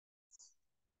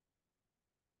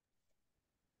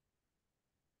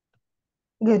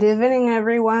Good evening,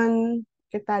 everyone.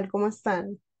 ¿Qué tal? ¿Cómo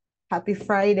están? Happy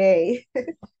Friday.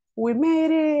 We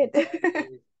made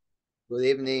it. Good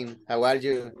evening. How are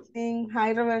you?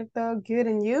 Hi, Roberto. Good,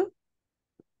 and you?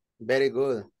 Very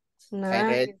good. I'm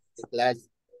ready Nice. for class.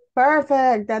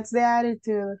 Perfect. That's the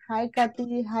attitude. Hi,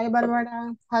 Kathy. Hi,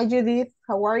 Barbara. Hi, Judith.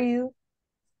 How are you?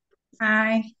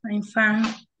 Hi, I'm fine.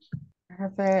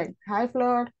 Perfect. Hi,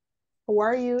 Flor. How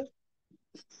are you?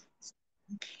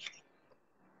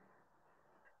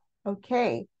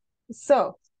 Okay.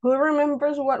 So, who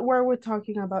remembers what were we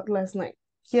talking about last night?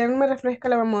 ¿Quién me refresca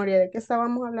la memoria de qué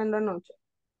estábamos hablando anoche?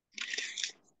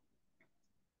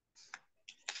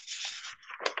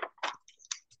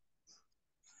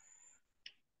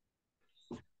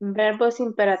 Verbos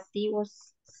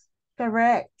imperativos.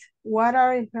 Correct. What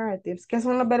are imperatives? ¿Qué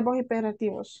son los verbos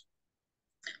imperativos?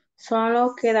 ¿Son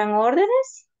los que dan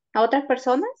órdenes a otras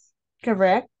personas?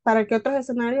 Correct. ¿Para qué otros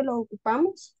escenarios los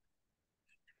ocupamos?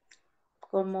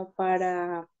 Como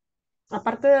para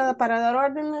Aparte de para dar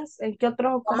órdenes, ¿en qué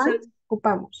otras ocasiones comas,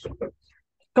 ocupamos?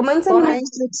 Commands es lo comas, mismo.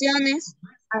 instrucciones.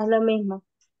 Es lo mismo.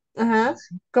 Ajá.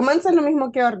 Commands es lo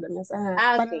mismo que órdenes. Ajá.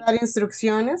 Ah, Para ok. dar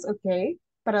instrucciones, ok.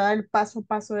 Para dar el paso a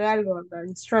paso de algo, ¿verdad?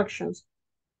 Instructions.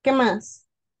 ¿Qué más?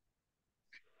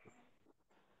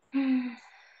 ¿En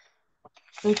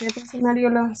qué otro escenario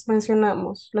los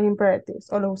mencionamos, los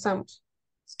imperatives, o los usamos?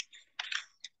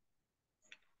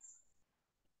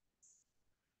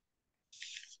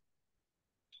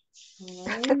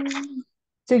 Mm,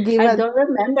 To give I a... don't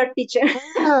remember, teacher.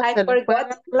 Ah, I se les fue forgot.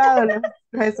 de lado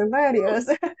los escenarios.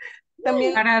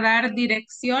 También Para dar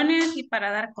direcciones y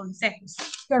para dar consejos.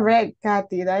 correct,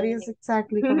 Katy, that is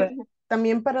exactly correct.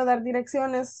 También para dar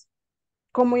direcciones,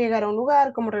 cómo llegar a un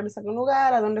lugar, cómo regresar a un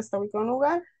lugar, a dónde está ubicado un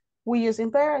lugar, we use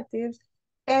imperatives,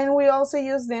 and we also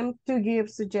use them to give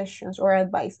suggestions or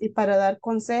advice, y para dar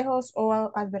consejos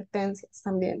o advertencias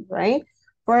también, right?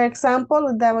 For example,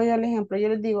 daba yo el ejemplo, yo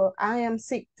les digo, I am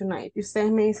sick tonight, y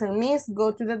ustedes me dicen, Miss,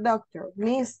 go to the doctor,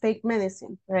 Miss, take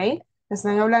medicine, right?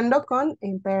 Están hablando con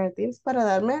imperatives para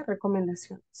darme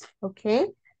recomendaciones, okay?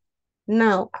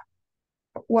 Now,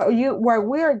 what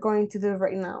we are going to do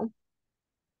right now,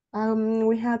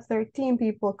 we had 13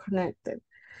 people connected.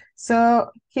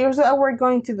 So here's what we're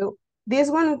going to do. This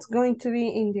one is going to be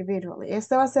individually.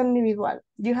 Este va a ser individual.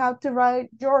 You have to write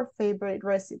your favorite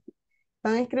recipe.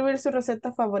 Van a escribir su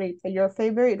receta favorita, your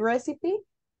favorite recipe,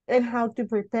 and how to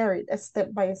prepare it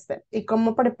step by step. Y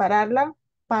cómo prepararla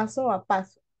paso a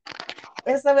paso.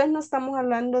 Esta vez no estamos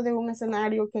hablando de un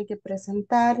escenario que hay que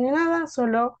presentar ni nada,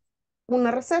 solo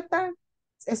una receta,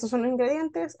 estos son los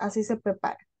ingredientes, así se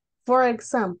prepara. For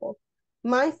example,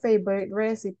 my favorite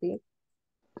recipe,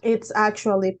 it's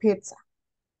actually pizza.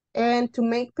 And to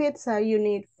make pizza, you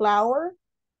need flour,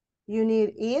 you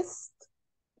need yeast,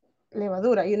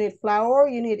 levadura, you need flour,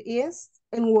 you need yeast,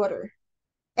 and water.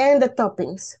 And the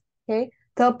toppings, okay?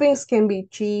 Toppings can be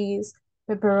cheese,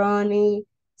 pepperoni,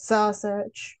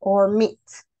 sausage, or meat,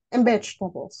 and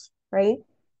vegetables, right?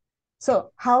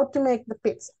 So, how to make the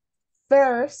pizza?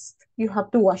 First, you have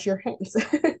to wash your hands.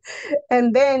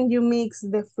 And then you mix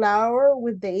the flour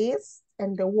with the yeast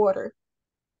and the water.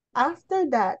 After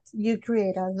that, you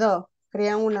create a dough.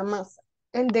 Crean una masa.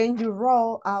 And then you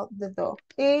roll out the dough.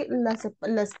 Y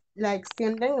la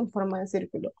extienden en forma de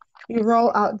círculo. You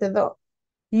roll out the dough.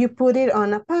 You put it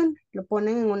on a pan. Lo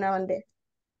ponen en una bandeja.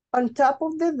 On top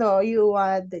of the dough, you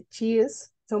add the cheese,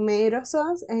 tomato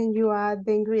sauce, and you add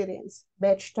the ingredients,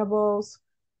 vegetables,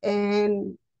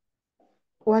 and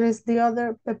what is the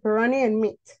other? Pepperoni and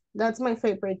meat. That's my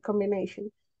favorite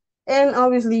combination. And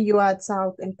obviously you add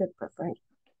salt and pepper, right?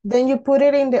 Then you put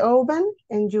it in the oven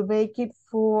and you bake it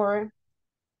for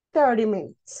 30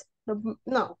 minutes.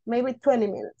 No, maybe 20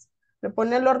 minutes. Lo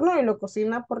pone al horno y lo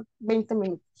cocina por 20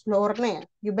 minutos. Lo hornea.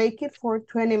 You bake it for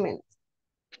 20 minutes.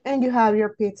 And you have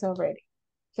your pizza ready.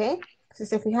 ¿Ok? Si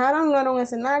se fijaron, no era un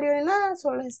escenario ni nada,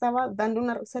 solo les estaba dando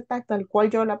una receta tal cual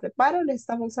yo la preparo, les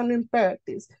estaba usando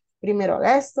imperatives. Primero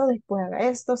haga esto, después haga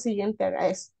esto, siguiente haga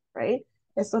esto, right?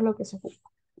 Esto es lo que se ocupa.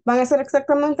 Van a hacer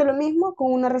exactamente lo mismo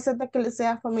con una receta que les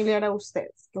sea familiar a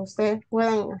ustedes, que ustedes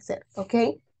puedan hacer, ¿ok?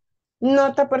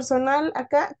 Nota personal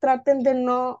acá, traten de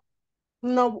no,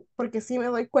 porque sí me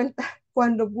doy cuenta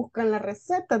cuando buscan las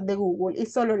recetas de Google y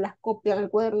solo las copian al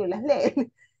cuaderno y las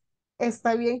leen.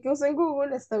 Está bien que usen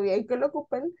Google, está bien que lo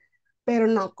ocupen, pero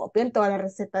no copien toda la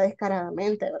receta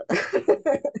descaradamente,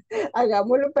 ¿verdad?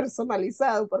 Hagámoslo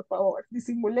personalizado, por favor,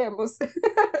 disimulemos.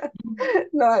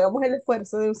 No hagamos el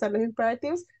esfuerzo de usar los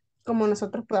imperatives como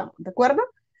nosotros podamos, ¿de acuerdo?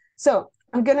 So,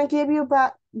 I'm gonna give you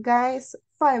back, guys,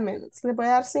 5 minutes. Les voy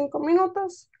a dar 5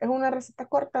 minutos. Es una receta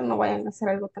corta, no vayan a hacer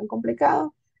algo tan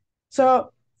complicado.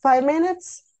 So, 5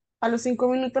 minutes. A los 5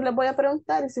 minutos les voy a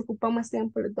preguntar y si ocupan más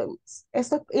tiempo les doy más.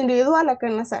 Esto es individual acá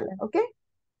en la sala, ¿ok?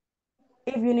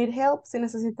 If you need help, si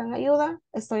necesitan ayuda,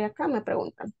 estoy acá, me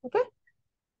preguntan, ¿ok?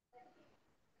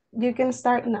 You can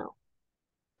start now.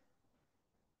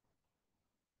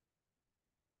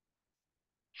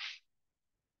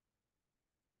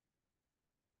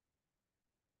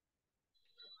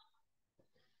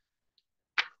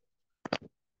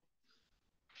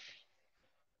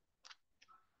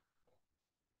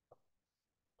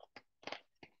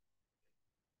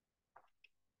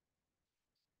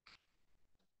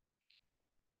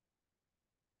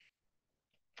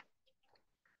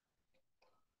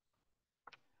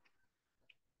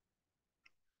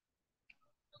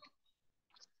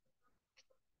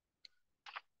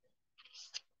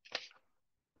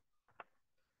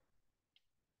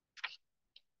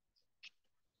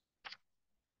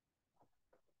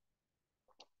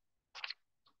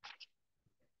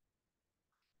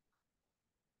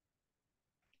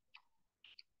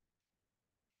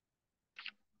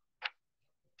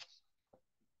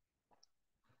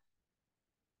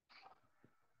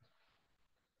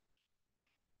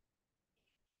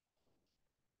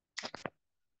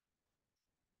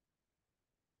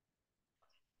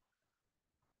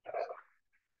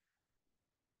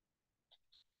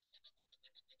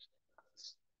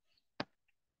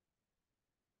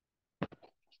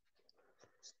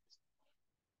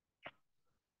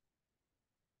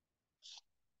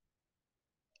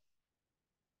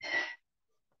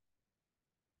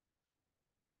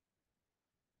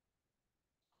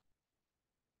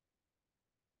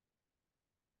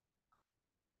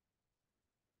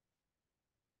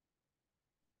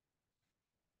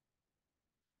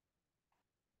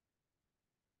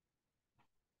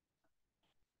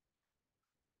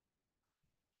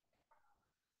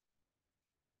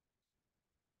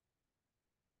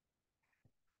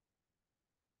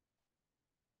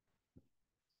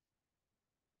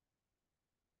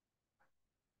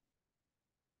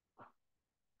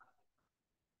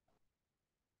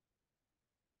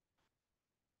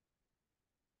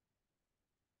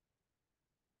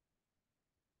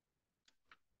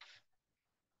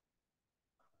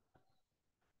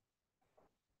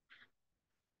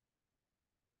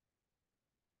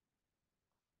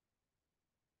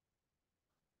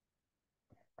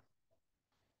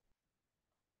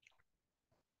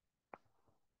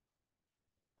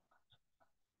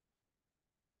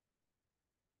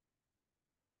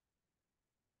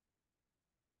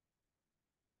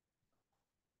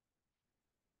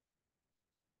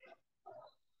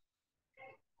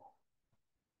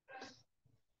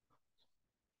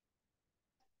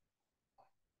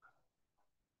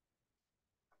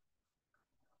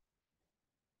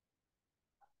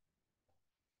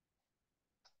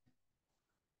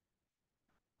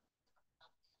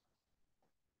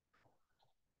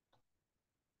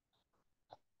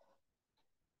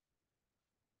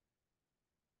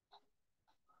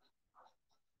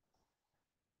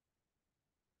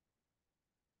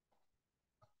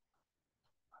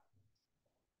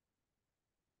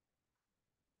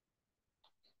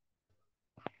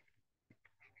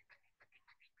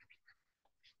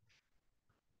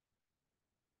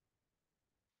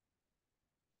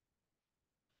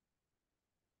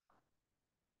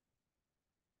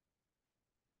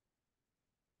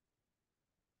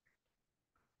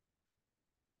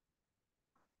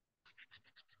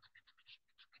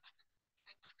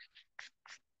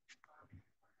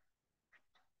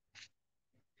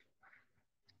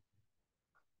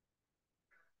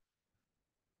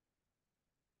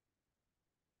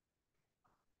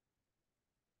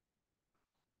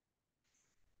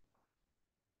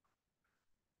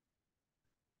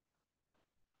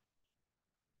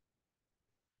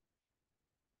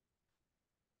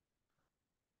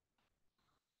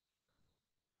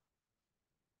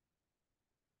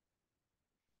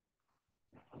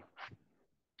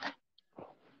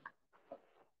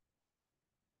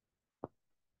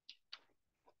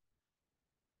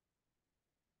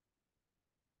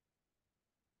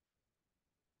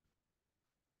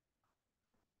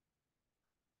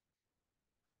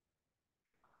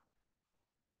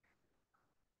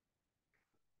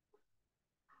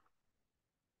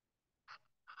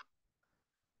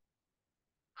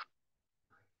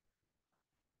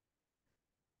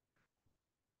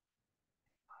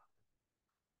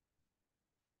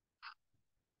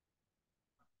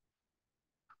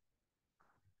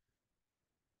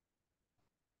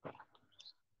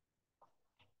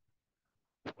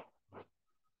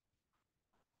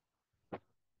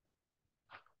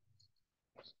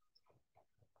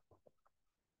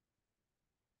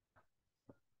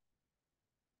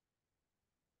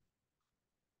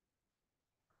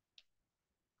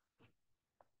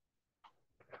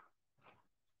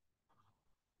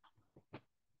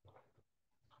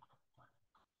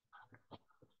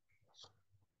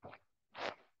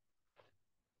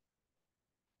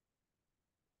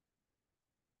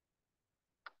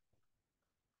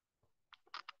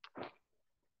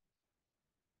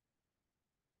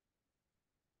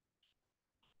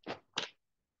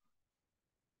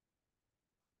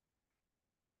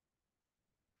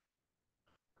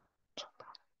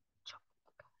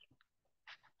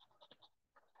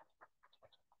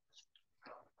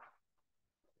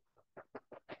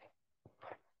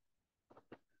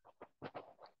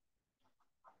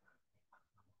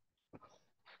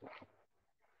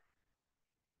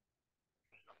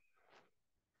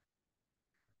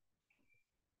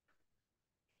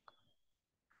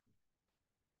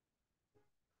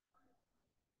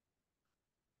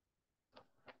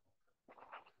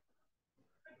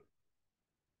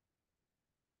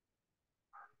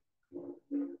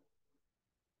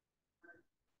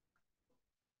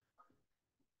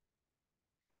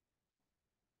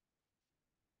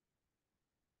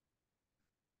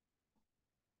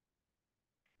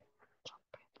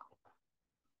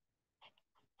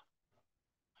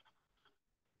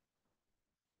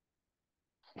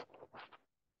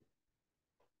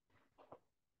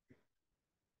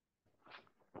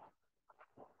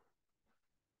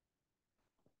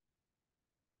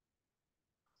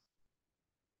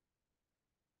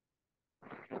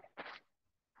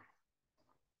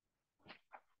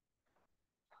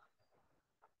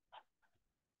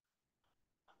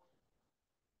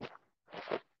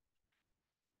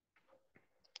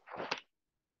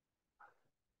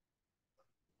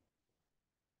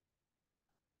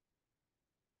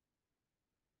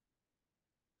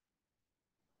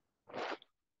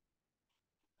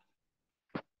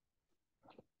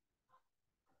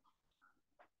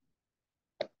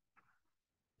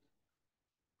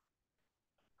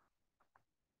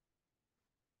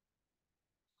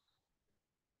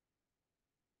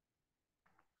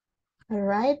 All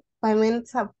right, 5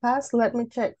 minutes have passed. Let me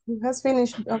check who has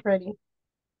finished already.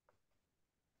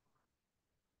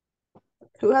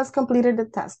 Who has completed the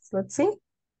tasks? Let's see.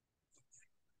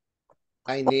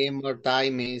 I need more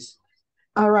time, miss.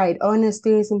 All right,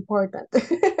 honesty is important.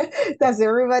 Does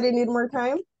everybody need more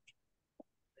time?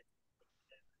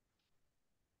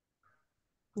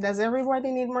 Does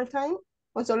everybody need more time?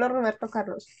 O solo Roberto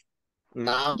Carlos?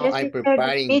 Now Yes, I'm teacher,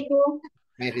 preparing me too.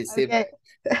 my receipt. Okay.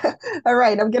 All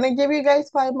right, I'm gonna give you guys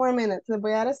 5 more minutes. Les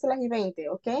voy a dar hasta las y 20,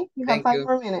 okay? You have Thank 5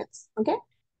 more minutes, okay?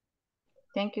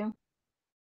 Thank you.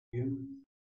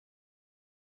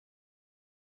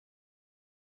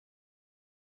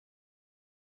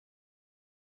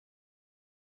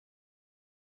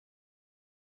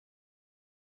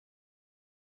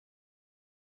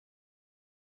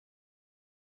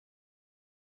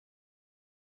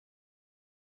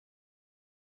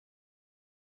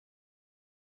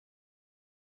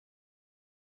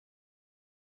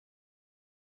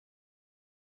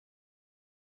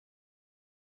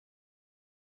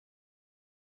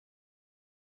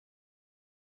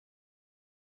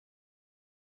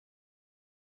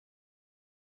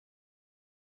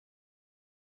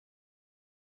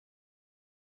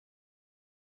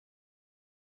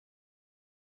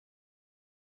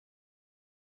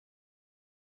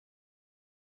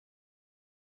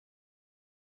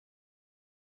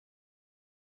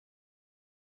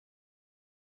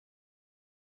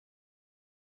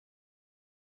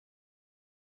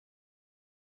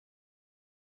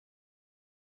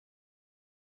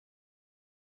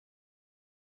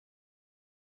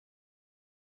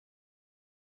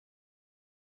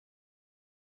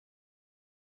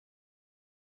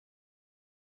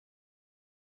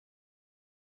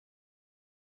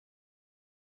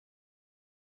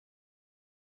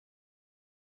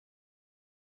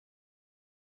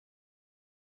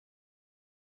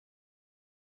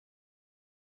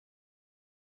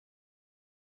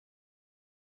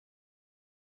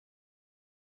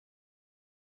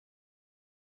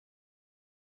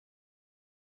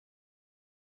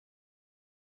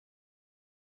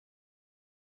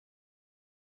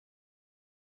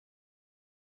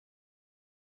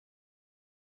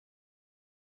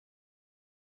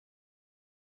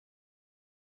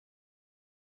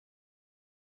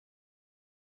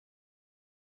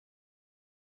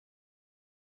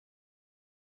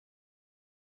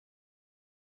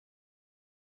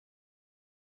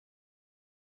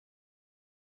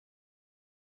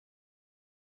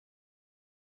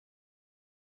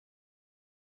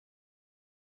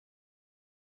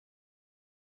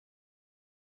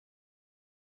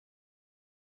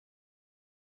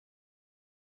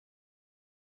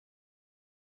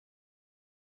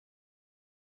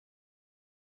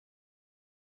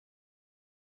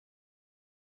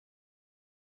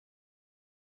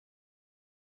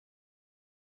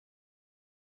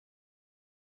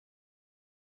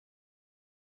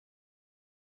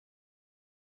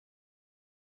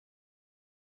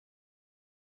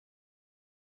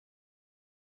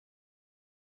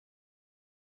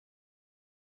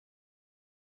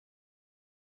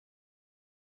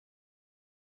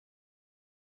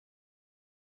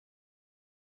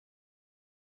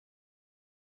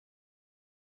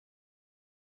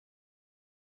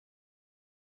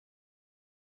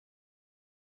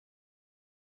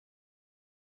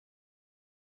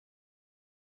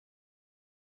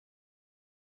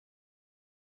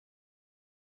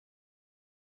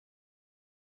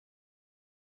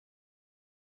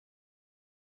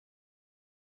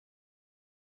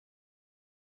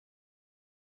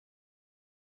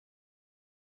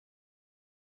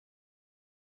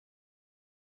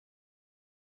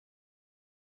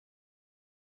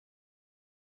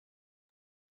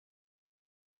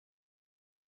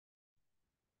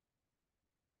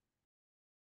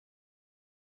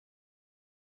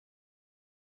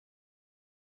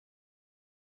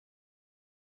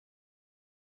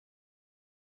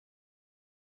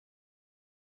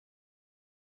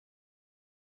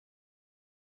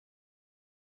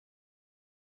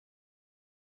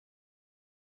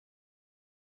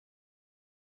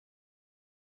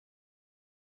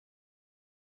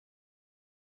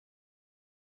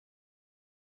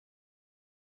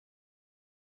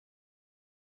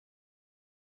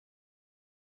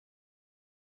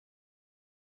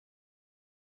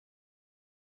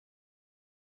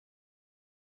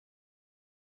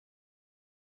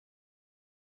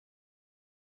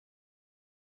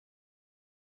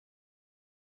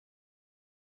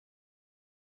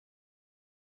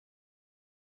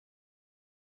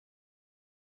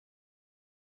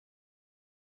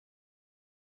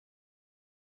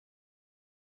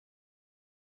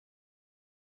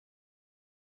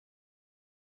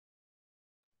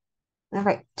 All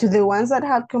right, to the ones that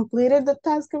have completed the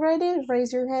task already,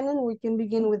 raise your hand and we can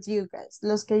begin with you guys.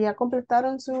 Los que ya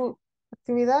completaron su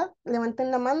actividad, levanten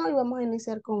la mano y vamos a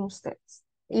iniciar con ustedes.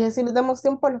 Y así les damos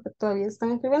tiempo a los que todavía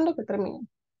están escribiendo que terminen.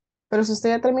 Pero si usted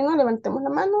ya terminó, levantemos la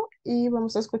mano y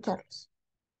vamos a escucharlos.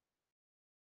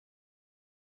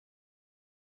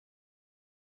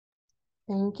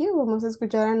 Thank you. Vamos a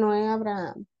escuchar a Noé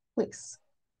Abraham, please.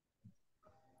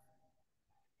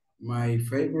 My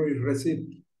favorite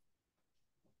recipe.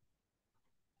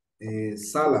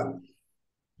 Salad.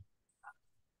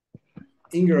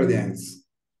 Ingredients.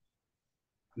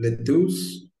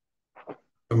 Lettuce,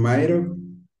 tomato,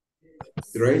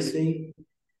 dressing,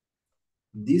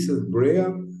 diesel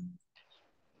bread,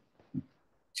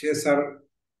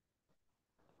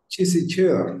 cheesy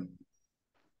cheddar,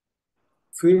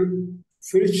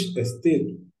 fish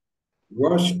stick.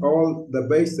 Wash all the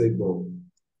vegetable.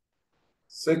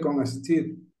 Second step,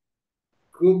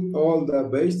 cook all the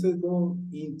vegetable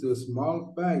into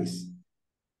small pies.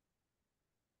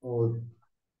 Or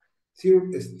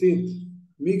third step,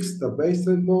 mix the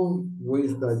vegetable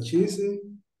with the cheese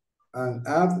and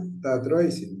add the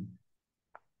dressing.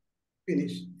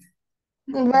 Finish.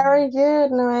 Very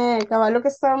good, Noé. Cabal lo que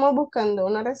estábamos buscando,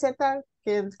 una receta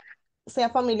que sea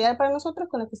familiar para nosotros,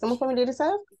 con la que estamos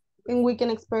familiarizados, and we can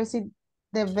express it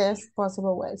the best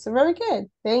possible way. So very good.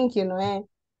 Thank you, Noé.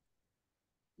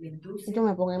 Yo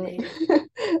me pongo en mí.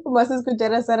 Vas a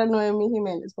escuchar a Sara Noemí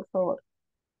Jiménez, por favor.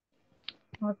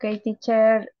 Okay,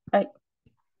 teacher.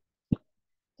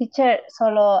 Teacher,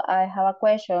 solo I have a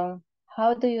question.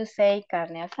 How do you say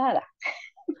carne asada?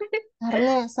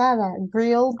 Carne asada,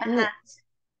 grilled Ajá. meat.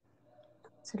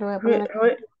 Se lo voy a Re- poner aquí.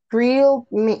 re- Grilled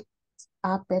meat.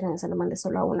 Ah, esperen, se lo mandé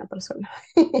solo a una persona.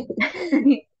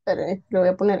 Pero lo voy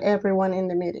a poner everyone in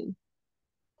the meeting.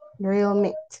 Grilled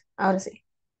meat. Ahora sí.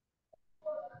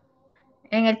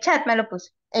 En el chat me lo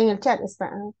puso. En el chat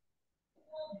está.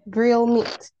 Grilled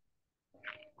meat.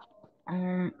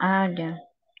 Ya.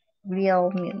 Real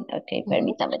meat. Ok,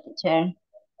 permítame, teacher.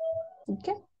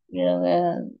 Okay.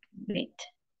 Real meat.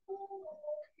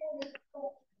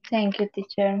 Thank you,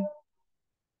 teacher.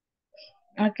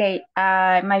 Okay,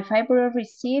 my favorite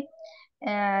recipe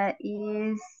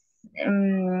is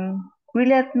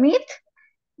grilled meat,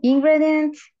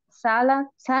 ingredients, salad,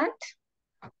 salt,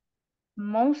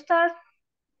 mustard,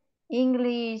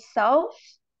 English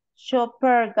sauce,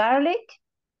 chopper garlic,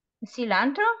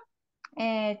 cilantro,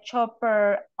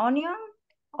 chopper onion,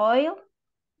 oil,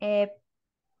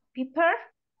 pepper,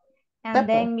 and Pepper.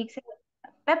 then mix it,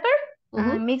 pepper,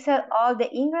 Mhm. and mix it all the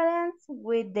ingredients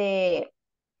with the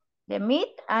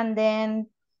meat, and then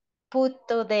put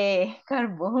to the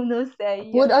carbon, no sé.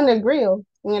 ahí Put yo- on the grill.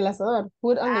 En el asador.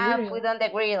 Put on the grill. Put on the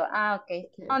grill. Okay.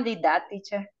 Okay. Only that,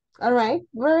 teacher. All right.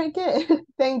 Very good.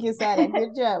 Thank you, Sarah.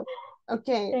 Good job.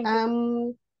 Okay. Thank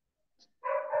you.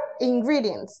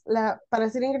 Ingredients. Para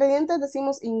decir ingredientes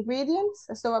decimos ingredients.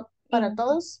 Esto va para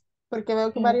todos. Porque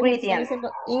veo que varios me están Ingredients.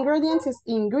 diciendo ingredients es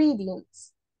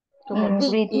ingredients. Como the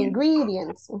Ingredients.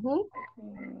 ingredients. Ujú.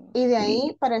 Y de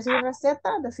ahí, para decir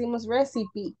receta, decimos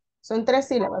recipe. Son 3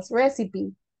 sílabas.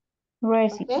 Recipe.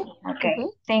 Recipe. Okay. Okay.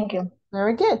 Ujú. Thank you.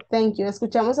 Very good. Thank you.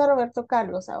 Escuchamos a Roberto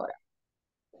Carlos ahora.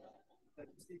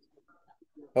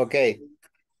 Okay.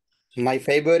 My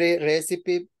favorite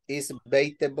recipe is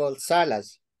vegetable salad.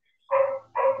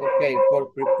 Okay, for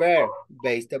prepare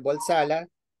vegetable salad,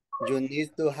 you need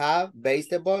to have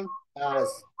vegetable as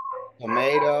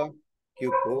tomato,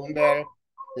 cucumber,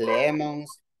 lemons,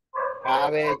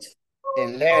 cabbage,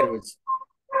 and lettuce.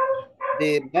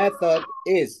 The method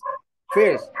is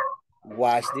first,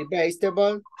 wash the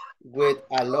vegetable with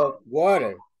a lot of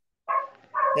water.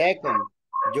 Second,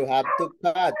 you have to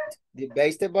cut the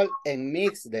vegetable and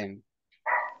mix them.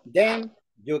 Then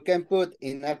you can put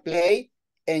in a plate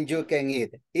and you can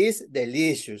eat. It's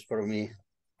delicious for me.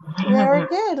 Very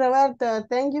good, Roberto.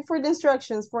 Thank you for the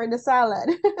instructions for the salad.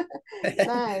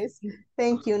 Nice.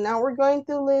 Thank you. Now we're going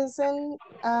to listen.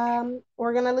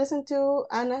 We're gonna listen to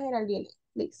Ana Geraldine,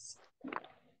 please.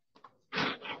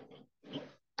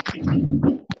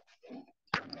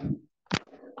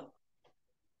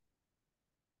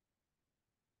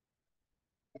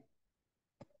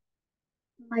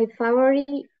 My favorite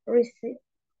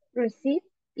recipe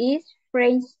is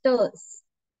French toast.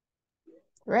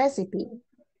 Recipe.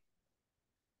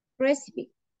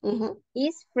 Recipe Mm-hmm.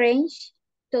 is French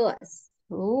toast.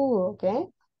 Ooh, okay.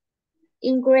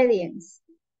 Ingredients: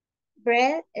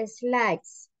 bread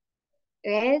slices,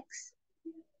 eggs,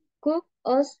 cooked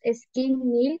or skimmed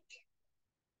milk,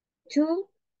 2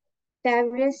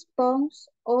 tablespoons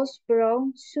of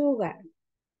brown sugar,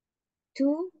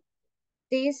 2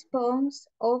 teaspoons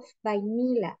of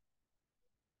vanilla,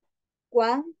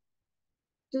 1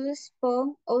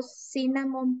 teaspoon of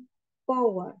cinnamon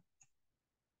powder.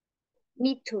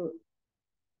 Mixture.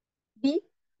 Beat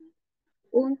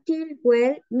until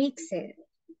well mixed.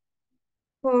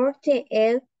 Pour the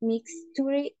egg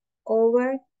mixture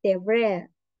over the bread.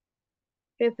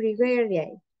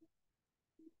 Refrigerate.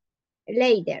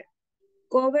 Later,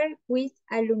 cover with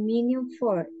aluminum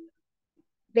foil.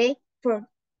 Bake for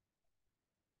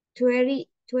 20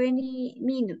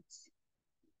 minutes.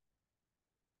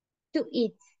 To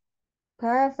eat.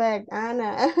 Perfect,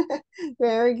 Anna.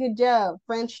 Very good job.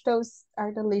 French toasts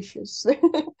are delicious.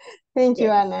 Thank you,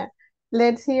 Yes. Anna.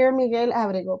 Let's hear Miguel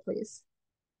Abrego, please.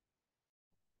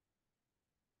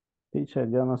 Teacher,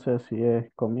 yo no sé si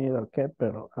es comida o qué,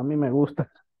 pero a mí me gusta.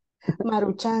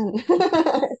 Maruchan.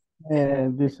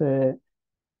 Dice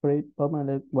fried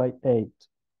omelette white egg.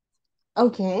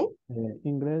 Okay.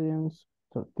 Ingredients,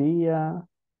 tortilla,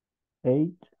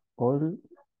 egg, oil,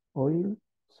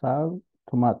 salt,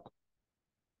 tomato.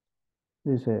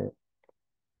 Dice,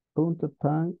 put the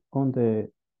pan on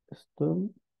the stove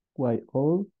while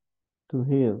oil to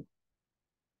heat.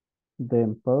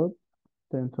 Then put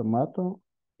the tomato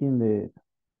in the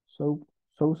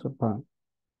saucepan.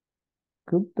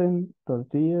 Cook the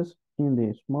tortillas in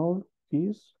the small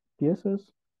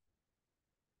pieces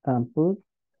and put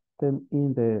them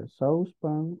in the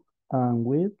saucepan and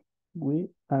wait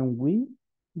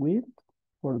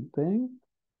for them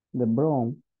the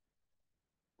brown.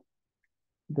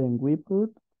 Then we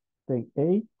put the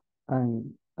egg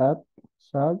and add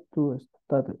salt to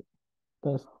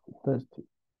test it.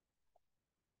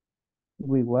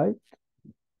 We wait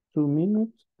 2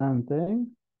 minutes and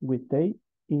then we take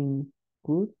in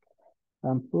good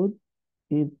and put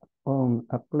it on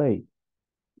a plate.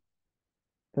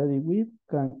 That we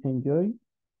can enjoy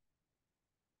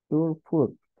your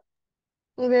food.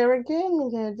 Very good,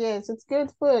 Miguel. Yes, it's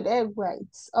good food. Egg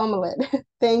whites, omelette.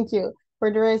 Thank you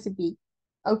for the recipe.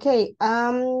 Okay,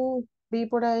 vi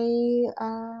por ahí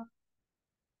a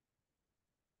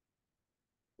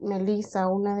Melissa,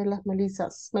 una de las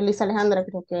Melisas. Melissa Alejandra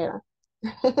creo que era.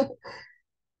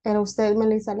 ¿Era usted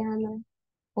Melissa Alejandra?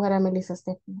 ¿O era Melissa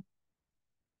Stephanie?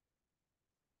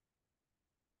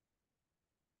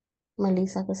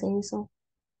 Melissa, ¿qué se hizo?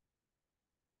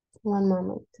 One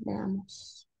moment,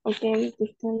 veamos. Ok,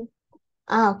 estoy.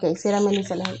 Ah, ok, sí era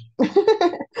Melissa Alejandra.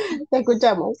 Te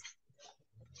escuchamos.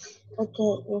 Ok,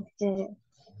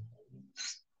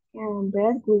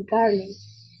 bread with garlic.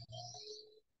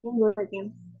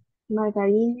 Ingredients.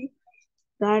 Margarine,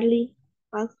 garlic,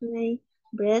 parsley,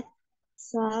 bread,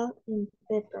 salt, and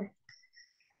pepper.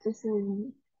 Bread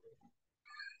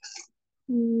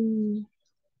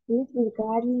with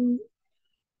garlic,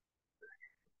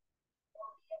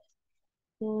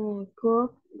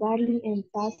 cook garlic and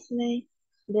parsley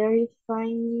very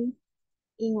finely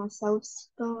in a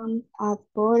saucepan, add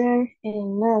butter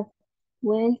and milk.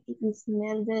 When it is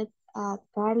melted, add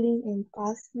garlic and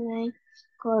parsley,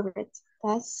 cover it.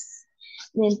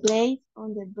 Then place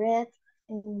on the bread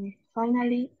and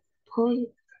finally put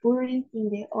it in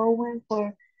the oven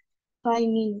for 5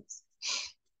 minutes.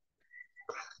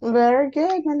 Very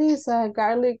good, Melissa.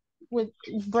 Garlic with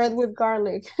bread with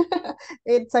garlic.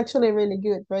 It's actually a really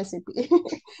good recipe.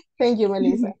 Thank you,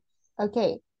 Melissa.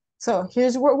 Okay, so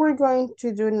here's what we're going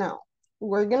to do now.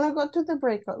 We're gonna go to the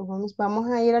breakout rooms. Vamos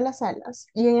a ir a las salas.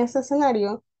 Y en este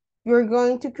escenario, you're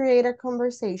going to create a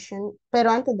conversation.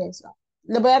 Pero antes de eso,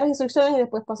 le voy a dar instrucciones y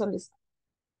después paso lista.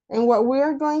 And what we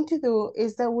are going to do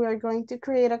is that we are going to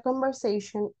create a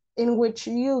conversation in which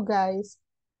you guys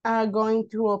are going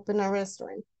to open a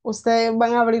restaurant. Ustedes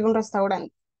van a abrir un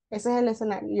restaurante. Ese es el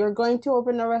escenario. You're going to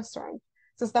open a restaurant.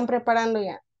 Se están preparando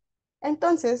ya.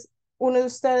 Entonces, uno de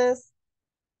ustedes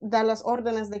da las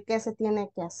órdenes de qué se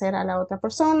tiene que hacer a la otra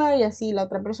persona y así la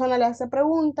otra persona le hace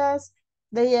preguntas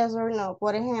de yes or no.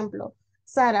 Por ejemplo,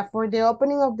 Sara, for the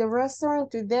opening of the restaurant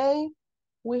today,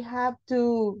 we have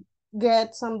to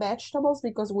get some vegetables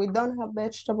because we don't have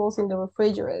vegetables in the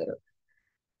refrigerator.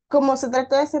 Como se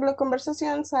trata de hacer la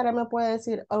conversación, Sara me puede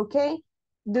decir, okay,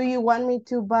 do you want me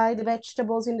to buy the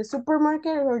vegetables in the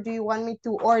supermarket or do you want me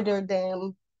to order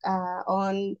them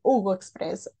on Hugo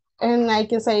Express? And I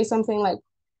can say something like,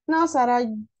 no, Sara,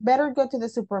 better go to the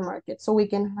supermarket so we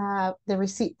can have the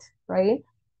receipt, right?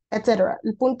 Etcétera.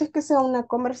 El punto es que sea una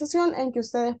conversación en que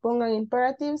ustedes pongan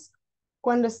imperatives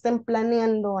cuando estén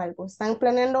planeando algo. Están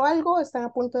planeando algo, están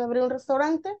a punto de abrir un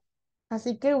restaurante,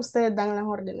 así que ustedes dan las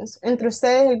órdenes. Entre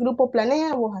ustedes el grupo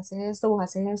planea, vos haces esto,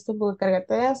 vos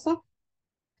cárgate de esto,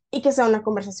 y que sea una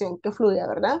conversación que fluya,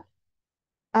 ¿verdad?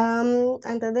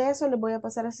 Antes de eso les voy a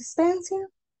pasar asistencia.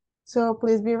 So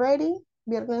please be ready.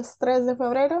 Viernes 3 de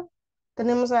febrero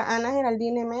Tenemos a Ana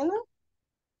Geraldine Mena.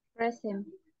 Present.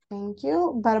 Thank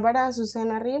you. Bárbara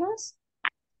Azucena Rivas.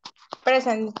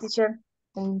 Present, teacher.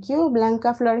 Thank you.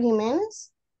 Blanca Flor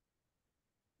Jiménez.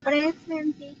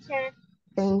 Present, teacher.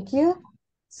 Thank you.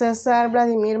 César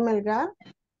Vladimir Melgar.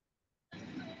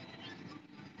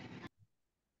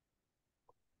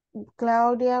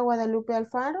 Claudia Guadalupe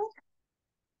Alfaro.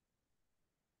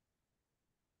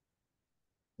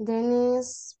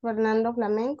 Denis Fernando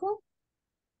Flamenco.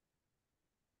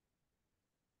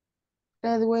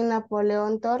 Edwin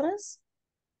Napoleón Torres.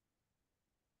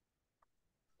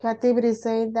 Katy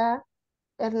Briseida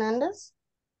Hernández.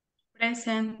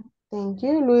 Present. Thank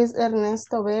you. Luis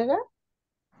Ernesto Vega.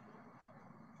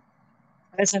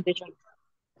 Present, teacher.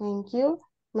 Thank you.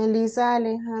 Melissa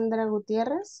Alejandra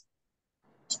Gutiérrez.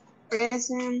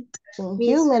 Present. Thank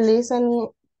you.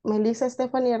 Melissa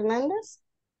Stephanie Hernández.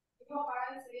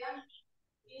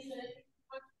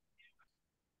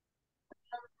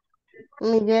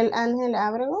 Miguel Ángel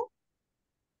Ábrego.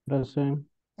 Present.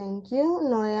 Thank you.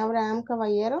 Noé Abraham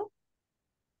Caballero.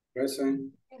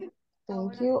 Present.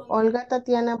 Thank you. Olga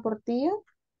Tatiana Portillo.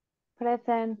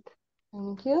 Present.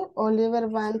 Thank you.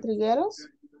 Oliver Van Trigueros.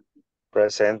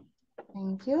 Present.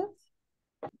 Thank you.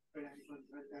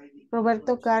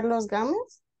 Roberto Carlos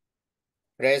Gámez.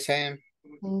 Present.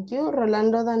 Thank you.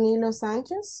 Rolando Danilo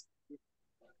Sánchez.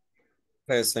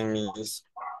 Present, Miss.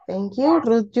 Thank you.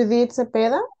 Ruth Judith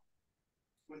Cepeda.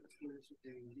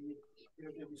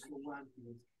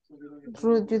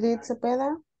 Ruth Judith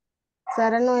Cepeda.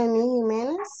 Sara Noemí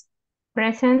Jiménez.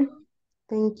 Present.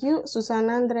 Thank you.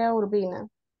 Susana Andrea Urbina.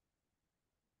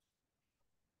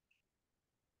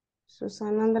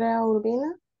 Susana Andrea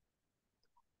Urbina.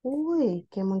 Uy,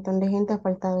 qué montón de gente ha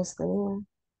faltado este día.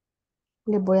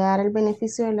 Les voy a dar el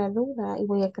beneficio de la duda y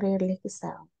voy a creerles que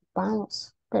están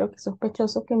ocupados. Pero qué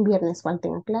sospechoso que en viernes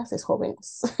falten a clases,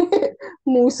 jóvenes.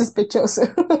 Muy sospechoso.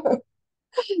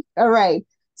 All right.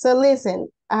 So listen,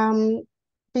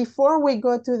 before we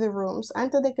go to the rooms,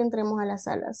 antes de que entremos a las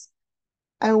salas,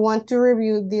 I want to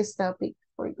review this topic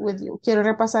with you. Quiero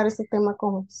repasar este tema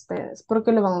con ustedes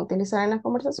porque lo van a utilizar en la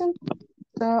conversación.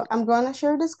 So I'm going to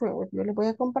share the screen with you. Les voy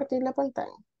a compartir la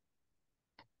pantalla.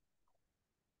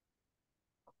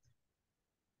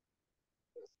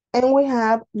 And we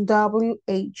have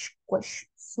WH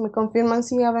questions. ¿Me confirman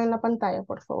si ya ven la pantalla,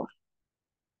 por favor?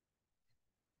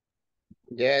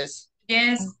 Yes.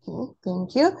 Yes. Okay,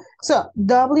 thank you. So,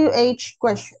 WH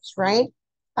questions, right?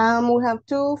 We have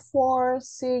 2, 4,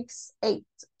 6, 8.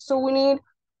 So we need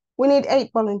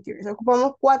 8 volunteers.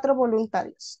 Ocupamos 4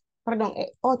 voluntarios. Perdón,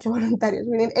 8 voluntarios.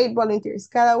 We need 8 volunteers.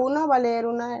 Cada uno va a leer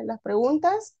una de las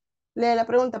preguntas. Lee la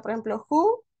pregunta, por ejemplo,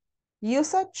 who,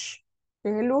 usage,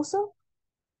 que es el uso,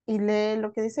 y lee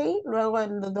lo que dice ahí, luego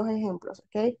los dos ejemplos,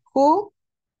 ¿ok? Who,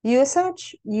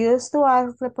 usage, used to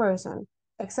ask the person,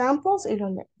 examples, y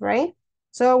los lee, right?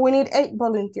 So we need 8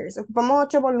 volunteers. Ocupamos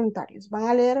 8 voluntarios. Van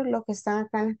a leer lo que están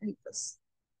acá en las cajitas.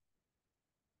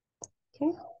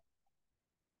 ¿Ok?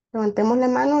 Levantemos la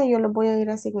mano y yo los voy a ir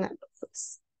asignando,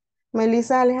 pues.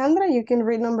 Melissa Alejandra, you can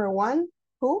read number 1,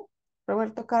 who.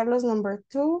 Roberto Carlos, number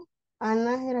 2.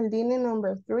 Ana Geraldine,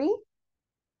 number 3.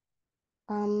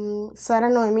 Sara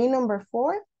Noemí, number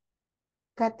 4.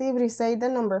 Katy Briseida,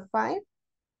 number 5.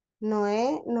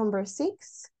 Noé, number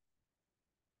 6.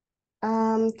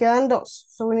 Quedan 2.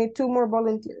 So we need 2 more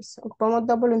volunteers. Ocupamos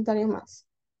 2 voluntarios más.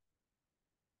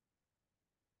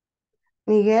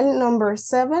 Miguel, number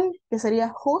 7, que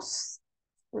sería whose.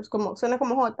 Pues suena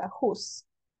como J, whose.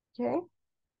 Okay.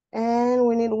 And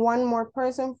we need 1 more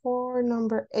person for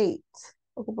number 8.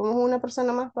 Ocupamos una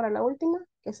persona más para la última,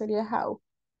 que sería how.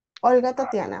 Olga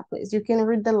Tatiana, please. You can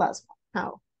read the last one.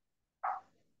 How.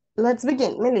 Let's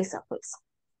begin. Melissa, please.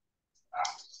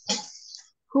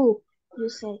 Who, you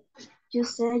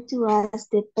say to ask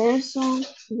the person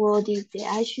what is the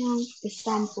action.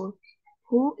 Example,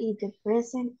 who is the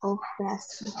president of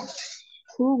Brazil?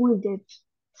 Who will the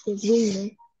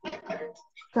winner?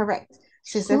 Correct.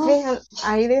 Si se fijan,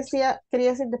 ahí quería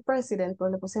decir the president,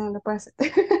 pero le pusieron the president.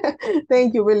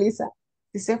 Thank you, Melissa.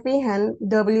 Si se fijan,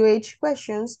 WH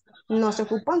questions no se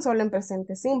ocupan solo en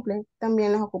presente simple,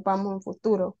 también los ocupamos en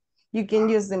futuro. You can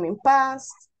use them in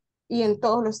past, y en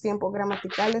todos los tiempos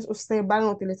gramaticales ustedes van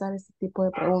a utilizar este tipo de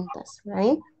preguntas,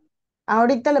 right?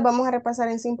 Ahorita les vamos a repasar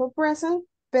en simple present,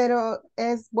 pero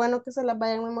es bueno que se las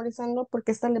vayan memorizando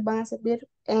porque estas les van a servir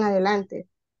en adelante,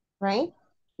 right?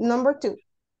 Number 2.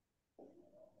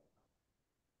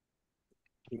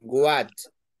 What?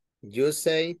 You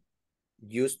say,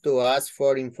 used to ask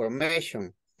for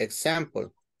information.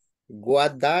 Example,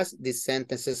 what does these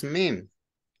sentences mean?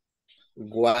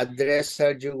 What dress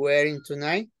are you wearing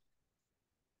tonight?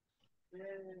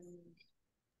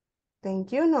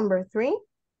 Thank you. Number 3.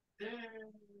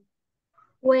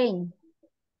 When.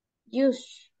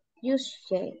 Usage.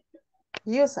 Usage.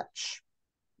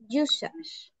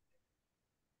 Usage.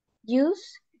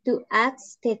 Use to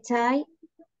ask the type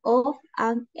of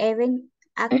an event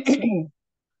action.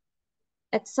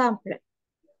 Example.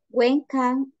 When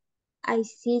can I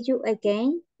see you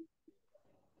again?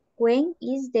 When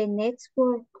is the next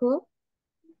World Cup?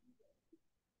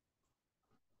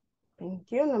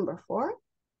 Thank you. Number 4.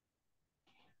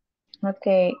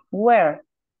 Okay, where?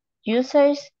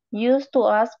 Users use to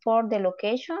ask for the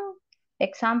location.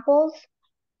 Examples,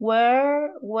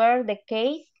 where the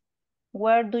case?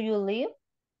 Where do you live?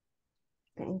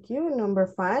 Thank you. Number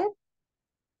 5.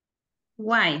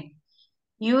 Why?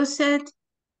 Use it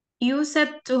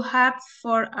to have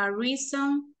for a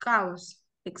reason, cause.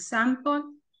 Example,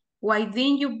 why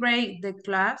didn't you break the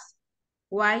glass?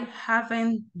 Why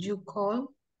haven't you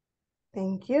called?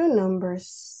 Thank you. Number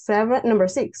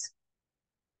 6.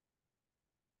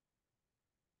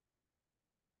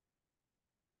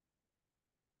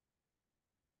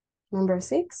 Number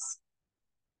 6.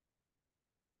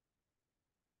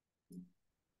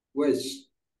 Which?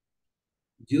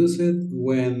 Use it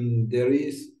when there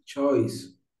is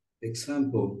choice.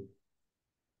 Example,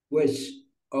 which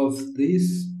of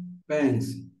these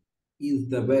pens is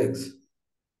the best?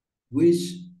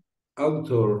 Which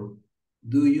author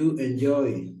do you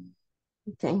enjoy?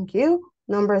 Thank you.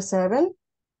 Number 7.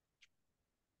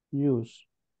 Use.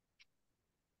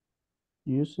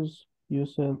 Use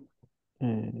it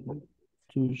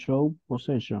to show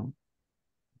possession.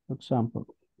 Example.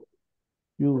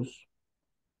 Use.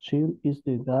 She is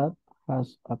the dad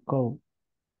has a cow.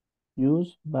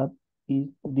 Use but is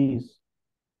this.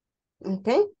 Ok.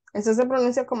 Eso se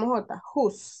pronuncia como J.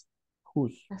 Whose.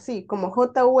 Whose. Así, como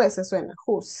J-U-S suena.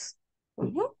 Whose.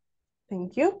 Sí.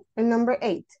 Thank you. And number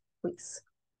 8, please.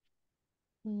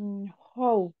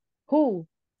 How. Who.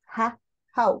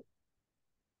 How.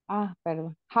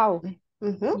 Perdón. How.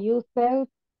 Mhm. Use it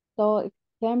to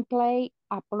exemplify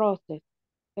a process.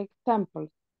 Examples.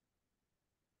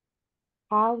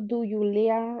 How do you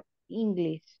learn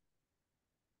English?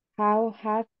 How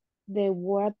has the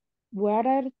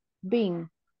weather been?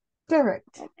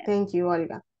 Correct. Thank you,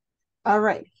 Olga. All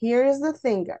right. Here is the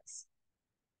thing, guys.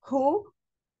 Who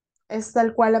es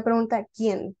tal cual la pregunta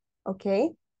quién,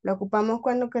 ¿ok? Lo ocupamos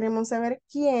cuando queremos saber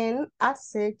quién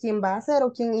hace, quién va a hacer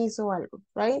o quién hizo algo,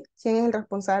 right? ¿Quién es el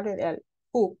responsable de algo?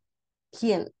 Who.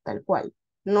 ¿Quién? Tal cual.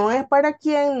 No es para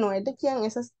quién, no es de quién,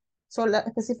 esa es sola,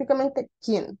 específicamente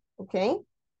quién, ¿ok?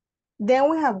 Then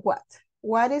we have what.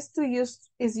 What is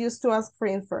used to ask for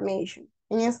information.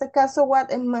 En este caso, what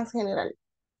es más general,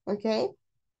 ¿ok?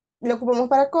 Lo ocupamos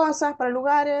para cosas, para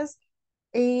lugares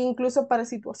e incluso para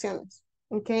situaciones,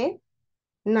 ¿ok?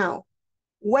 Now,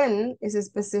 when is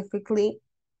specifically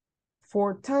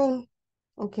for time,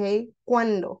 ¿ok?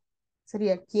 ¿Cuándo?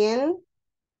 Sería quién,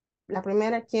 la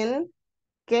primera quién,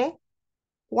 qué,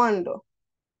 cuándo.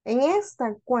 En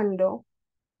esta cuándo,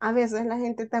 a veces la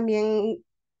gente también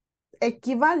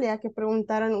equivale a que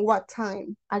preguntaran what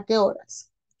time, a qué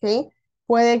horas, ¿ok?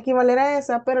 Puede equivaler a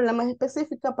esa, pero la más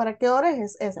específica para qué horas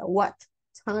es esa, what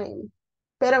time.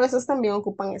 Pero a veces también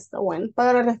ocupan esta when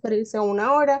para referirse a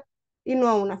una hora y no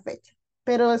a una fecha.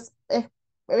 Pero es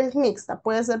mixta,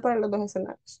 puede ser para los dos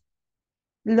escenarios.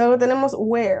 Luego tenemos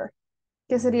where,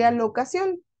 que sería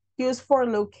locación. Use for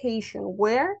location.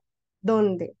 Where,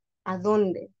 dónde, a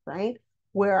dónde, right?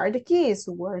 Where are the keys?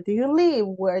 Where do you live?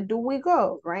 Where do we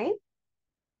go, right?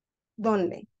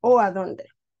 ¿Dónde o a dónde?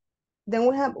 Then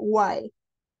we have why.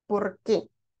 ¿Por qué?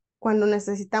 Cuando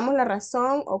necesitamos la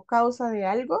razón o causa de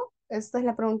algo, esta es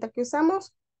la pregunta que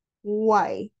usamos.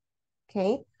 Why.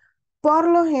 ¿Ok? Por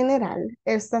lo general,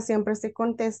 esta siempre se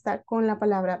contesta con la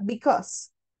palabra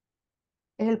because.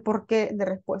 Es el porqué de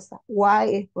respuesta.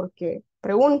 Why es porque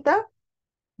pregunta.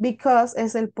 Because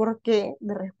es el porqué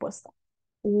de respuesta.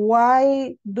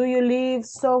 Why do you live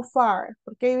so far?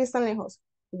 ¿Por qué vives tan lejos?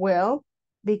 Well,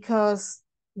 because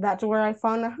that's where I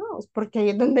found a house. Porque ahí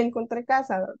es donde encontré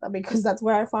casa, ¿verdad? Because that's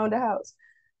where I found a house.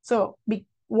 So,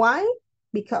 why?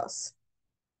 Because.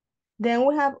 Then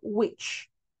we have which.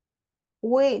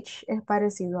 Which es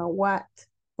parecido a what,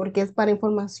 porque es para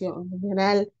información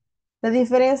general. La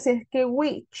diferencia es que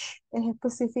which es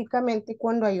específicamente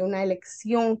cuando hay una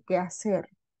elección que hacer.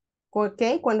 ¿Ok?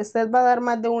 Cuando usted va a dar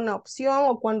más de una opción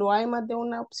o cuando hay más de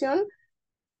una opción,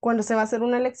 cuando se va a hacer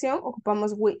una elección,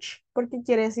 ocupamos which, porque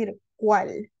quiere decir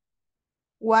cuál.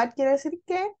 What quiere decir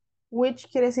qué, which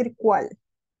quiere decir cuál.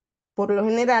 Por lo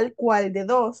general, cuál de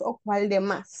dos o cuál de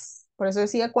más. Por eso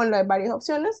decía, cuando hay varias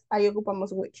opciones, ahí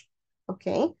ocupamos which.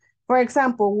 ¿Ok? For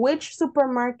example, which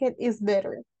supermarket is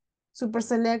better? super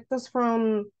selectos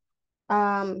from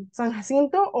San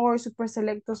Jacinto or super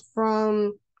selectos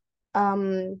from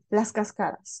Las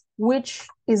Cascadas? Which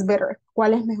is better?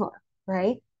 ¿Cuál es mejor?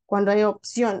 Right? Cuando hay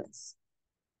opciones.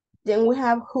 Then we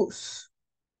have whose.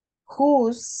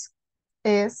 Whose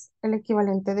es el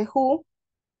equivalente de who,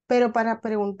 pero para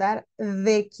preguntar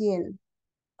de quién,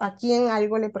 a quién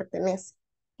algo le pertenece.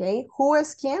 ¿Okay? Who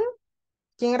es quién?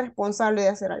 ¿Quién es responsable de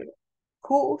hacer algo?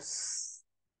 Whose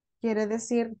quiere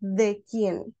decir de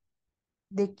quién.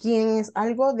 De quién es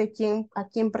algo, de quién, a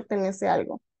quién pertenece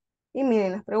algo. Y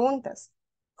miren las preguntas.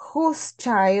 Whose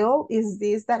child is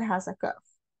this that has a cough?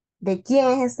 ¿De quién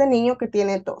es este niño que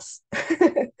tiene tos?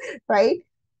 Right?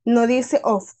 No dice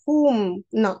of whom,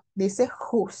 no, dice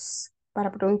whose.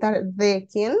 Para preguntar de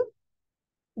quién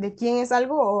es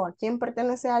algo o a quién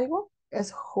pertenece algo,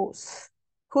 es whose.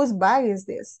 Whose bag is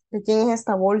this? ¿De quién es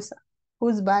esta bolsa?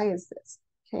 Whose bag is this?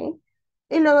 Okay.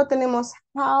 Y luego tenemos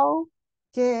how,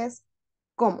 que es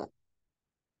cómo.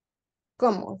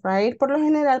 ¿Cómo? Right? Por lo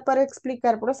general para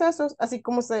explicar procesos, así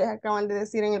como ustedes acaban de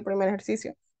decir en el primer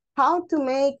ejercicio. How to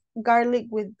make garlic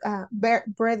with,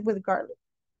 bread with garlic.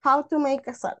 How to make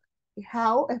a salad. Y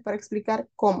how es para explicar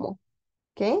cómo.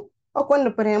 ¿Ok? O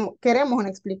cuando queremos una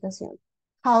explicación.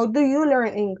 How do you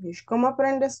learn English? ¿Cómo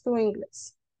aprendes tu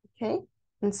inglés? ¿Ok?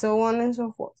 And so on and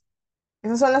so forth.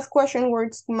 Esas son las question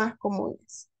words más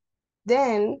comunes.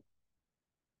 Then,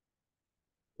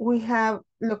 we have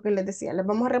lo que les decía. Les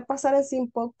vamos a repasar el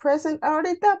simple present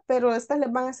ahorita, pero estas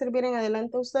les van a servir en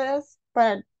adelante a ustedes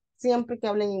para siempre que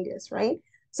hablen inglés, right?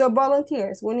 So,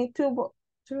 volunteers. We need two,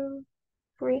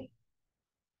 three.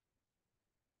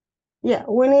 Yeah,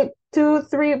 we need 2,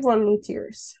 3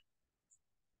 volunteers.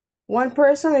 One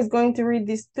person is going to read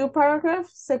these 2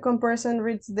 paragraphs. Second person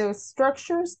reads the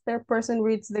structures. Third person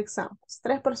reads the examples.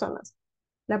 3 personas.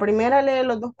 La primera lee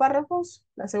los 2 párrafos.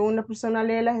 La segunda persona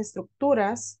lee las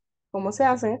estructuras, cómo se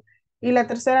hacen. Y la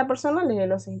tercera persona lee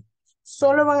los ejemplos.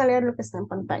 Solo van a leer lo que está en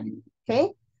pantalla.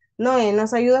 ¿Ok? Noé,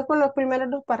 nos ayuda con los primeros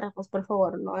 2 párrafos, por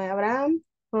favor. Noé Abraham,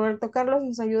 Roberto Carlos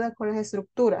nos ayuda con las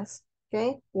estructuras.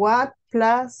 ¿Ok? What,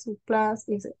 plus,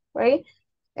 is it, right?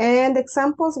 And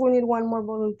examples, we need one more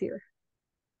volunteer.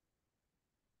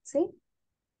 ¿Sí?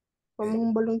 Como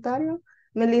un voluntario.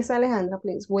 Melissa Alejandra,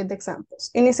 please, with the examples.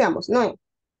 Iniciamos. No.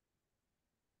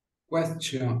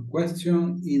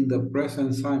 Question in the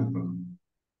present simple.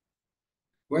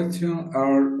 Questions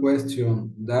are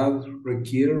questions that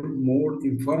require more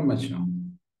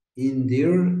information in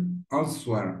their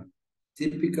answer.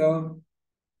 Typical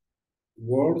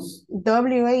words.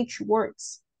 WH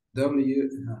words.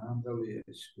 WH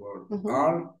words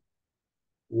are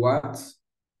what,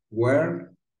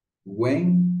 where,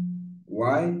 when,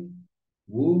 why,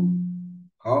 who,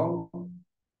 how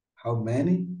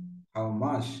many, how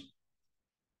much.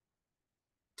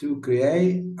 To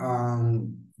create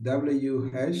an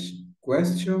WH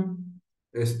question,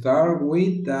 start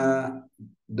with the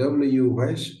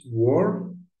WH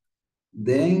word,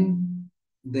 then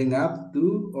add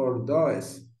do or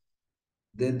does,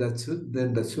 then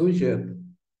the subject,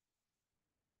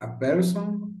 a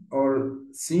person or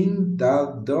thing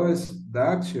that does the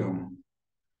action,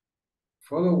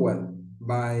 followed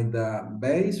by the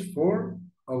base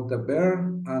form of the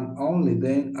verb and only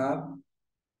then add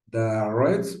the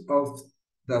rest of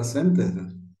the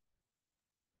sentence.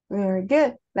 Very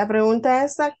good. La pregunta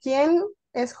es, ¿quién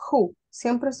es who?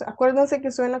 Siempre, acuérdense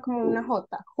que suena como una J,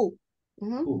 who.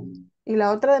 Who. Y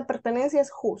la otra de pertenencia es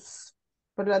whose,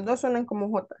 pero las dos suenan como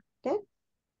J. ¿Ok?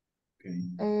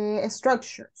 Okay.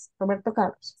 Structures, Roberto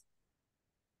Carlos.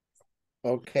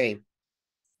 Okay.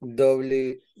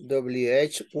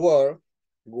 WH word,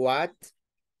 what,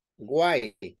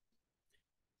 why.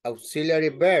 Auxiliary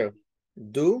verb,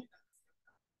 do,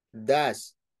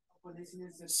 does.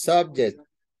 Subject,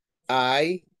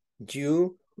 I,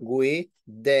 you, we,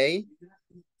 they,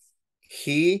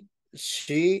 he,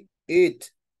 she,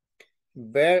 it.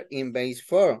 Verb in base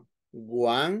form,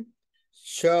 one,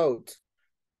 should.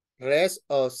 Rest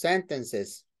of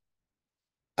sentences,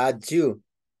 at you.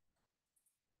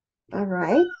 All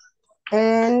right.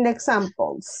 And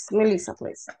examples. Melissa,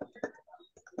 please.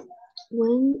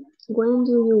 When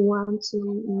do you want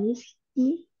to meet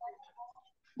me?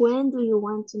 When do you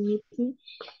want to meet me?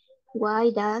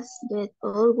 Why does that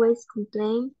always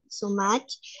complain so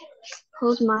much?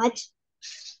 How much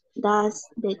does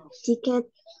the ticket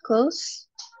cost?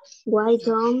 Why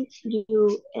don't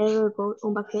you ever go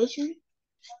on vacation?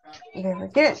 Very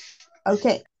good.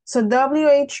 Okay. So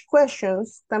WH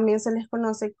questions también se les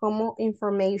conoce como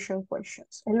information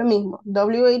questions. Es lo mismo,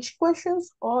 WH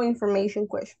questions o information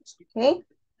questions. Okay.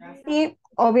 Y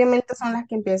obviamente son las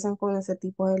que empiezan con ese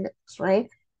tipo de letras, right?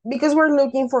 Because we're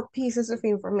looking for pieces of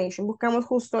information. Buscamos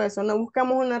justo eso. No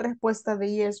buscamos una respuesta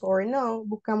de yes or no.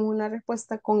 Buscamos una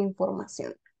respuesta con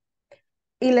información.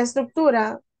 Y la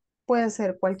estructura puede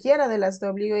ser cualquiera de las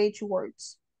WH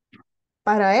words.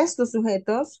 Para estos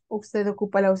sujetos, usted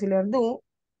ocupa el auxiliar do.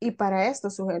 Y para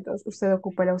estos sujetos, usted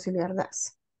ocupa el auxiliar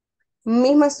das.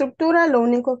 Misma estructura, lo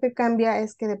único que cambia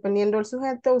es que dependiendo del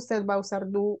sujeto, usted va a usar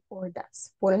do o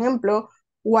das. Por ejemplo,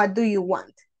 what do you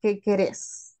want? ¿Qué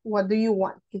querés? What do you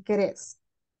want? ¿Qué querés?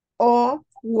 O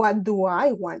what do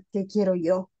I want? ¿Qué quiero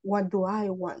yo? What do I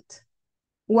want?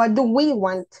 What do we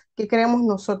want? ¿Qué queremos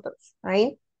nosotros?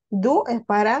 Right? Do es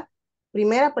para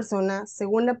primera persona,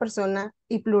 segunda persona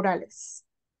y plurales.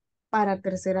 Para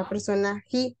tercera persona,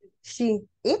 he, she,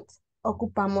 it,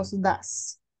 ocupamos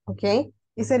does. ¿Ok?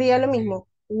 Y sería lo mismo.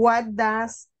 What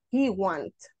does he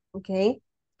want? ¿Ok?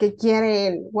 ¿Qué quiere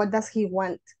él? What does he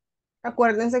want?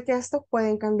 Acuérdense que estos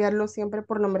pueden cambiarlo siempre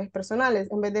por nombres personales.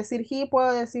 En vez de decir he,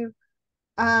 puedo decir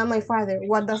my father.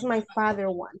 What does my father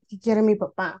want? ¿Qué quiere mi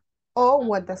papá? O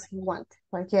what does he want?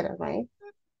 Cualquiera, right?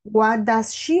 What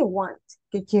does she want?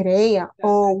 ¿Qué quiere ella?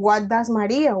 O what does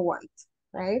Maria want?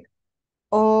 Right?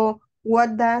 O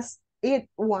what does it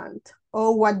want?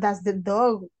 O what does the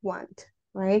dog want?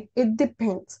 Right? It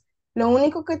depends. Lo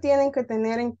único que tienen que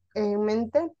tener en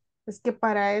mente es que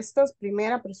para estos,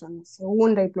 primera persona,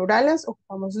 segunda y plurales,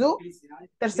 ocupamos do,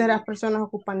 terceras personas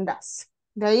ocupan das.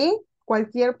 De ahí,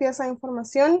 cualquier pieza de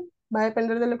información va a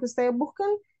depender de lo que ustedes buscan.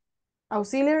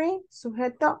 Auxiliary,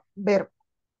 sujeto, verbo.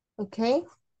 ¿Ok?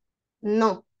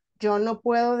 No, yo no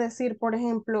puedo decir, por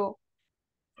ejemplo,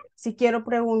 si quiero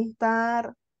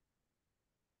preguntar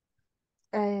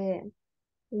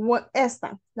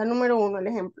esta, la número 1, el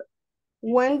ejemplo.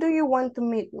 When do you want to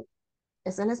meet me?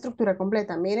 Esa es la estructura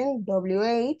completa. Miren,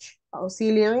 WH,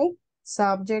 auxiliary,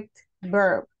 subject,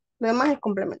 verb. Lo demás es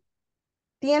complemento.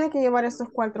 Tiene que llevar estos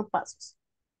 4 pasos.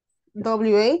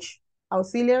 WH,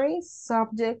 auxiliary,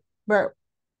 subject, verb.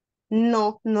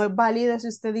 No, no es válido si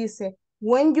usted dice,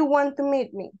 when you want to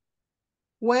meet me.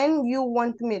 When you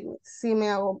want to meet me.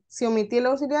 Si omití el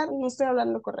auxiliar, no estoy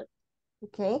hablando correcto.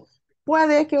 ¿Ok?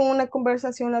 Puede que en una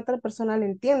conversación la otra persona le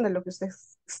entienda lo que usted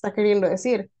está queriendo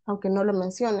decir, aunque no lo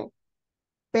mencione.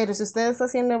 Pero si usted está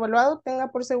siendo evaluado,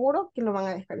 tenga por seguro que lo van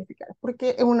a descalificar,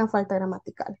 porque es una falta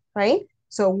gramatical, right?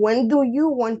 So, when do you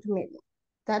want to meet me?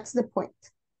 That's the point.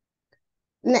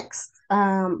 Next.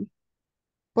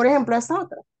 Por ejemplo, esta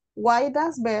otra. Why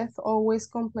does Beth always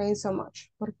complain so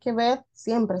much? Porque Beth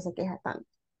siempre se queja tanto.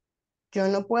 Yo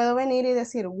no puedo venir y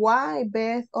decir, why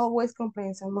Beth always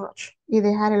complains so much, y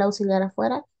dejar el auxiliar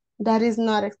afuera. That is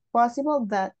not possible,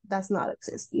 that does not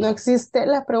exist. No existe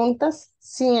las preguntas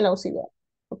sin el auxiliar,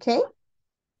 ¿ok?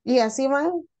 Y así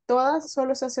van todas,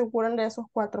 solo se aseguran de esos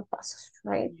 4 pasos,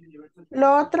 right?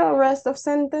 Lo otro, rest of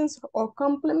sentence o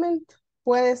complement,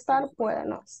 puede estar, puede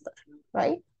no estar,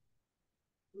 right?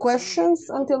 Questions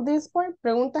until this point,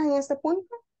 preguntas en este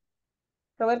punto,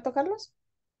 Roberto Carlos?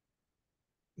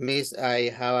 Miss, I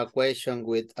have a question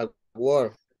with a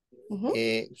word.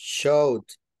 Mhm. Showed,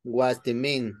 what's the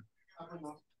mean?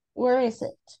 Where is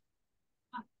it?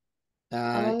 ¿A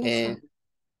Uh, dónde está?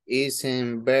 is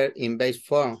in base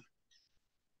form.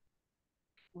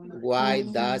 Why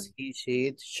does he, she,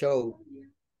 it show?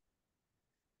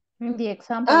 The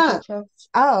example, teacher.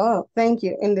 Oh, thank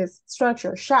you. In this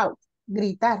structure, shout,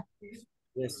 gritar,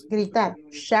 Yes. gritar,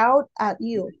 shout at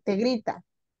you, te grita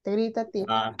a ti.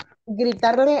 Ah,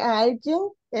 Gritarle a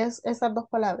alguien es esas 2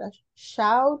 palabras,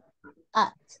 shout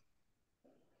at.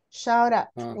 Shout at.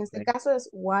 En este okay. caso es,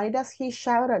 why does he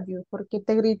shout at you? ¿Por qué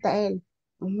te grita él?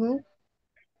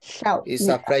 Shout. It's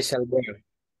a phrasal verb.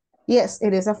 Yes,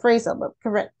 it is a phrasal verb,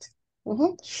 correct.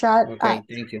 Shout Okay, at.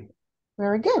 thank you.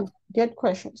 Very good. Good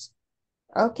questions.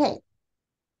 Okay.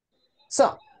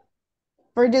 So,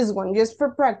 for this one, just for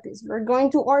practice, we're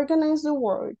going to organize the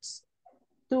words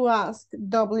to ask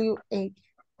WH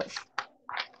questions.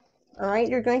 All right,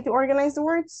 you're going to organize the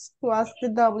words to ask the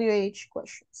WH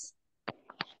questions.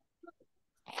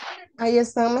 Ahí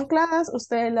están mezcladas,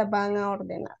 ustedes las van a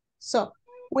ordenar. So,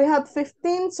 we have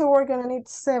 15, so we're going to need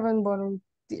 7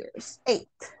 volunteers. 8.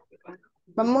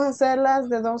 Vamos a hacerlas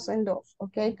de 2 en 2,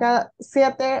 ¿ok? Cada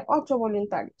 7, 8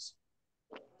 voluntarios.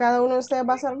 Cada uno de ustedes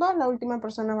va a hacer 2, la última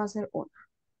persona va a hacer 1.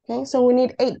 Okay, so we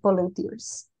need 8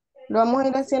 volunteers. Lo vamos a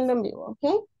ir haciendo en vivo,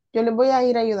 ¿ok? Yo les voy a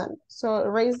ir ayudando.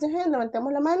 So, raise the hand,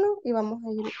 levantemos la mano y vamos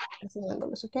a ir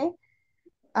enseñándolos, ¿ok?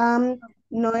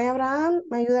 Noé Abraham,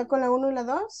 ¿me ayuda con la 1 y la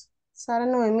 2? Sara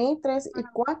Noemí, 3 y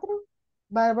 4.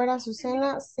 Bárbara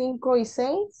Azucena, 5 y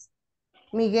 6.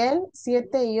 Miguel,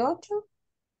 7 y 8.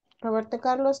 Roberto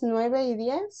Carlos, 9 y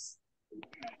 10.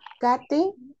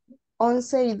 Katy,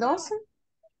 11 y 12.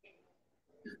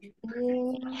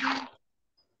 Y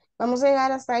vamos a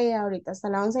llegar hasta ahí ahorita, hasta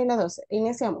la 11 y la 12.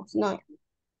 Iniciamos. No.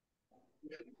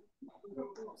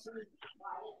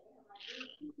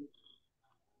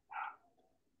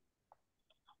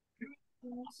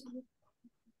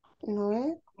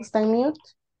 No, está en mute.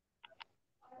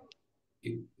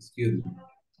 Excuse me.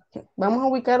 Ok, vamos a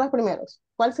ubicar los primeros.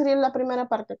 ¿Cuál sería la primera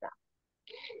parte acá?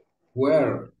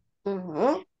 Where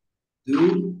Ujú,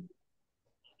 do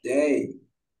they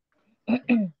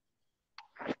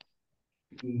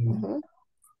ujú.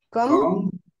 ¿Cómo?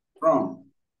 come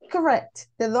from? Correct.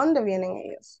 ¿De dónde vienen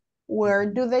ellos? Where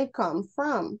do they come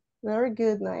from? Very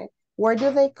good, Noé. Where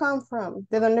do they come from?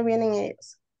 ¿De dónde vienen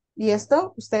ellos? Y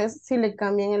esto, ustedes si le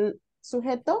cambian el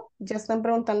sujeto, ya están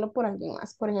preguntando por alguien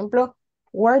más. Por ejemplo,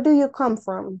 where do you come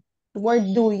from? Where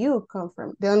do you come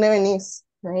from? ¿De dónde venís?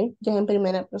 Right? Ya en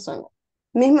primera persona.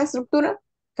 Misma estructura,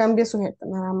 cambio sujeto,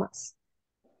 nada más.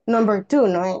 Number two,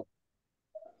 Noé.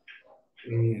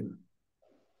 Eh,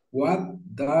 what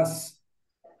does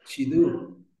she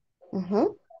do?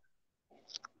 Ujú.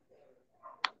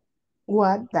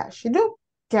 What does she do?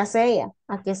 ¿Qué hace ella?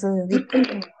 ¿A qué se dedica?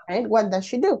 Right? What does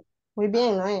she do? Muy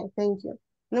bien, Noé. Thank you.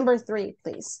 Number three,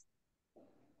 please.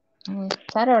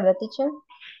 That order, teacher?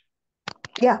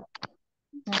 Yeah.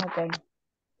 Okay.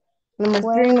 Number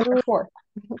three and number four.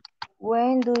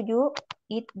 When do you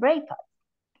eat breakfast?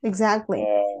 Exactly.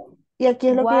 Y aquí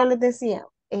es lo que yo les decía.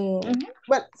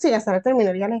 Bueno, sí, hasta la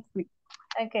terminar, ya les explico.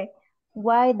 Okay.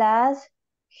 Why does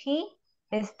he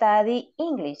study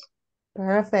English?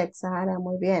 Perfect, Sara,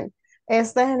 muy bien.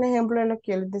 Este es el ejemplo de lo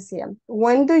que yo les decía.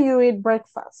 When do you eat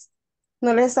breakfast?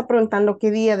 No les está preguntando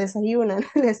qué día desayunan,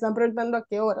 les están preguntando a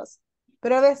qué horas.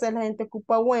 Pero a veces la gente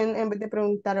ocupa when en vez de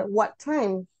preguntar what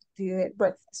time do you eat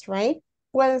breakfast, right?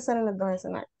 Puede ser en los dos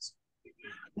escenarios.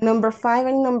 Number five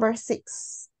and number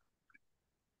six.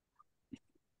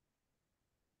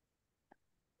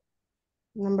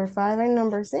 Number five and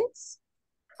number six.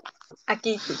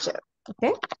 Aquí, teacher.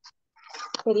 Okay.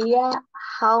 Sería,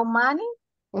 how many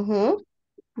Mhm.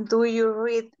 do you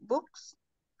read books?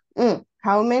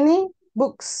 How many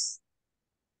books?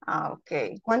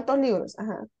 Okay. ¿Cuántos libros?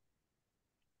 Ajá.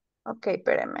 Okay,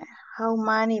 espérame. How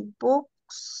many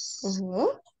books Mhm.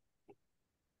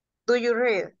 do you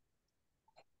read?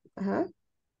 Ajá.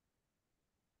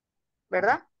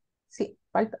 ¿Verdad? Sí,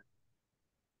 falta.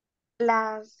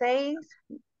 Las 6,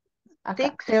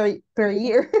 Acá. 6. Per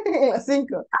year. Las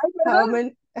cinco. Ay, How perdón.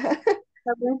 many?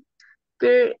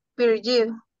 Per year.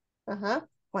 Ajá.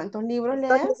 ¿Cuántos libros Dos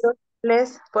lees? libros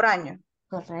lees por año.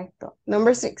 Correcto.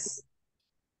 Number six.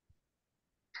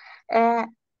 Eh,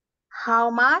 how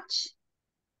much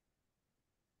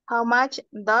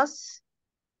does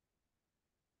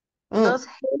he?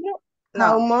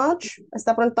 How No. much?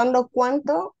 Está preguntando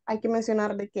cuánto. Hay que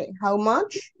mencionar de qué. How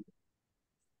much?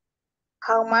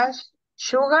 How much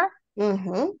sugar?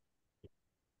 Mhm.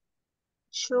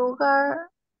 Sugar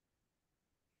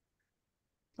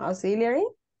Auxiliary.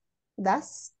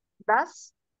 Does.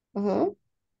 does Mhm.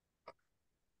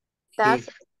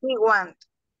 he want?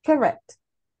 Correct.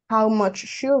 How much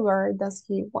sugar does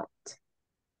he want?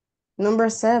 Number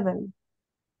seven.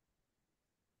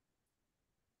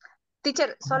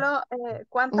 Teacher, solo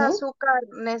 ¿cuánta Ujú. azúcar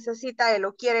necesita él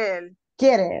o quiere él?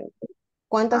 Quiere él.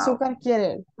 ¿Cuánto Ah, azúcar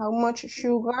quiere él? How much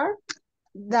sugar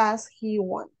does he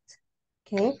want?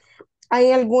 Okay.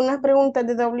 Hay algunas preguntas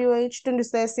de WH donde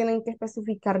ustedes tienen que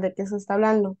especificar de qué se está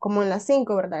hablando, como en las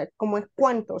 5, ¿verdad? Como es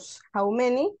cuántos, how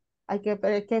many, hay que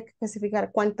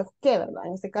especificar cuántos qué, ¿verdad?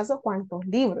 En este caso, cuántos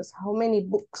libros, how many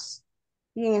books.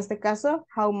 Y en este caso,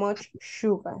 how much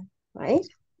sugar, right?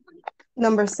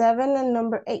 Number 7 and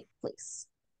number 8, please.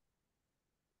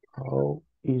 How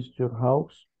is your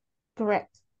house?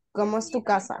 Correct. ¿Cómo es tu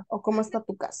casa? ¿O cómo está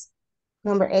tu casa?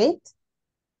 Number 8.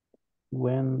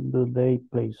 When do they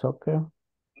play soccer?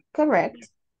 Correct.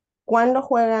 ¿Cuándo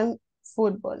juegan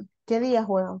fútbol? ¿Qué día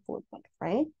juegan fútbol?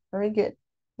 Right? Very good.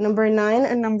 Number 9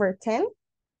 and number 10.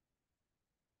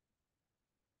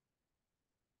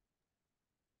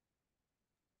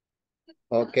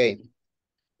 Okay.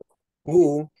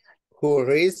 Who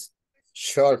reads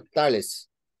short tales?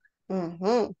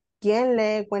 ¿Quién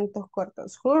lee cuentos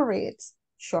cortos? Who reads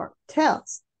short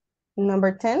tales?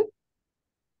 Number 10.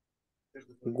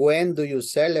 When do you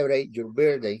celebrate your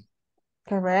birthday?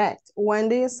 Correct. When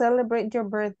do you celebrate your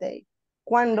birthday?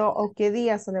 ¿Cuándo o qué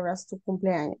día celebras tu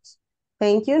cumpleaños?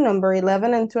 Thank you. Number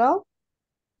 11 and 12.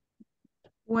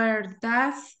 Where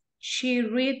does she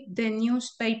read the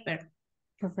newspaper?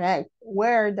 Correct.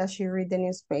 Where does she read the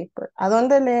newspaper? ¿A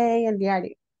dónde lee el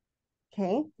diario?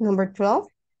 Okay. Number 12.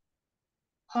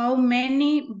 How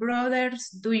many brothers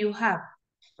do you have?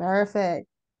 Perfect.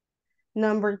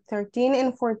 Number 13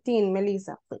 and 14,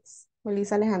 Melissa, please.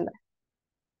 Melissa Alejandra.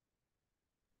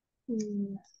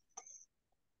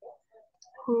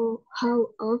 How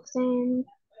often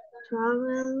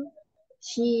travel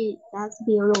she does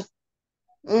below?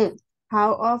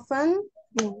 How often?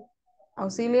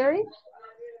 Auxiliary.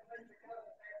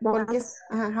 Porque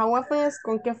how often es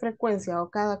con qué frecuencia o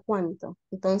cada cuánto.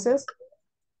 Entonces,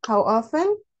 how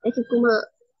often? Es que como,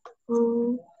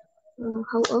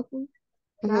 how often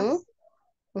does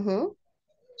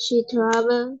she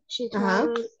travel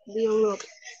Europe?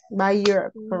 By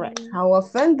Europe, correct. How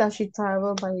often does she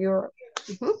travel by Europe?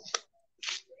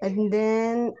 And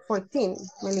then 14,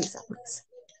 Melissa, please.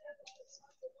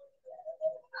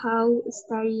 How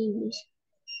study English?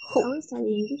 How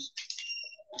study English?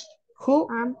 Who?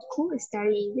 Who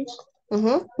study English?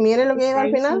 Mire lo que lleva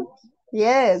al final.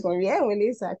 Yes, muy bien,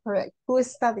 Melissa, correct. Who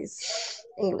studies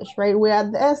English, right? We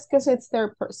add the S because it's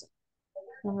third person.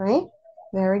 All right,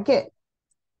 very good.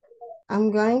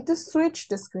 I'm going to switch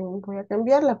the screen. Voy a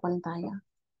cambiar la pantalla.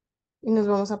 Y nos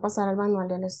vamos a pasar al manual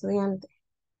del estudiante.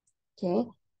 Okay,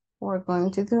 we're going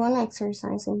to do an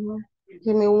exercise in here.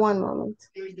 Give me one moment.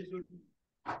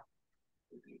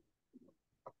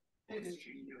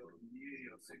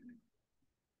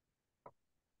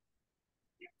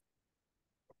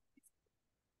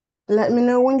 Let me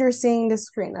know when you're seeing the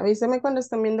screen. Avísame cuando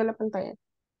están viendo la pantalla.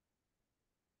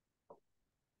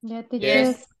 Yeah, teacher.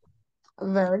 Yes.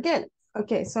 Very good.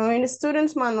 Okay, so in the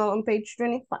student's manual on page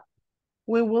 25,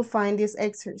 we will find this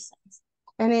exercise.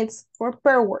 And it's for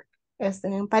pair work.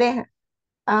 Estén en pareja.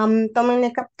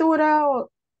 Tómenle captura o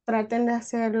traten de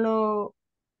hacerlo.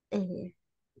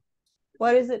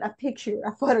 What is it? A picture,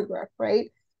 a photograph,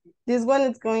 right? This one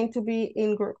is going to be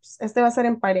in groups. Este va a ser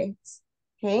en parejas.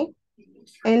 Okay?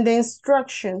 And the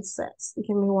instruction says,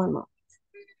 give me one more.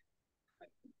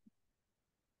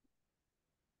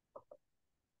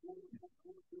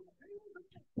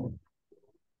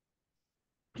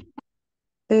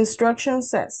 The instruction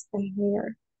says in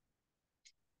here,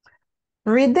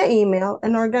 read the email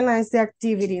and organize the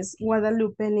activities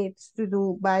Guadalupe needs to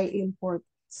do by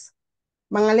importance.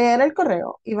 Van a leer el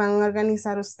correo y van a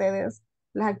organizar ustedes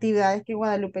las actividades que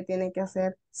Guadalupe tiene que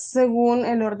hacer según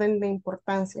el orden de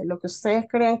importancia, lo que ustedes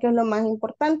crean que es lo más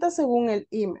importante según el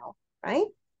email, right?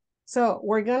 So,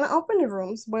 we're gonna open the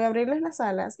rooms, voy a abrirles las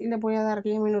salas y les voy a dar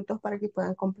 10 minutos para que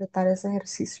puedan completar ese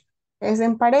ejercicio. Es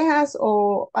en parejas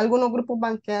o algunos grupos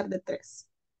van a quedar de 3.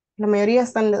 La mayoría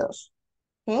están de 2.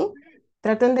 ¿Okay?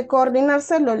 Traten de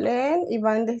coordinarse, lo leen y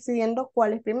van decidiendo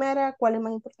cuál es primera, cuál es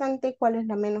más importante, cuál es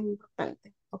la menos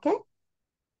importante. ¿Ok?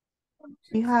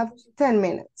 You have 10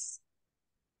 minutes.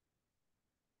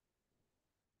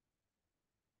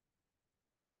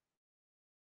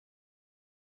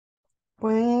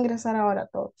 Pueden ingresar ahora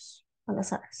todos a las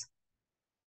salas.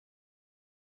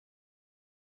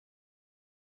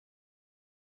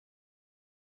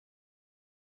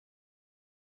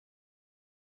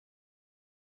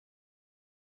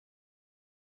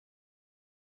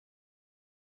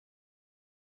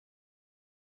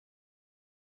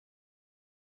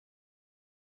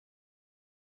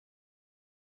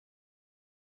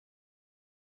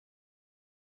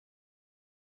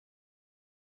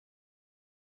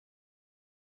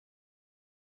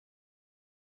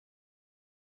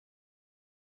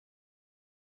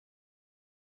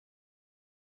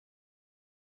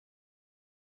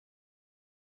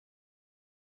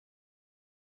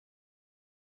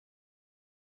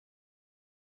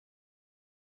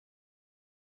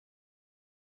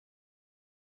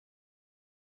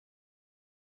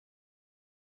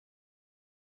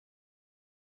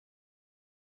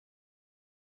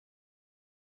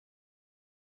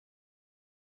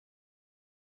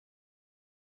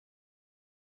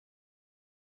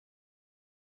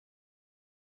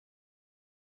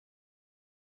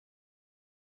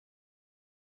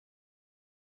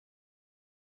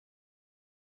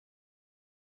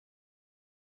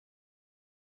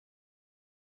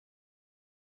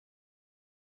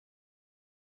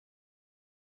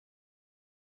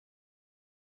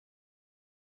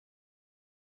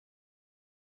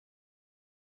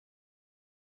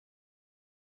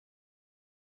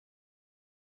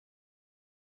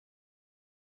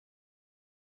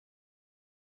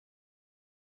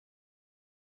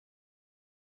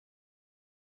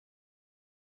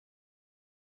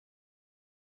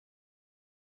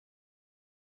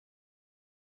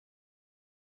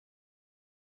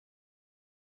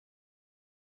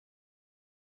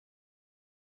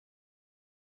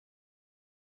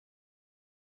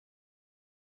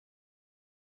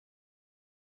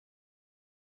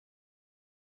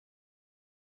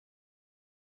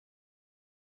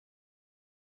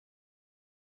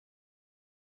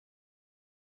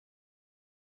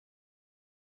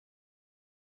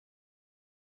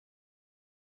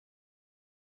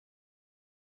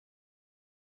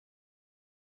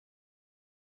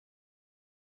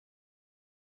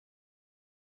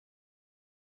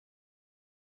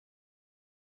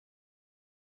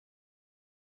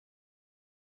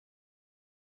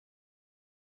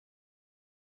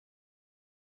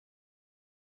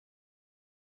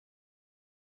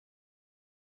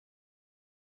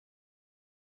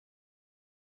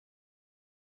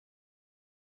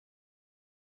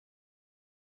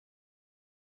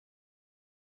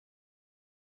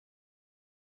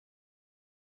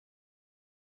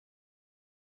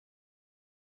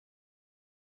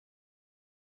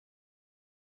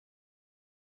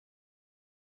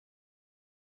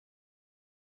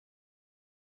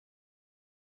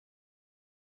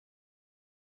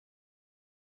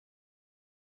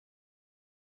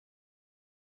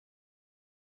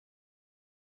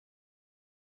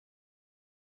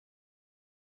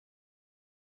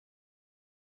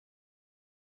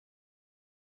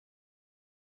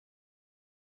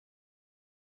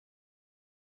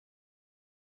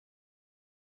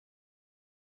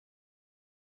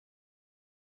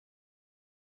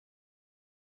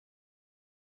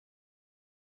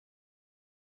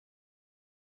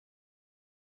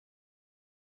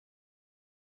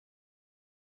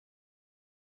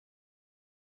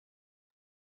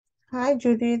 Hi,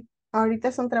 Judith. Ahorita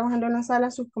están trabajando en la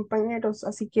sala sus compañeros,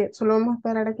 así que solo vamos a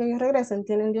esperar a que ellos regresen.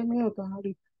 Tienen 10 minutos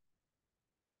ahorita.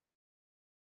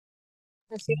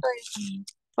 Así fue.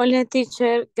 Hola,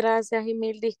 teacher, gracias y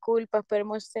mil disculpas, pero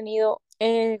hemos tenido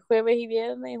jueves y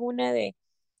viernes una de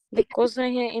cosas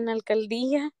en la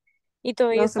alcaldía y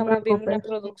todavía No se estamos viendo una preocupe.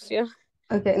 producción.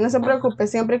 Ok, no se Ajá. preocupe.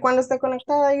 Siempre y cuando esté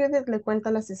conectada, Judith le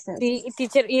cuenta la asistencia. Sí, y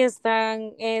teacher, y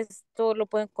esto lo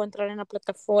puedo encontrar en la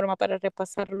plataforma para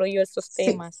repasarlo yo estos Sí,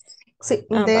 temas. sí.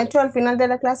 Ah, De vale. hecho, al final de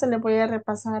la clase le voy a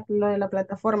repasar lo de la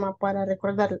plataforma para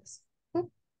recordarles.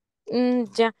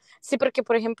 Ya, sí, porque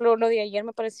por ejemplo lo de ayer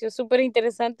me pareció súper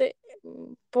interesante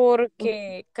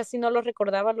porque casi no lo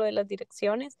recordaba lo de las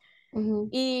direcciones Ujú.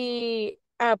 y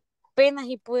apenas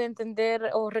y pude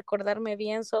entender o recordarme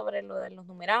bien sobre lo de los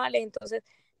numerales, entonces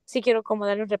sí quiero como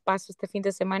darle un repaso este fin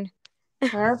de semana.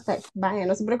 Perfect. Vaya,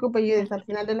 no se preocupe, Bueno, Judith. Al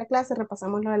final de la clase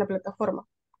repasamos lo de la plataforma.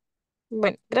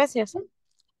 bueno, gracias.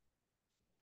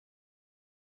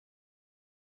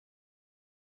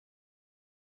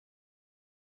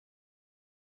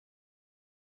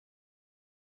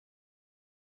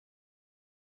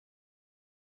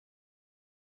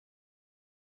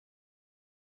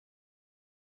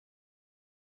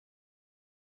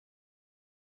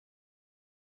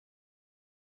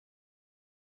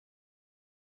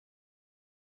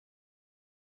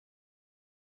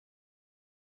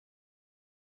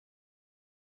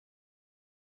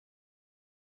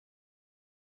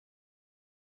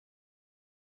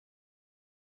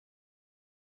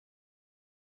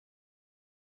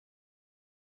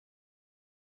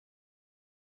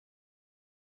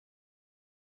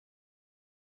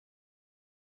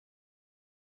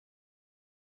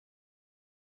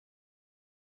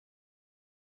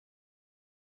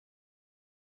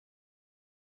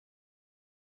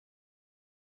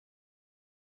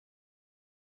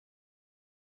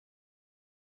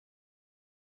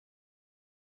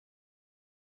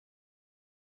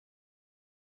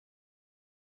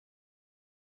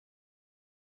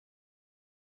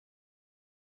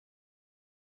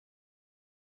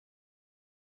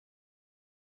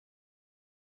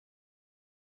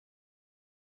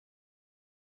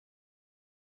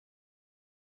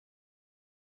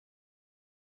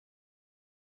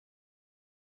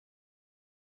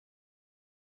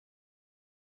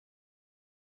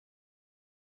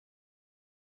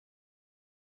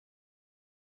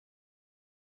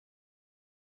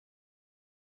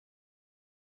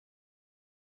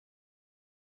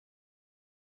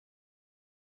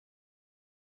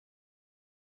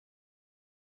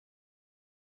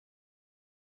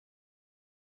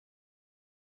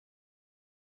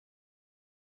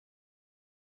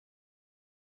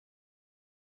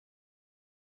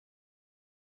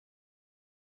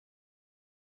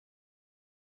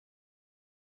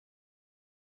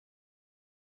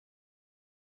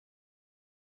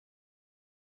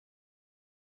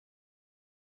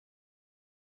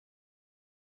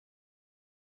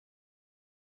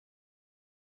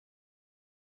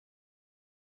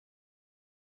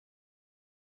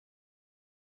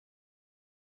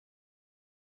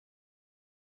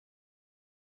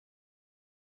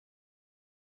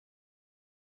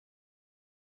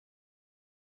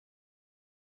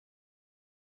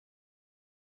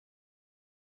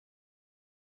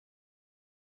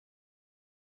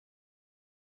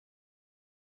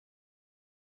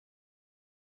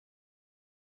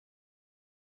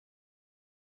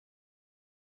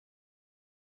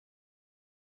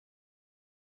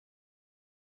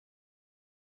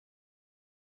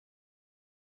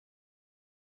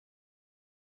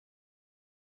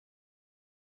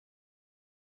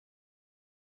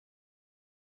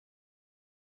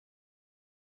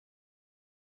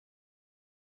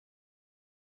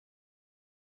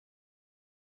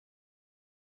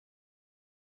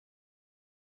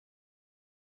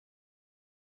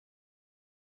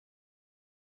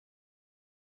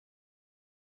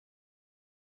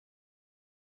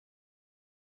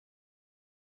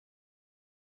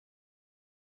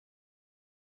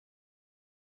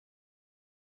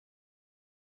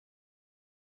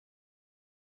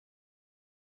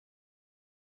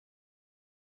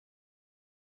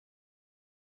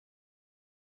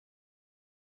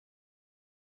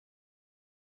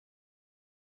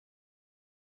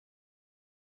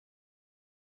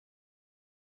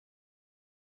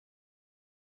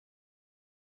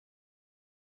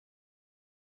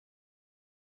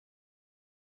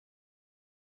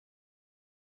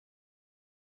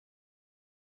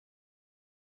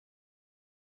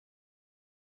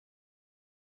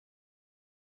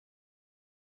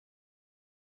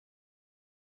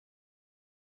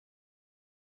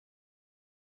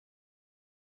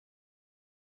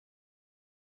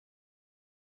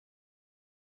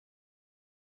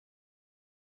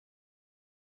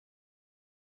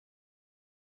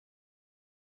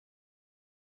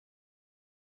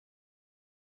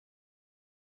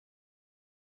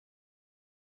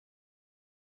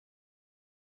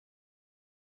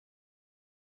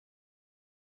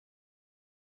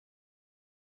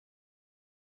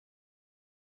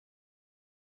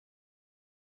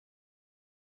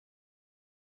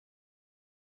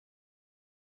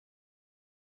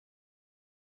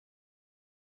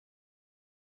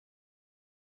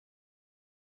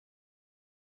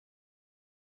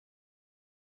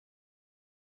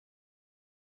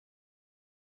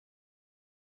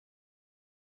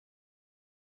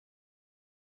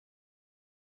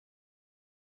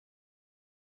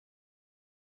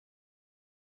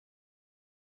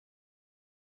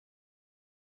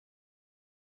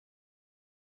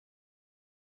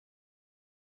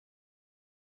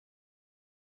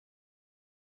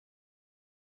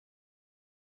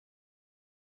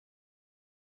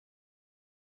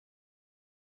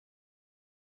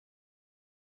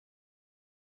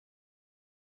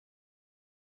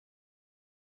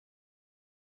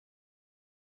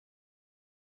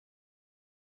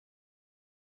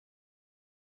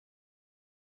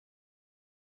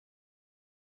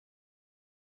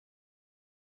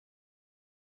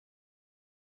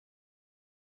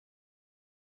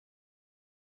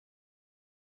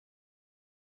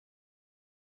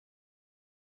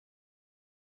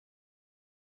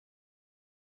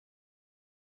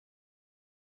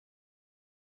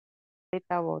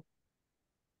 Ahorita voy.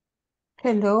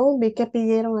 Hello, vi que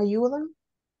pidieron ayuda.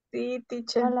 Sí,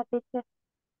 teacher. Hola, teacher.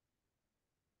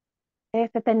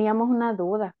 Teníamos una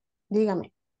duda.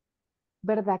 Dígame.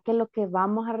 ¿Verdad que lo que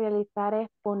vamos a realizar es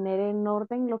poner en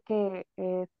orden lo que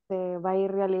se va a ir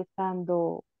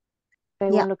realizando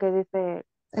según Ya, lo que dice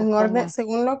en usted, orden, ma?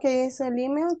 según lo que dice el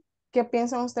email, ¿qué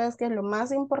piensan ustedes que es lo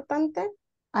más importante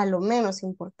a lo menos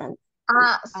importante?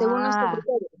 Según nuestro Ah,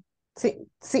 criterio. Sí,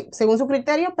 sí, según su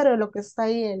criterio, pero lo que está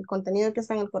ahí, el contenido que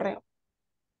está en el correo.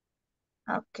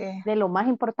 Ok. de lo más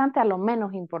importante a lo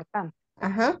menos importante.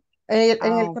 Ajá.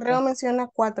 En el Ok. correo menciona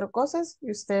 4 cosas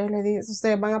y ustedes le dicen,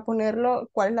 ustedes van a ponerlo,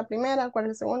 cuál es la primera, cuál es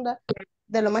la segunda,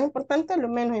 de lo más importante a lo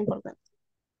menos importante.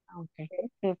 Ok.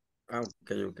 Sí, Ah,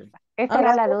 ok, ok. esa All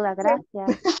era right, la duda,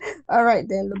 gracias. all right,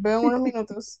 then, los veo en unos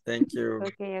minutos. Thank you.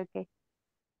 Ok, ok.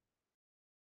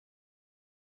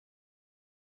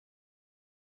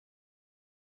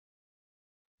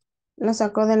 Lo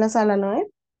sacó de la sala, ¿no?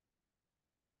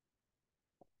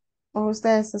 O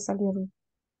ustedes se salieron.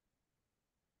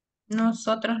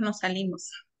 Nosotros nos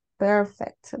salimos.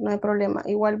 Perfecto, no hay problema.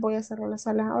 Igual voy a cerrar la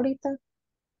sala ahorita.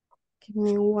 Give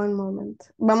me one moment.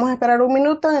 Vamos a esperar un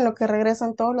minuto en lo que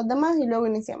regresan todos los demás y luego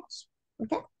iniciamos.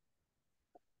 ¿Ok?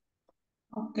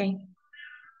 Ok.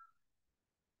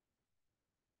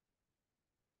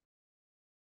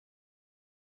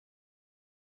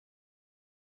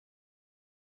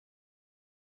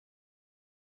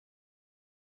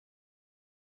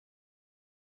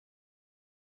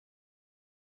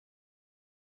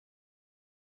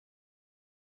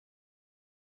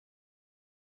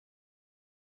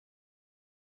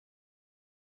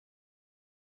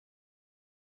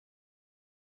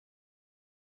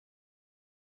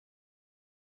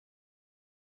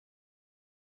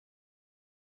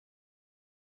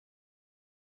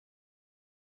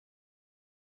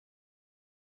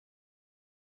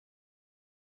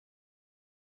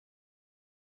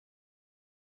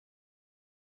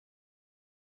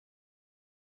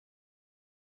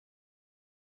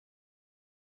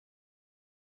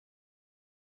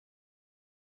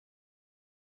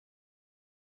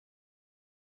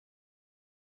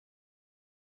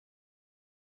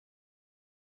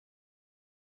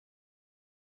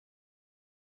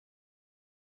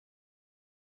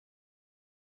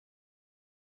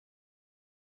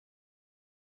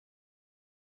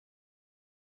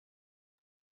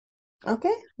 Ok,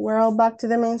 we're all back to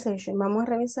the main session. Vamos a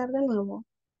revisar de nuevo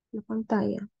la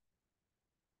pantalla.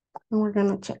 And we're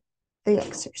gonna check the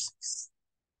exercise.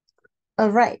 All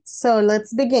right, so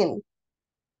let's begin.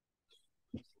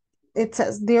 It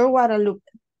says, Dear Guadalupe,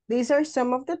 these are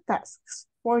some of the tasks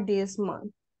for this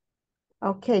month.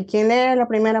 Ok, ¿quién lee la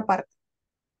primera parte?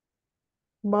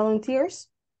 Volunteers?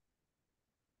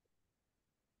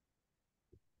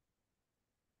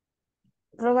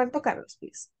 Roberto Carlos,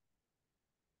 please.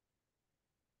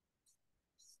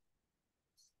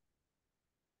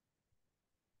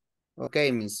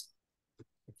 Okay, Miss.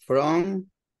 From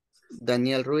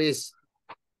Daniel Ruiz,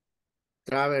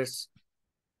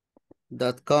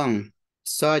 travers.com.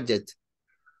 Subject,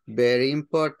 very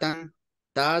important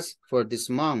task for this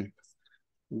month.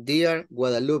 Dear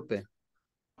Guadalupe,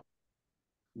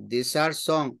 these are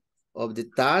some of the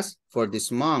tasks for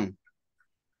this month.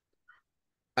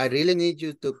 I really need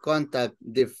you to contact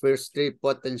the first 3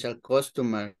 potential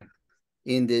customers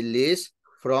in the list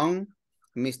from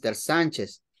Mr.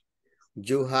 Sanchez.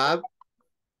 You have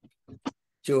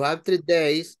 3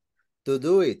 days to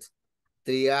do it,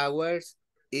 3 hours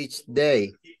each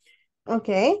day.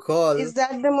 Okay, Call. is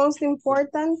that the most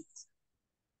important?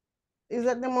 Is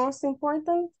that the most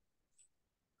important?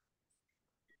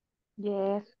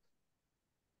 Yes.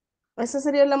 Esa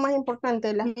sería la más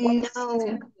importante, las 4.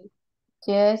 No,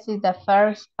 Yes, is the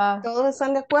first part. ¿Todos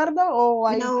están de acuerdo o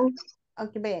hay? no,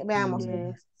 Ok, veamos.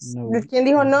 No, Yes. no. ¿Quién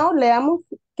dijo no? Leamos.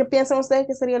 ¿Qué piensan ustedes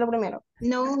que sería lo primero?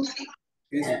 no.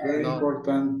 It's very No.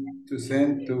 important to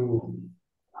send to...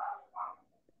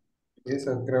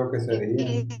 Eso creo que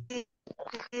sería.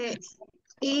 Eh,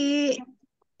 eh,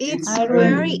 It's It's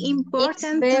very very...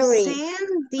 important to Very.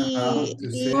 send the to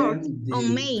report send on the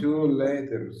May. 2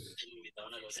 letters.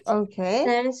 Okay.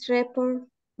 Sales report.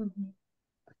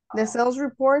 The sales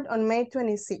report on May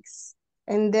 26th.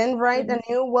 And then write a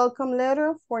new welcome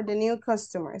letter for the new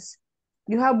customers.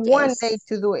 You have one day Yes.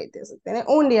 to do it. Tiene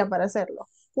un día para hacerlo.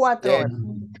 4 horas.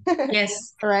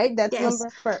 Yes. All right, that's Yes.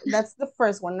 that's the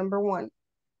first one, number 1.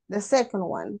 The second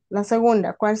one, la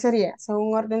segunda, ¿cuál sería?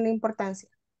 Según orden de importancia.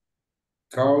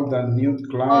 Call the new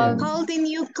client. Call the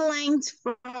new clients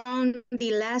from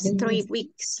the last 3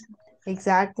 weeks.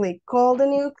 Exactly. Call the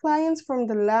new clients from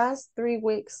the last 3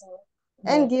 weeks.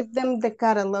 and give them the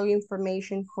catalog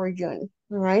information for June.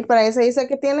 All right, para eso dice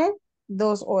que tiene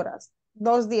 2 horas,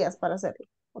 2 días para hacerlo.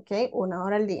 Ok, 1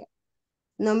 hora al día.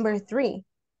 Number 3.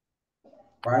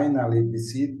 Finally,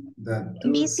 visit the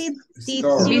two Visit the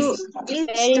stores. two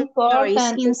Very stores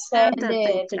important in to set Santa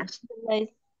the Tecla. place.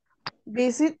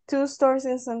 Visit 2 stores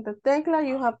in Santa Tecla.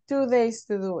 You have 2 days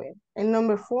to do it. And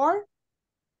number 4.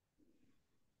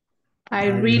 I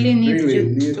really need you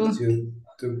need to. you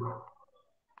to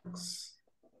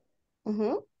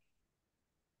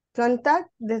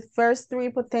Contact the first 3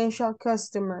 potential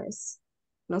customers.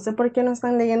 No sé por qué no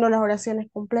están leyendo las oraciones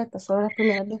completas, solo las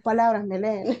primeras 2 palabras me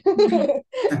leen.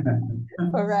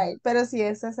 All right, pero sí,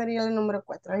 ese sería el número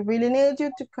 4. I really need you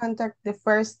to contact the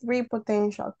first 3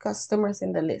 potential customers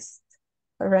in the list.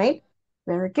 All right,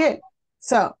 very good.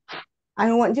 So, I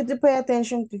want you to pay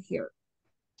attention to here.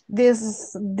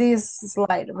 This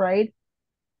slide, right?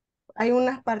 Hay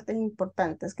unas partes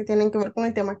importantes que tienen que ver con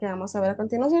el tema que vamos a ver a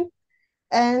continuación.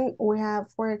 And we have,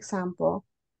 for example,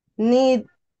 need,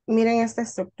 miren esta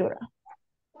estructura.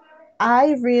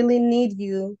 I really need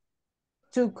you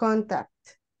to contact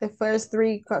the first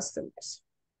 3 customers.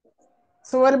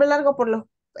 Se vuelve largo por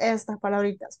estas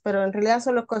palabritas, pero en realidad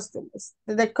son los customers.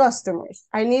 The customers.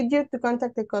 I need you to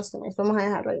contact the customers. Vamos a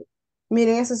dejarlo ahí.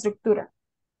 Miren esa estructura.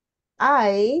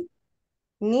 I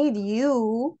need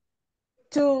you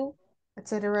to,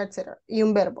 etcétera, etcétera. Y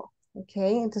un verbo. Ok,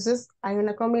 entonces hay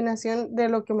una combinación de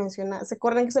lo que menciona. ¿Se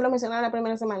acuerdan que se lo mencionaba la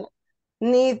primera semana?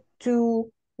 Need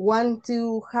to, want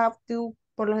to, have to.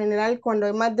 Por lo general, cuando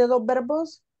hay más de 2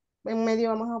 verbos, en medio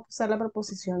vamos a usar la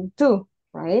preposición to,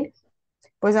 right?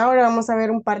 Pues ahora vamos a ver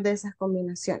un par de esas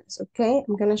combinaciones, ok?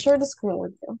 I'm going to share the screen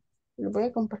with you. Les voy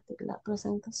a compartir la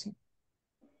presentación.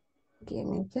 Give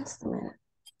me just a minute.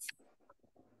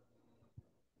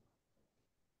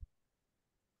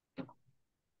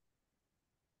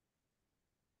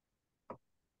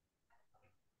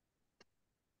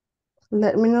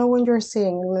 Let me know when you're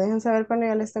seeing it. Me dejan saber cuando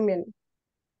ya la estén viendo.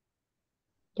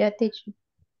 Yeah, teacher.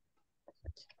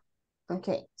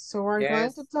 Okay, so we're going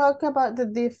Yes. to talk about the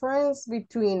difference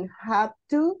between have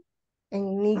to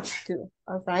and need to,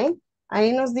 all right?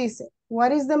 Ahí nos dice,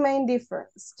 what is the main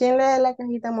difference? ¿Quién lee la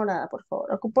cajita morada, por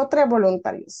favor? Ocupo 3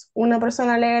 voluntarios. Una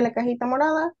persona lee la cajita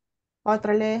morada,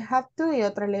 otra lee have to y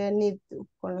otra lee need to,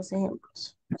 con los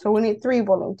ejemplos. So we need 3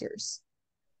 volunteers.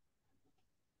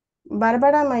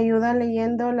 Bárbara me ayuda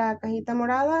leyendo la cajita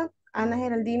morada. Ana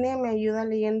Geraldine me ayuda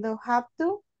leyendo have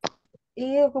to.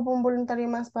 Y ocupo un voluntario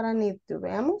más para need to.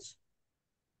 Veamos.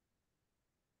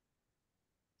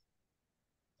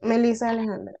 Melissa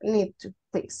Alejandra, need to,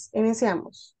 please.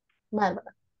 Iniciamos.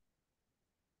 Bárbara.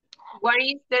 What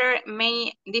is the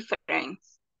main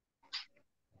difference?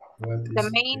 what The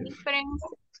is main the- difference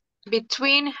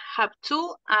between have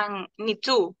to and need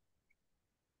to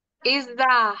is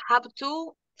the have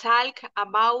to talk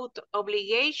about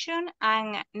obligation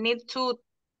and need to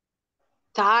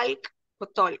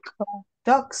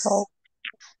talks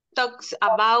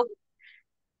about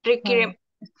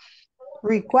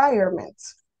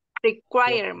Requirements.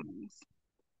 requirements.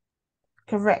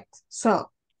 Correct.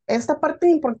 So, esta parte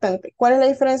es importante. ¿Cuál es la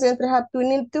diferencia entre have to y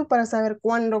need to para saber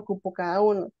cuándo ocupo cada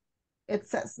uno? It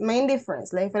says, main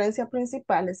difference. La diferencia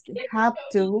principal es que have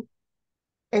to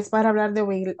es para hablar de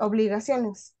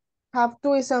obligaciones. Have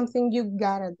to is something you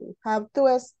gotta do. Have to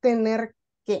es tener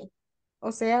que.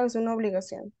 O sea, es una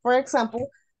obligación. For example,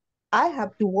 I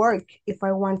have to work if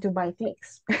I want to buy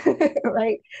things,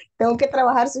 right? Tengo que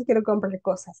trabajar si quiero comprar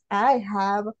cosas. I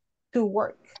have to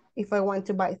work if I want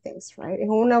to buy things, right? Es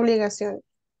una obligación,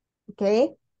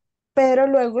 ¿ok? Pero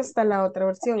luego está la otra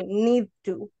versión, need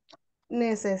to,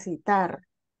 necesitar.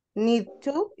 Need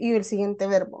to y el siguiente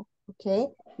verbo,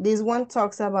 ¿ok? This one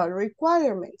talks about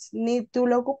requirements. Need to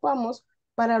lo ocupamos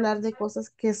para hablar de cosas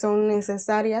que son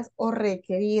necesarias o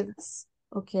requeridas,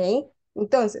 ¿ok?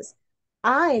 Entonces,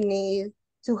 I need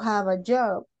to have a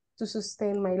job to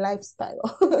sustain my lifestyle.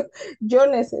 Yo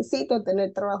necesito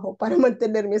tener trabajo para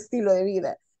mantener mi estilo de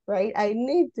vida, right? I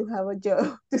need to have a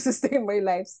job to sustain my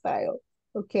lifestyle,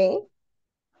 okay?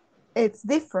 It's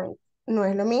different. No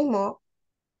es lo mismo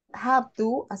have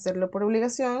to, hacerlo por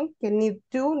obligación, que need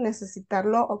to,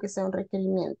 necesitarlo o que sea un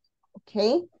requerimiento,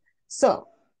 okay? So,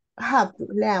 have to,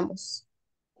 leamos.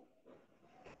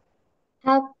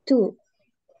 Have to.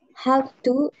 Have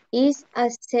to is a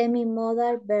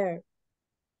semi-modal verb.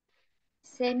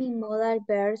 Semi-modal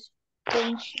verbs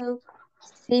function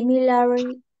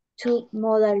similarly to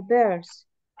modal verbs.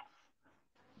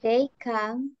 They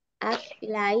can act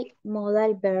like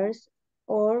modal verbs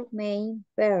or main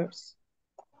verbs.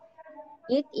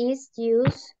 It is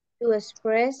used to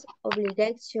express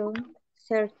obligation,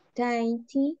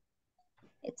 dainty,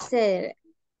 etc.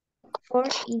 For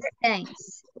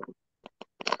instance,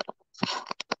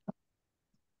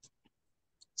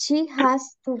 she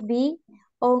has to be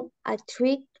on a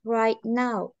trip right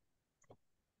now.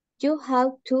 You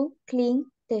have to clean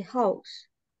the house.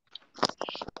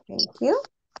 Thank you.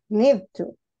 Need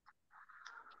to.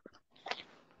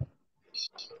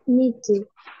 Need to.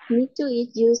 Need to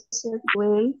is used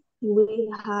when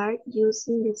we are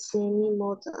using the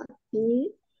semi-modal.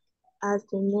 Need as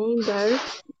the main verb.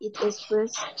 It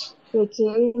expresses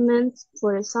requirements.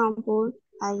 For example,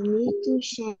 I need to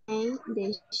change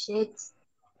the sheets.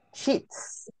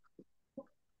 Sheets.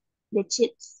 The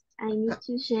sheets. I need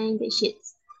to change the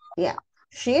sheets. Yeah.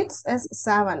 Sheets es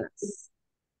sábanas.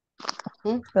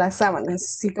 Las sábanas.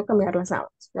 Necesito cambiar las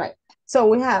sábanas. Right. So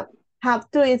we have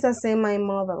to is a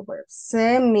semi-modal verb.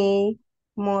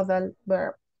 Semi-modal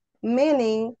verb.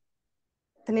 Meaning,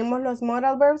 tenemos los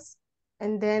modal verbs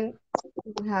and then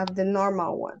we have the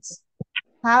normal ones.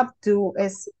 Have to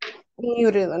es un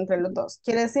híbrido entre los dos.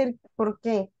 Quiere decir, ¿por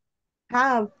qué?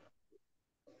 Have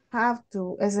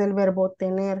to es el verbo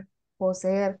tener,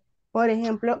 poseer. Por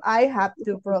ejemplo, I have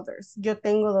 2 brothers. Yo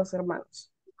tengo 2 hermanos.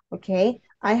 Okay.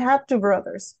 I have 2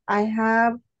 brothers. I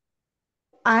have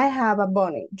a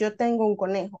bunny. Yo tengo un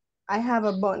conejo. I have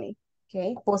a bunny.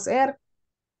 Okay. Poseer.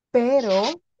 Pero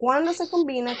cuando se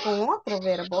combina con otro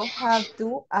verbo, have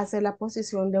to hace la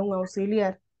posición de un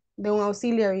auxiliar, de un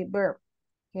auxiliary verb.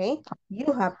 Okay.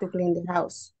 You have to clean the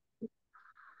house.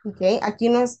 Okay. Aquí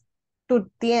no es tú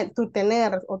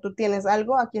tener o tú tienes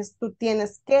algo, aquí es tú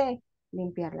tienes que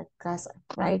limpiar la casa,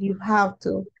 right? You have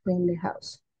to clean the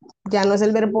house. Ya no es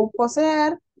el verbo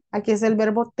poseer, aquí es el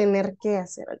verbo tener que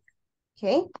hacer algo,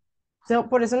 ¿ok? So,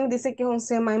 por eso nos dice que es un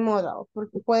semi-modal,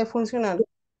 porque puede funcionar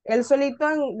él solito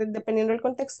dependiendo del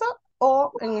contexto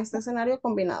o en este escenario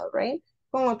combinado, right?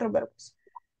 Con otros verbos.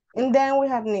 And then we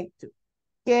have need to,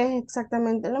 que es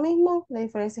exactamente lo mismo. La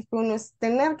diferencia es que uno es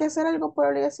tener que hacer algo por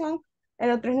obligación,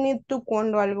 el otro es need to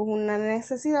cuando algo es una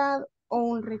necesidad o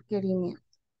un requerimiento.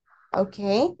 Ok,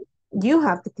 you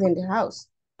have to clean the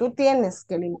house. Tú tienes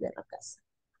que limpiar la casa.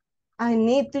 I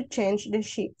need to change the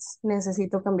sheets.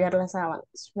 Necesito cambiar las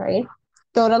sábanas, right?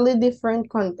 Totally different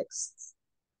contexts.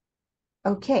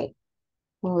 Okay,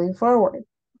 moving forward.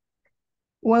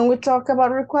 When we talk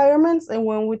about requirements and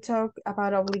when we talk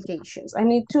about obligations, I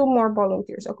need 2 more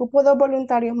volunteers. Ocupo 2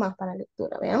 voluntarios más para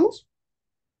lectura. Veamos.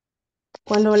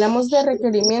 Cuando hablamos de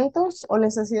requerimientos o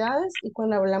necesidades y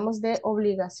cuando hablamos de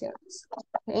obligaciones.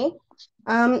 Okay.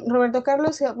 Roberto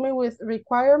Carlos, help me with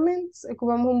requirements.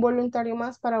 Ocupamos un voluntario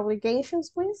más para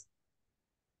obligations, please.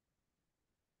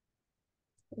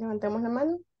 Levantemos la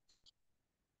mano.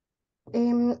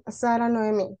 Sara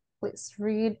Noemi, please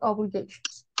read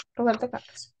obligations. Roberto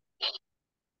Carlos.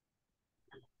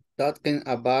 Talking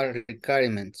about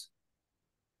requirements.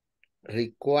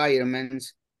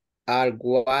 Requirements are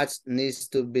what needs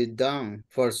to be done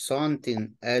for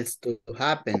something else to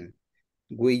happen.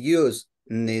 We use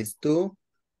needs to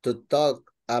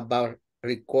talk about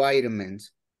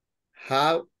requirements.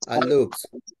 How it looks.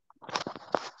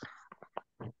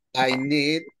 I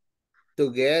need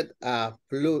to get a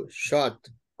flu shot.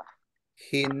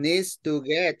 He needs to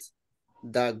get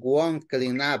the one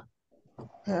clean up.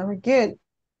 Very good.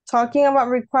 Talking about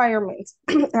requirements.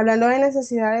 Hablando de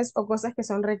necesidades o cosas que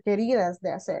son requeridas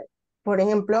de hacer. Por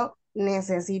ejemplo,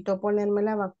 necesito ponerme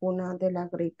la vacuna de la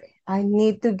gripe. I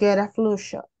need to get a flu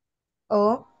shot.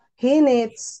 O he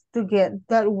needs to get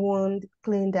that wound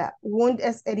cleaned up. Wound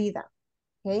es herida.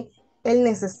 Okay. Él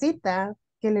necesita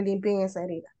que le limpien esa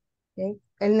herida. Okay.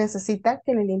 Él necesita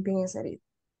que le limpien esa herida.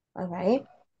 All right.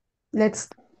 Let's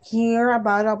hear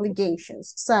about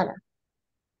obligations. Sara.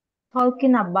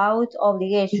 Talking about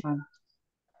obligation.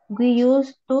 We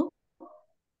use to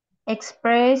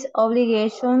express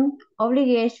obligation.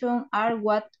 Obligation are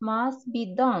what must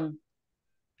be done.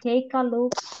 Take a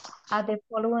look at the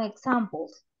following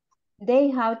examples. They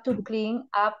have to clean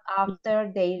up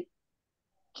after their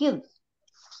kills.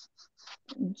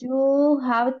 You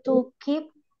have to keep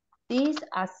this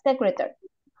a secret.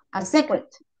 A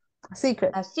secret. A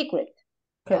secret. A secret.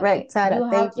 Correct, Okay. Sara,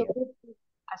 thank you. To keep this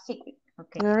a secret.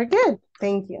 Okay. Very good,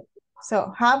 thank you.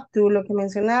 So, have to, lo que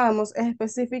mencionábamos, es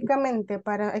específicamente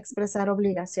para expresar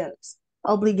obligaciones.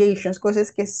 Obligations,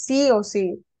 cosas que sí o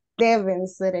sí deben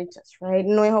ser hechas, right?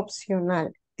 No es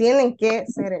opcional. Tienen que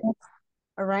ser hechas,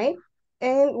 all right?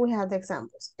 And we have the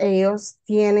examples. Ellos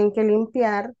tienen que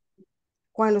limpiar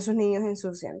cuando sus niños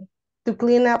ensucian. To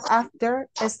clean up after,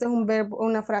 este es un verbo,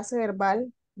 una frase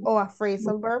verbal o a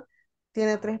phrasal verb.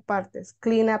 Tiene 3 partes.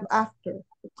 Clean up after,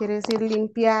 quiere decir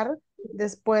limpiar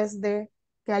después de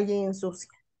que alguien ensucia.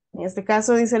 En este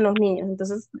caso dice los niños,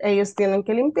 entonces ellos tienen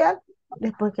que limpiar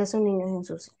después que esos niños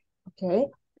ensucian,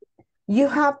 ¿ok? You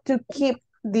have to keep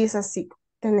this a secret.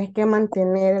 Tenés que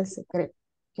mantener el secreto.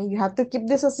 Okay? You have to keep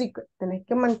this a secret. Tenés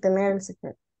que mantener el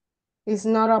secreto. It's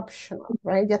not optional,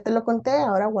 right? Ya te lo conté,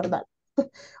 ahora guardar.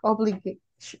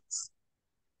 Obligations.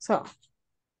 So,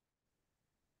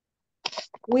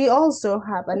 we also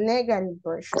have a negative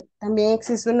version. También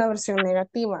existe una versión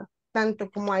negativa. Tanto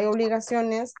como hay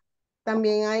obligaciones,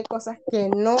 también hay cosas que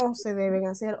no se deben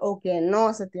hacer o que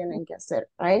no se tienen que hacer,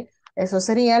 right? Eso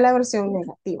sería la versión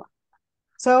negativa.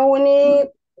 So we need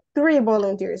 3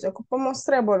 volunteers. Ocupamos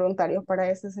 3 voluntarios para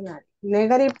este escenario.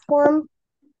 Negative form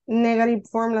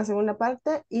la segunda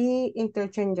parte y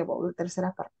interchangeable la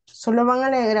tercera parte. Solo van a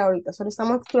leer ahorita, solo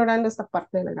estamos explorando esta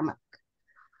parte de la gramática.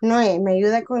 Noé, ¿me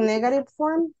ayuda con negative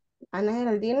form? Ana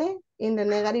Geraldine, in the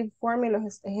negative form y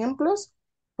los ejemplos.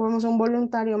 Ponemos un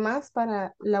voluntario más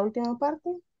para la última parte.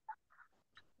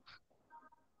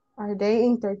 Are they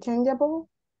interchangeable?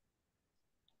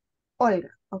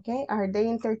 Olga, ¿ok? Are they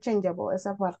interchangeable?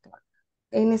 Esa parte.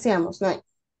 Iniciamos, Noé.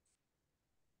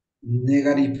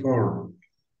 Negative form.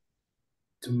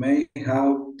 To make,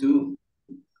 how to,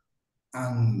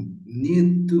 and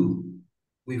need to.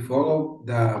 We follow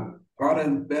the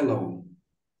pattern below.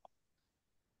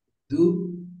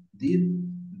 Do,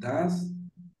 did, does,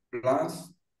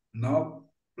 plus, not,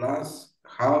 plus,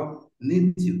 how,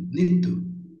 need to.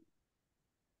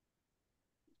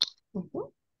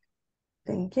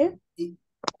 Thank you.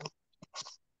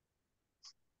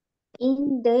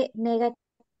 In the negative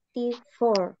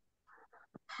form,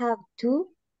 have to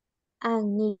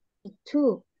and need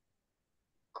to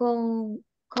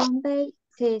convey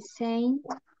the same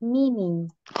meaning.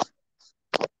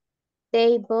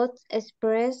 They both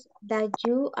express that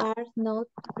you are not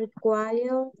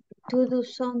required to do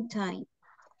something.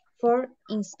 For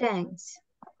instance,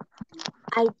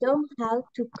 I don't have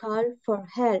to call for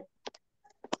help.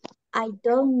 I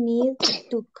don't need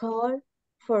to call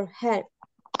for help.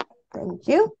 Thank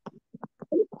you.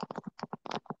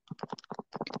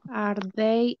 Are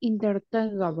they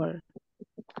interchangeable?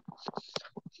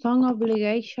 Some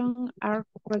obligations are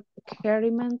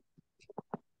requirements.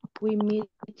 We might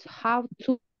have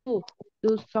to do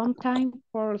something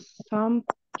for something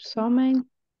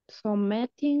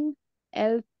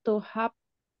else to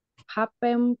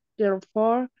happen.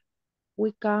 Therefore,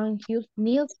 we can use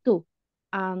need to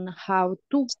and how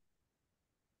to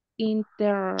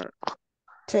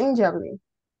interchangeably.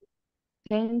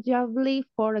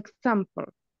 For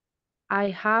example,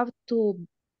 I have to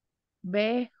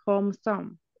be home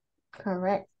soon.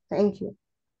 Correct. Thank you.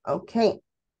 Ok.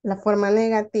 La forma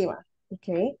negativa.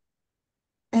 Ok.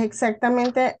 Es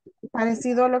exactamente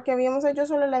parecido a lo que habíamos hecho,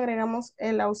 solo le agregamos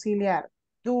el auxiliar.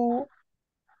 Do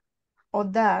o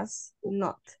does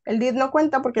not. El did no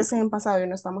cuenta porque ese es en pasado y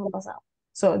no estamos en pasado.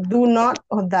 So, do not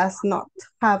o does not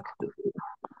have to.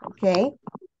 Ok.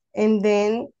 And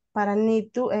then, para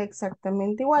need to es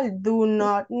exactamente igual. Do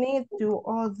not need to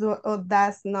o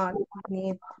does not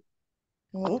need to.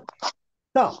 Okay.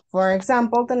 So, for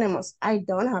example, tenemos I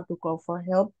don't have to call for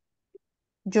help.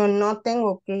 Yo no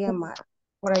tengo que llamar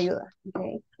por ayuda.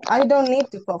 Okay. I don't need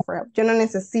to call for help. Yo no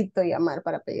necesito llamar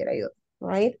para pedir ayuda.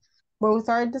 Right? Both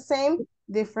are the same,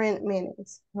 different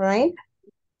meanings. Right?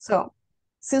 So,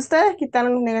 si ustedes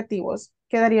quitaron los negativos,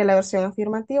 quedaría la versión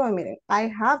afirmativa. Miren, I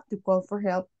have to call for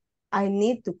help. I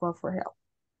need to call for help.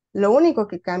 Lo único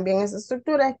que cambia en esa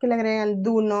estructura es que le agregan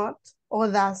do not o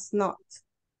does not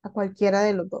a cualquiera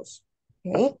de los dos.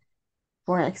 Okay?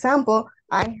 For example,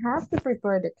 I have to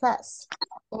prepare the class.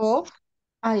 Or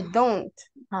I don't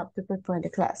have to prepare the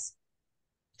class.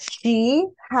 She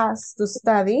has to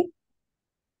study.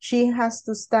 She has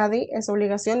to study. Es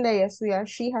obligación de ella estudiar.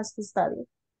 She has to study.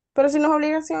 Pero si no es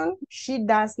obligación, she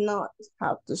does not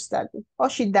have to study. Or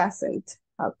she doesn't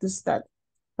have to study.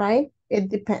 Right? It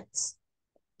depends.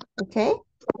 Okay?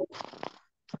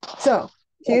 So,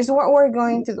 here's what we're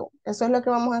going to do. Eso es lo que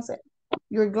vamos a hacer.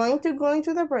 You're going to go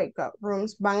into the breakout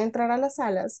rooms. Van a entrar a las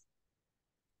salas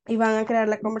y van a crear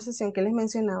la conversación que les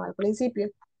mencionaba al principio.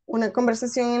 Una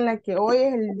conversación en la que hoy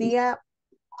es el día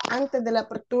antes de la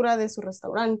apertura de su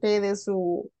restaurante, de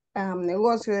su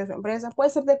negocio, de su empresa.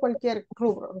 Puede ser de cualquier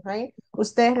rubro, ¿right?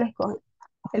 Ustedes lo escogen.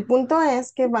 El punto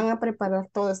es que van a preparar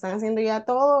todo. Están haciendo ya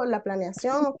todo, la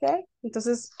planeación, ¿ok?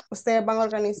 Entonces, ustedes van a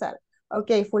organizar.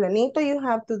 Ok, fulanito, you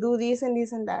have to do this and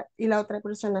this and that. Y la otra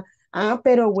persona,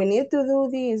 pero we need to do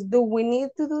this. Do we need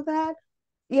to do that?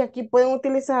 Y aquí pueden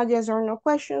utilizar yes or no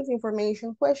questions,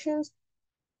 information questions,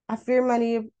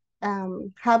 affirmative,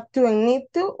 have to and need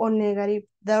to, o negative,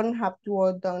 don't have to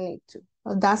or don't need to,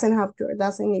 or doesn't have to or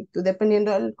doesn't need to,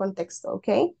 dependiendo del contexto,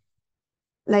 ¿ok?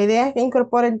 La idea es que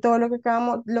incorporen todo lo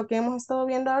que hemos estado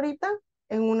viendo ahorita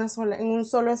en en un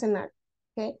solo escenario.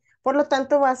 ¿Ok? Por lo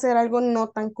tanto, va a ser algo no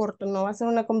tan corto, no va a ser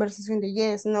una conversación de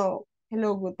yes, no,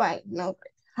 hello, goodbye. No,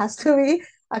 has to be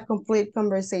a complete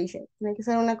conversation. Tiene que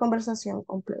ser una conversación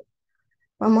completa.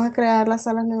 Vamos a crear las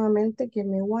salas nuevamente. Give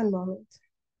me one moment.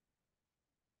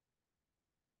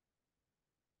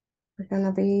 We're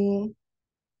gonna be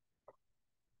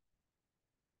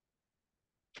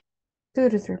 2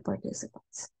 to 3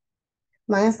 participants.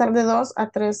 Van a estar de 2 a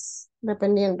 3,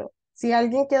 dependiendo. Si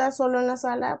alguien queda solo en la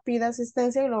sala, pida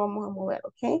asistencia y lo vamos a mover,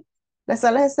 ¿ok? Las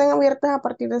salas están abiertas a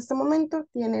partir de este momento,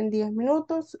 tienen 10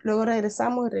 minutos, luego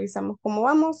regresamos y revisamos cómo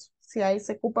vamos. Si ahí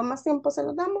se ocupa más tiempo, se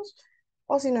los damos,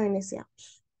 o si no,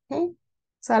 iniciamos, ¿ok?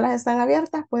 Salas están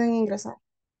abiertas, pueden ingresar.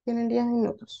 Tienen 10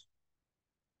 minutos.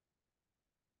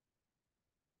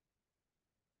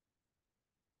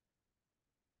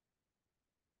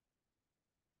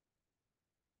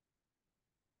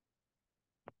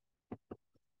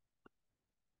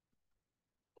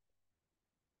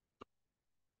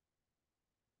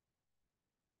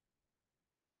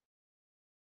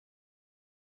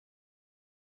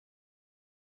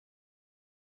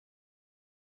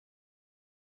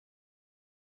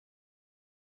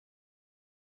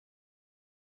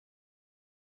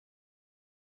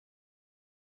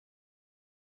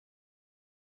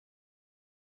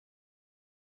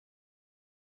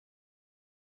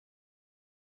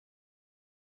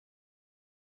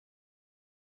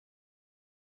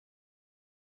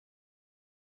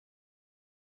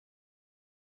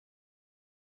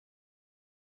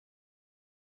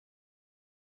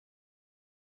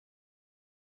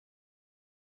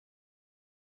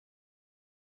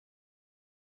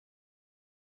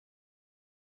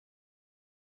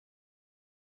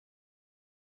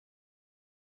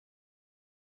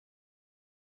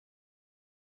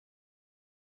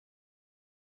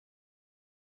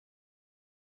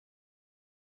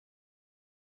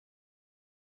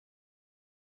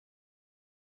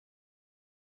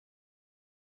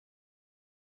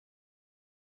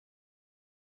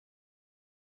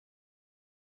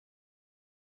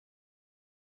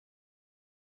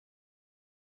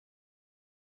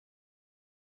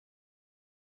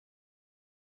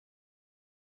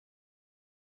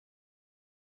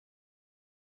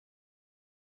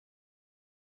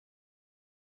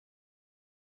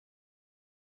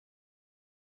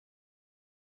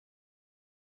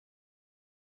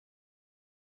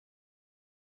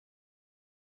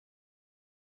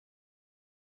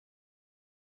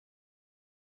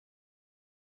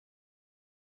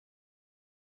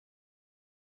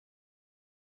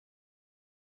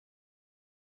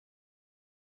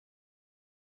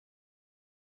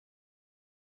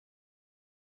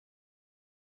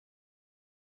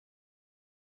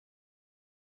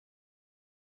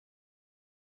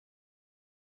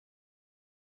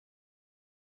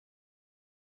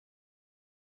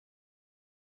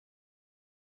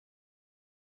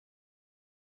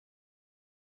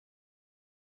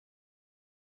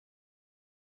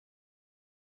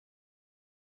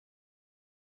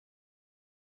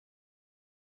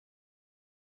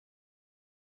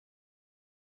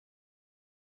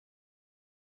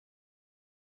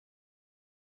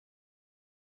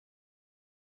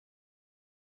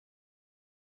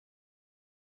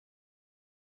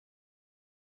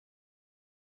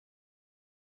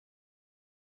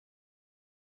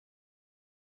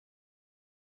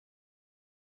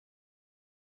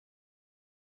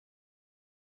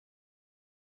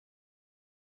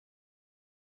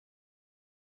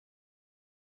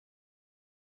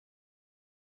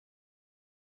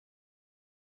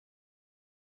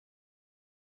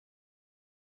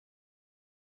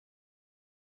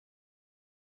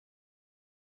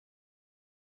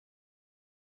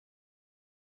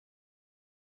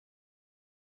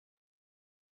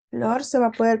 Flor se va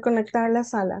a poder conectar a la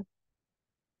sala.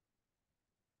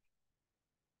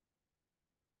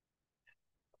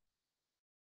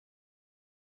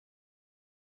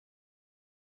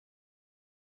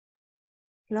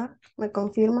 Flor, ¿me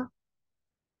confirma?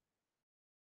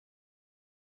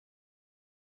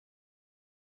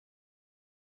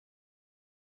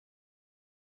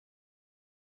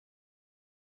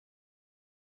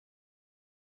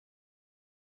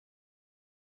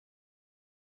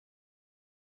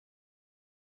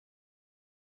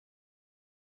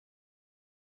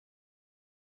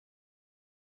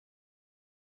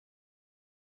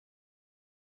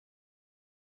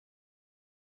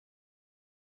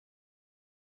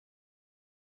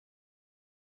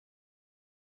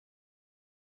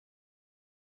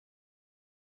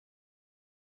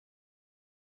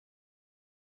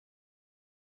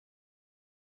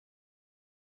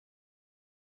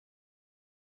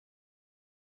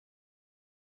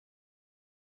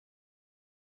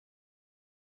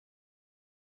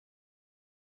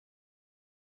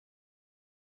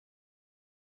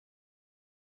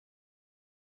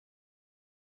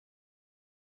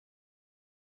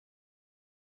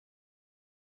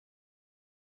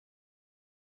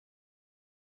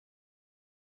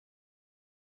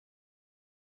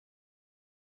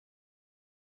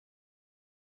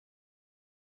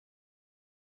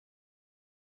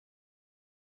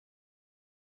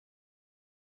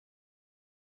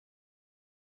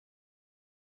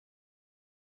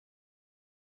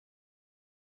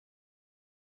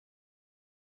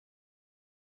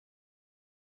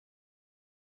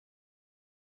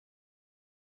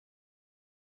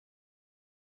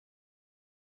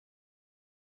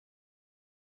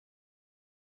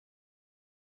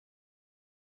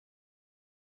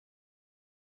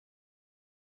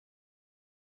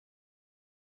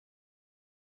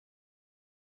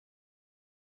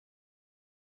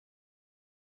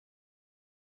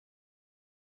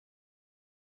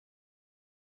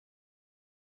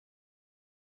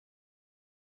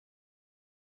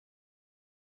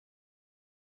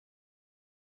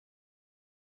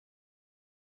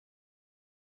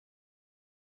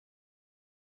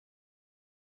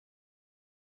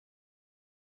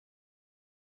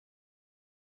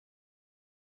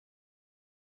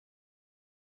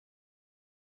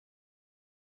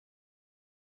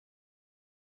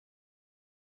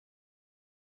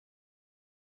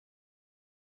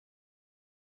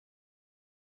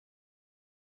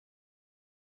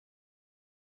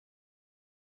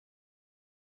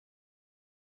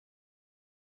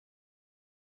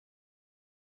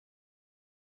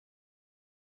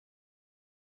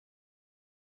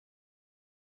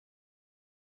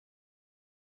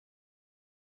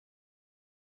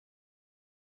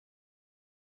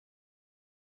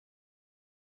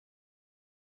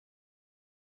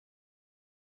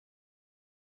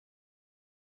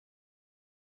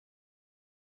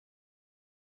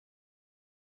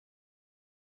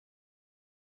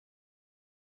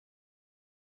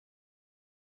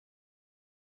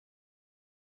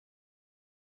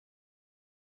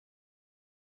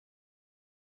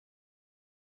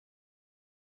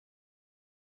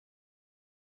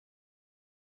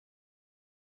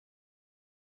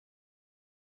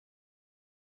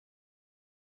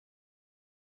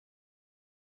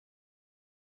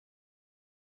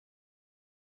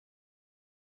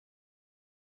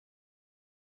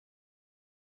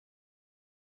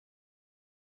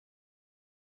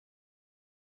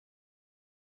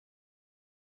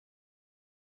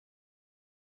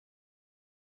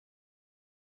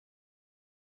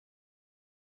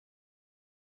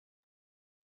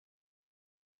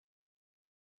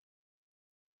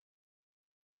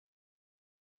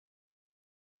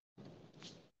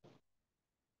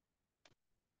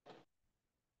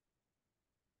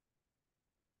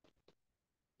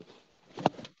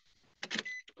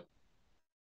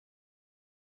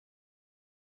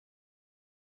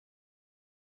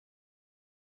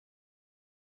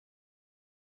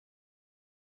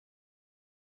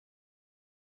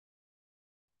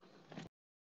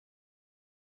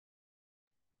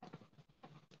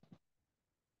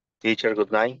 Teacher,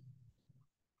 good night.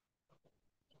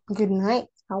 Good night.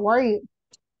 How are you?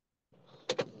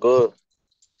 Good.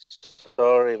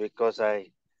 Sorry, because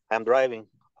I'm driving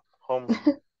home.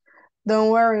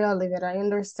 Don't worry, Oliver. I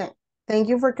understand. Thank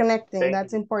you for connecting. Thank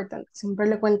That's you. important. Siempre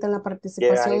le cuentan la Yeah,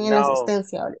 participación I y en la know.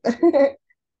 asistencia, Oliver.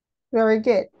 Very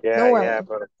good. Don't Yeah, worry.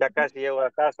 pero ya casi llego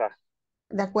a casa.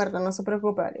 De acuerdo, no se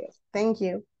preocupe, Oliver. Thank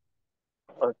you.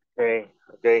 Okay,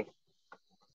 okay.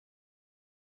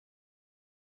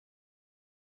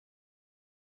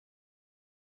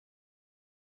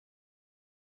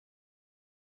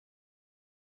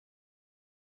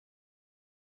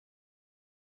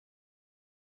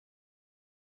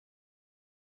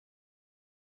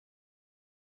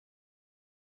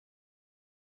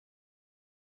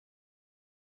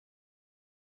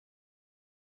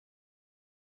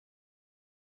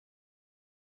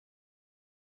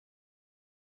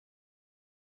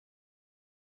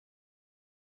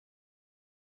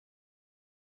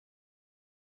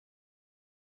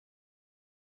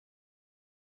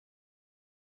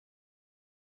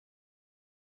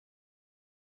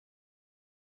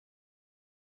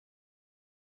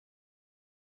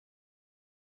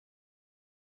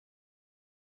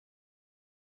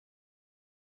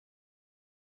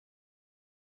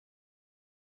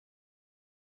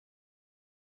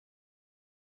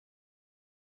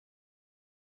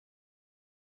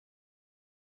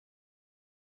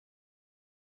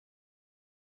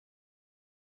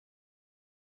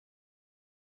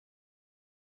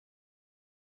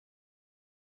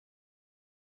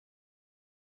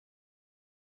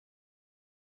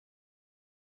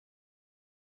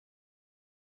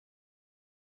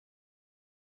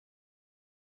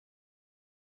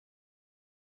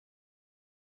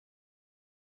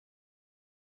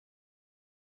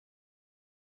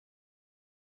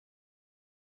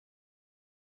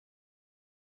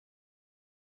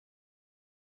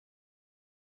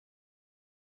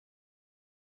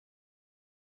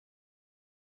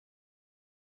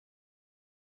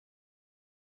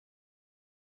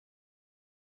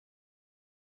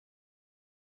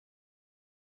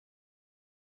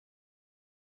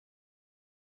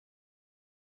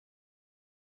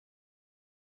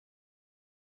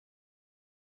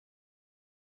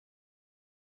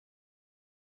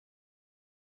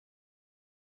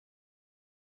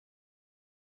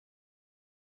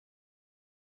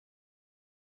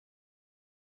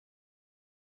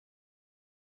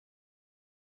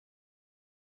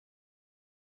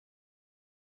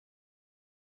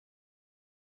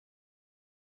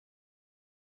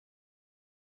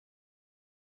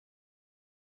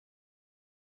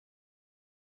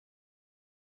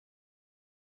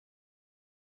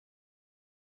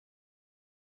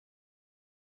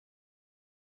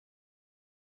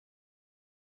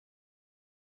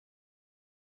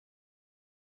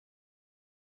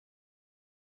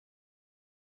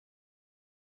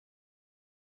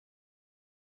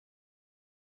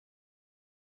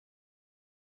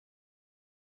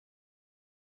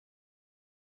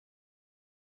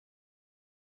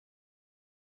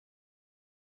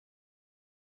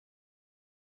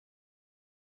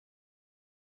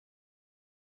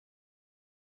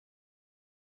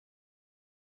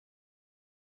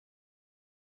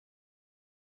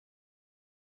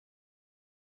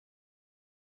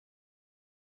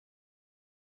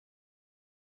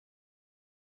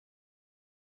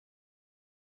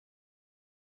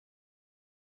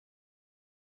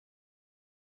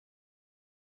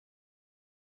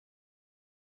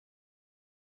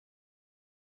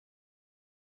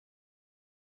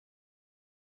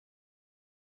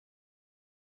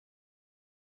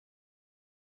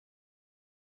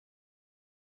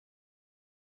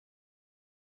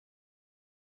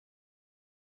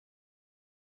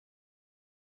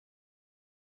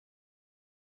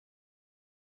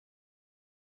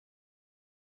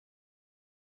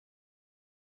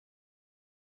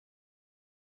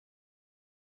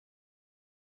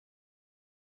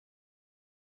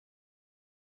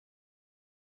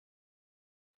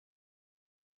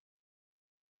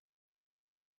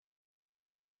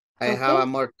 I have Okay. a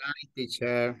more time,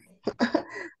 teacher.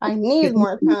 I need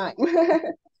more time.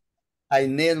 I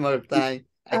need more time.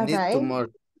 I All need two right. more.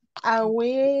 Are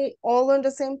we all on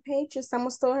the same page?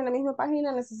 ¿Estamos todos en la misma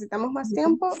página? ¿Necesitamos más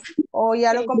tiempo o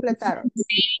ya lo completaron?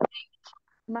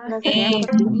 Más tiempo.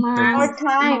 Necesitamos More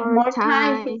more time,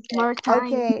 time, teacher. more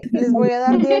time. Ok, les voy a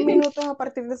dar 10 minutos a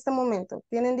partir de este momento.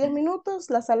 Tienen 10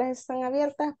 minutos, las salas están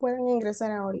abiertas, pueden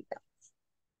ingresar ahorita.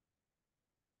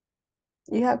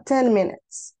 You have 10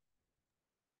 minutes.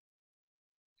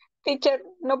 Teacher,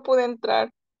 no pude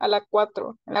entrar a la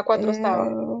 4. En la 4 estaba.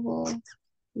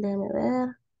 Déjame ver.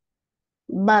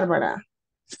 Bárbara.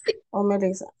 O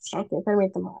Melissa. Ok,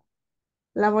 permítame.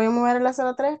 La voy a mover a la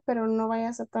sala 3, pero no vaya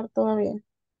a aceptar todavía.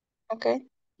 Ok,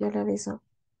 Yo le aviso.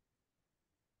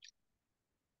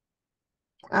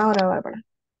 Ahora, Bárbara.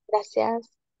 gracias.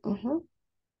 Ujú.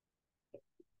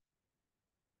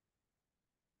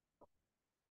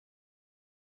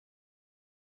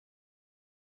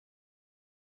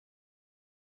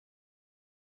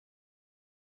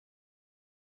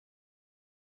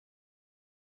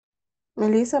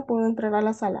 Melissa pudo entrar a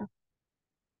la sala.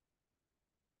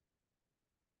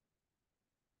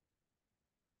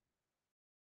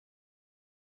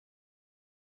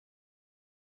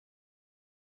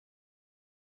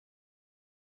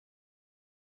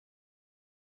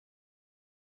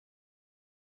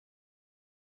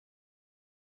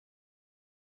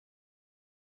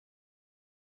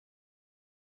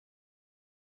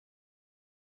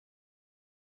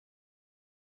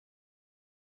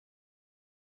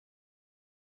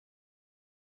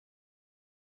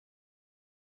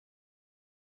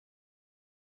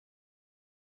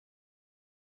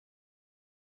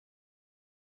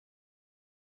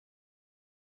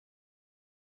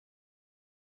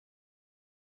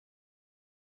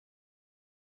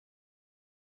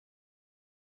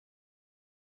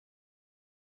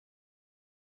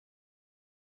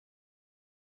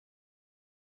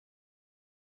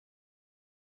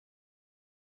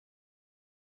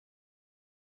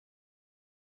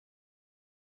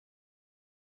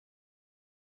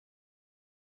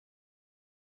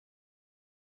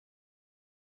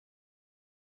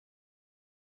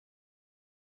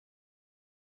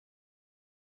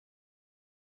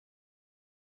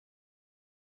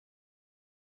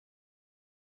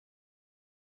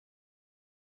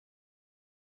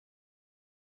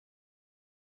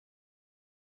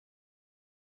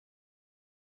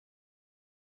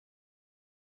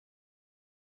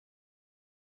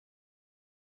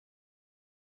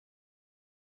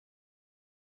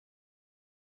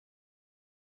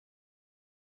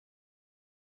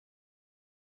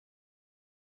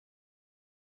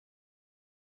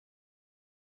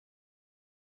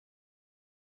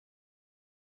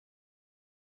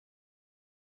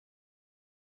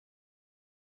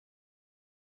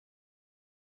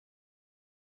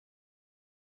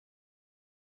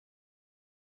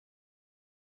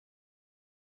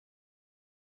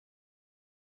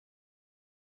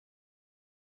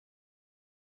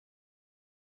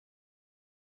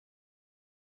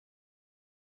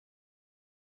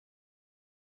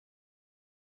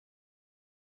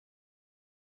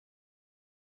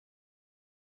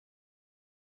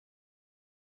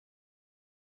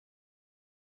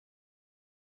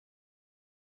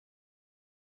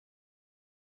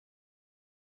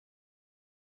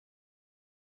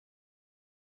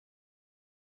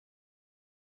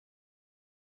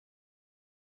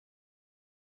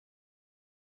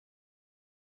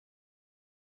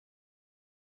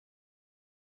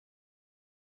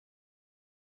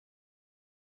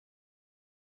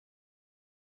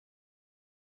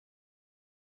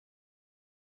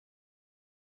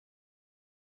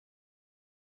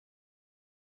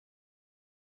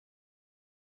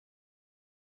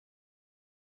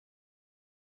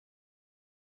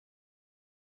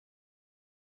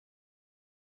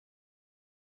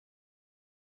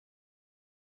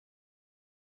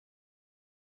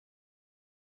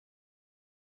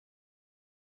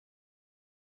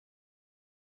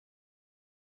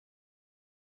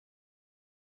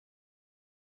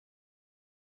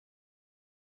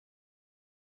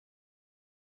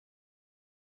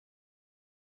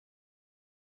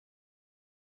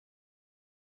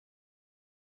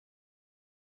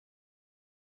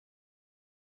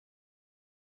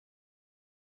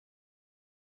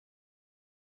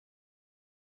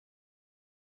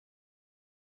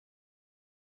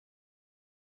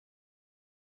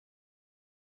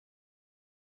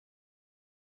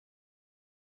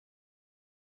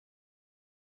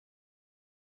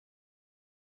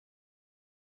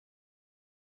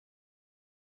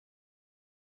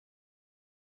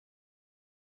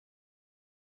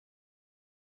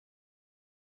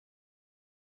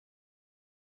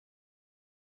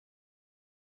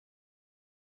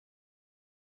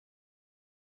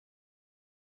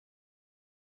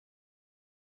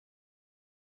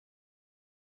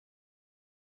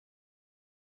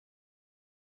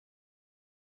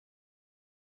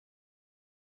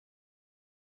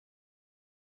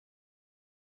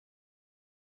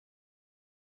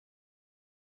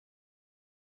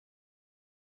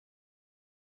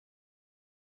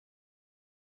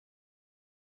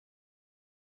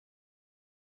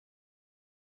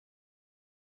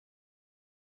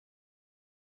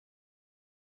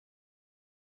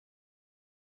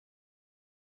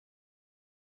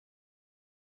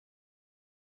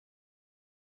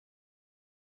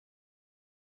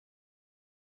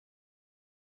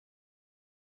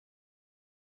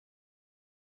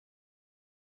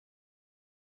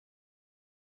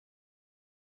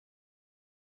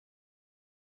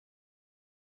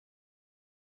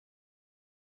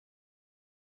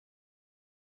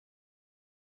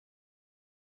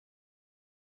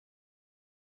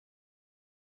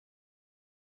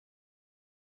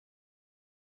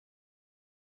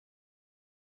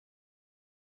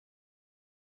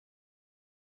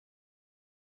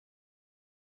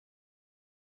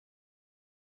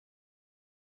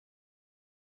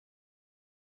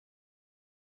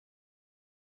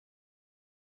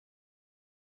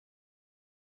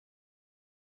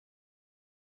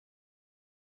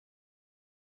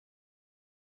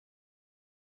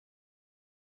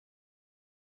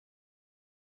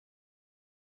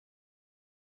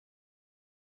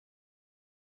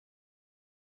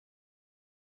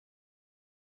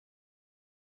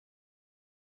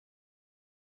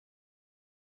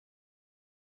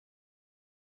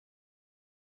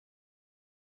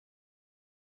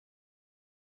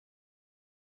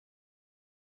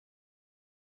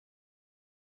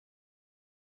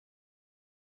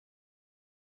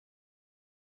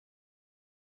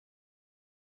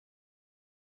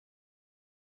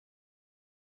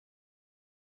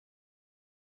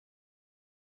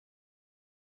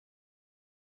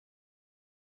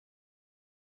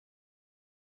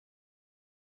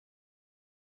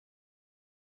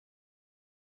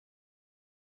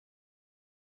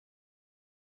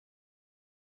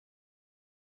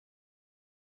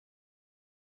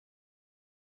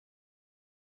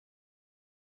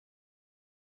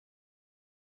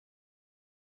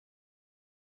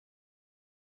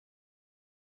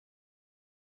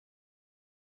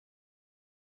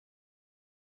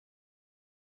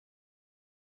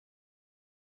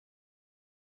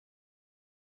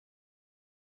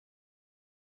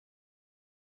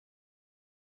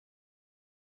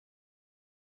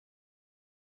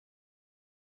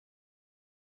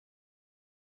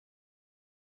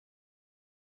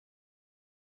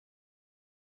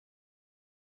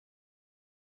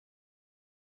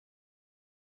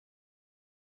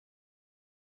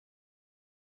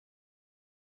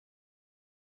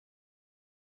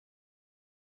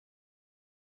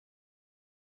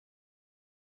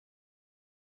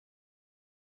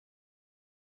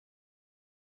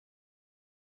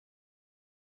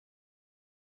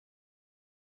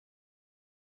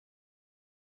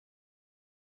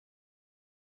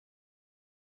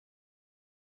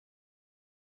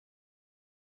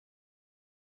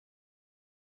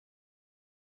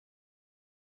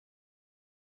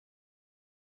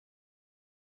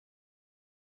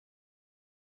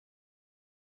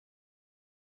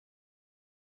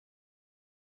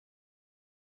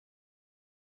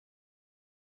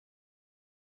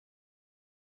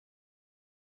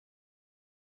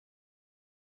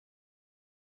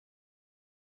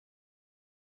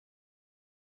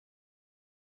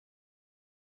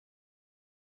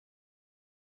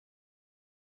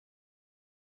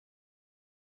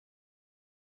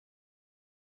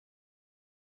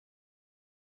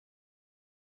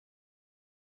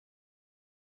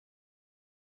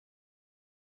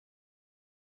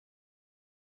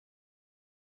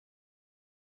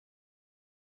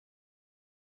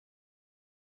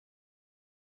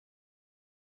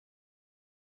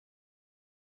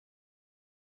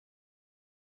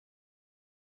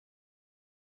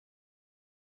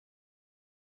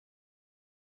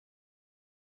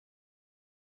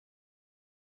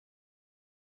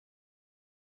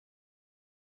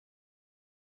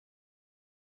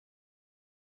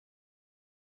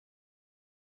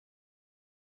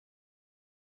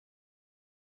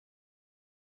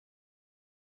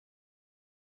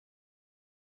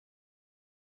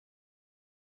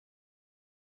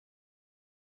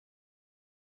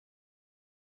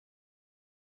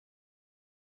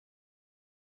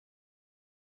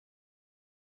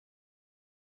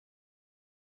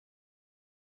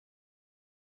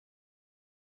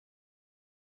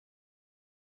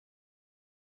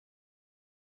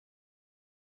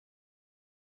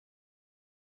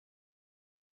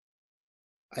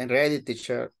 I'm ready,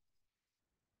 teacher.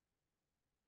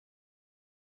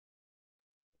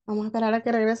 Vamos a esperar a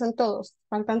que regresen todos.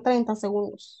 Faltan 30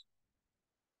 segundos.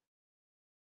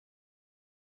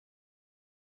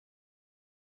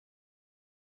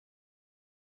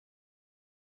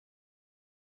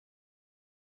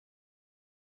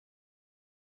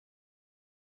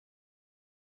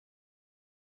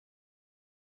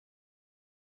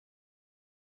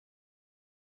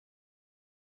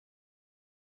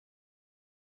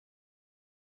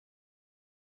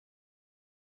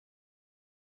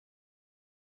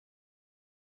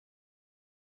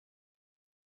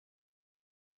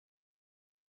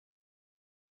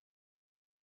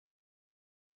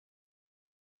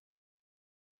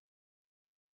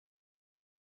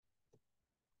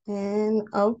 And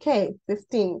okay,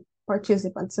 15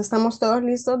 participants. Estamos todos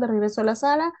listos de regreso a la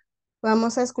sala.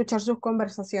 Vamos a escuchar sus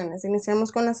conversaciones.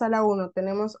 Iniciamos con la sala 1.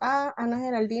 Tenemos a Ana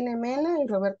Geraldine Mena y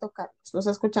Roberto Carlos. Los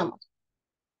escuchamos.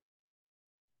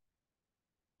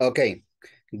 Okay.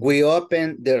 We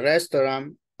open the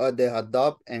restaurant of the hot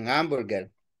dog and hamburger.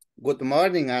 Good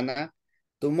morning, Anna.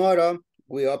 Tomorrow,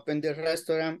 we open the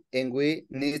restaurant and we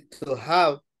need to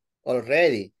have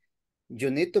already. You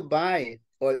need to buy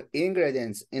all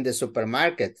ingredients in the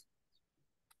supermarket.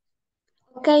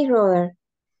 Okay, Robert.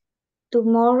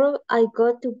 Tomorrow I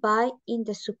go to buy in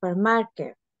the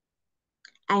supermarket.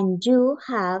 And you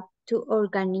have to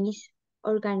organize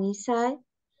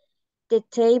the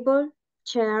table,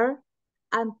 chair,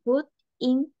 and put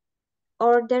in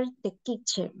order the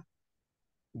kitchen.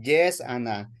 Yes,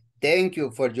 Anna. Thank you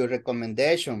for your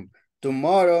recommendation.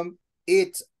 Tomorrow,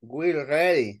 it's will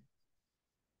ready.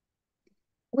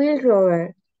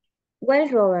 Well,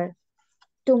 Robert,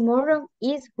 tomorrow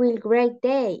is a great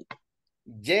day.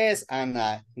 Yes,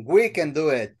 Anna. We can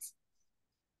do it.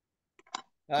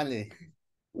 Ali.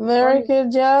 Very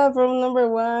good job, room number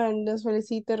 1. Les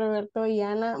felicito, Roberto y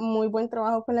Ana. Muy buen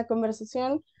trabajo con la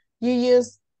conversación. You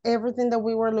used everything that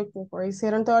we were looking for.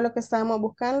 Hicieron todo lo que estábamos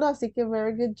buscando, así que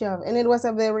very good job. And it was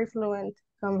a very fluent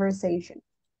conversation.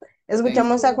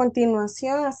 Escuchamos a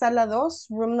continuación a sala 2,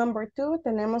 room number 2.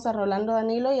 Tenemos a Rolando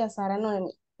Danilo y a Sara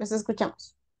Noemí. Les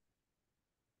escuchamos.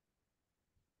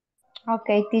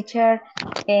 Okay, teacher.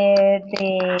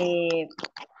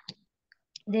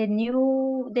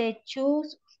 The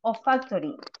choose of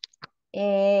factory.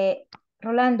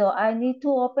 Rolando, I need to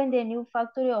open the new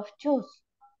factory of shoes.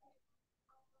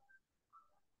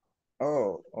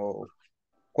 Oh,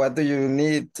 what do you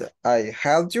need? I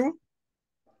help you?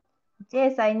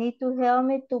 Yes, I need to help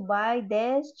me to buy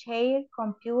desk, chair,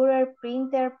 computer,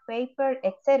 printer, paper,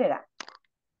 etc.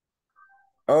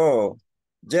 Oh,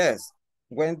 yes.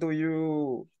 When do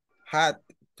you have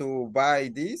to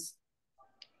buy this?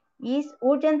 It's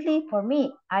urgently for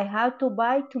me. I have to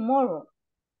buy tomorrow.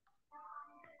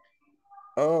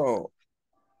 Oh,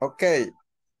 okay.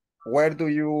 Where do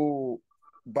you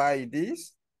buy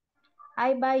this?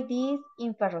 I buy this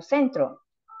in Ferrocentro.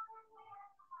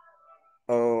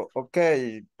 Oh,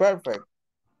 okay, perfect.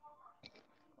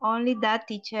 Only that,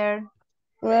 teacher.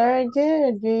 Very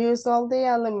good. You use all the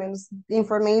elements.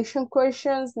 Information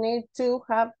questions, need to,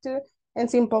 have to, and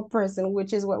simple present,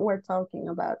 which is what we're talking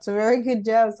about. So very good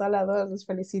job, sala 2. Les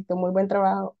felicito. Muy buen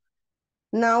trabajo.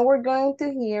 Now we're going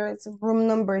to hear it's room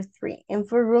number 3. And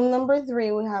for room number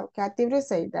 3, we have Katy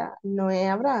Briseida,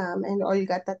 Noé Abraham, and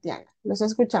Olga Tatiana. Los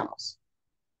escuchamos.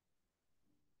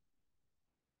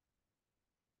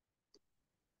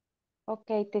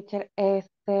 Ok, teacher,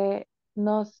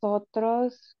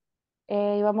 nosotros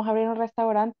íbamos a abrir un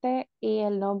restaurante y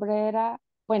el nombre era,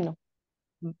 bueno,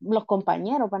 los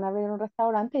compañeros van a abrir un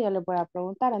restaurante y yo les voy a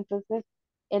preguntar. Entonces,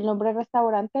 el nombre del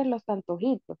restaurante es Los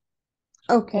Antojitos.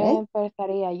 Okay.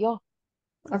 Empezaría yo.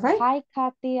 All right. Hi,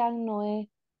 Katy and Noé.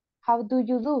 How do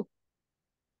you do?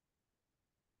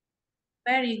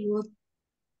 Very good.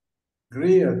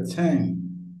 Great, 10.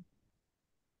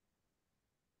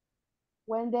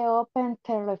 When they open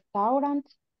the restaurant?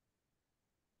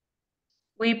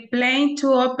 We plan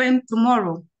to open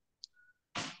tomorrow.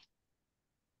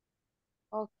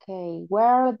 Okay.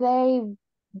 Where they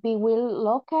be will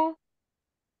located?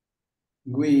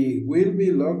 We will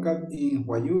be located in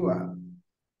Huayua.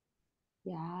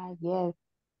 Yeah, yes.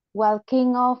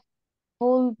 Walking of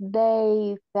full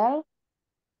day sell?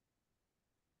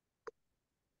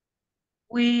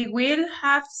 We will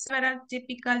have several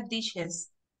typical dishes.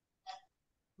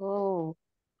 Oh,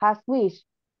 has wish.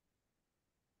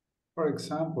 For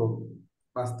example,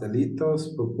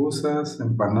 pastelitos, pupusas,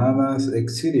 empanadas,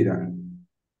 etc.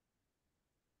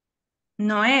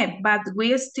 No, but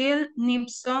we still need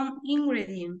some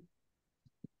ingredients.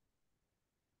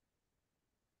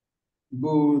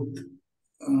 But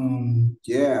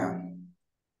Yeah,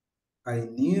 I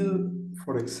need,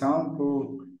 for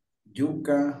example,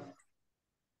 yuca,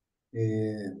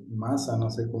 masa, no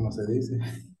sé cómo se dice.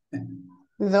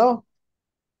 Dough.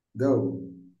 Dough,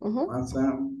 Ujú.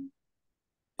 masa,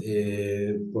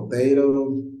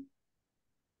 potato,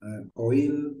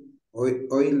 oil,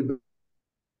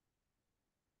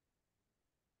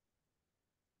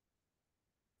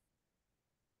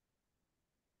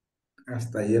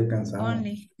 hasta ahí alcanzamos.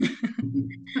 Only.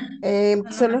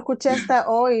 Solo escuché hasta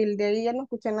oil, de ahí ya no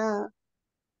escuché nada.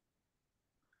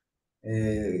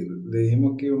 Le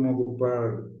dijimos que íbamos a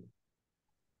ocupar,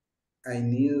 I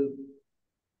need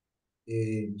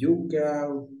yuca,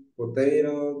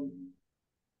 potato,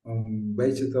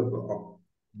 vegetable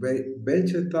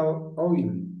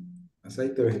oil,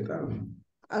 aceite vegetal,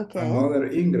 Okay,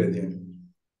 another ingredient.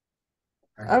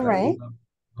 all Hasta ahí right. no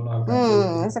nos alcanzó el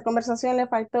tiempo. Esa conversación le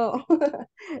faltó.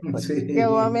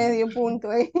 Quedó a Sí, medio punto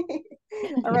ahí.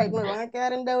 All right, me van a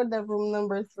quedar en deuda room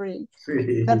number 3.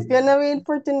 That's sí. gonna be it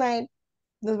for tonight.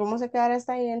 Nos vamos a quedar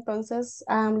hasta ahí, entonces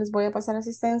les voy a pasar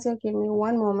asistencia. Give me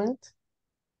one moment.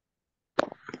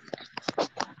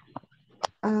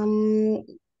 Um,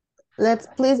 let's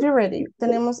please be ready.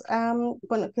 Tenemos,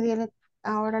 bueno,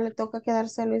 ahora le toca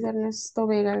quedarse a Luis Ernesto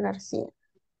Vega García.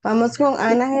 Vamos con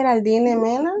Ana Geraldine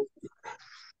Mena.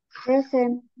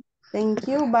 Present. Thank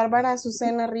you. Bárbara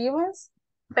Azucena Rivas.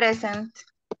 Present.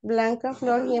 Blanca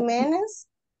Flor Jiménez.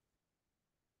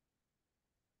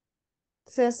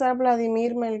 César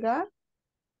Vladimir Melgar.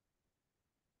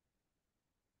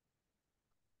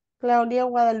 Claudia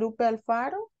Guadalupe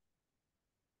Alfaro.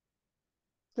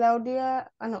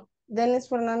 Denis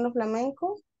Fernando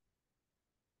Flamenco.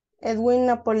 Edwin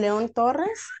Napoleón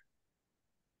Torres.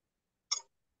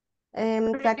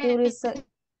 Katy Brice-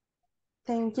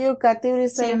 Thank you. Katy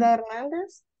Briseida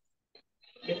Hernández.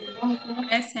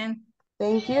 Present.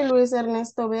 Thank you. Luis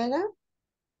Ernesto Vega.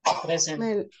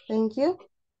 Thank you.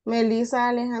 Melissa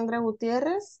Alejandra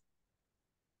Gutiérrez.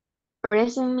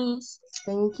 Present, Miss.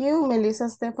 Thank you. Melissa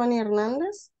Stephanie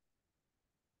Hernández.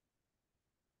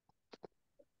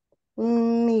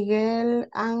 Miguel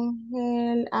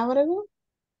Ángel Ábrego.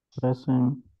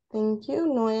 Present. Thank you.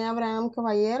 Noé Abraham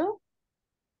Caballero.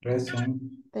 Present.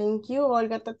 Thank you.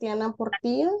 Olga Tatiana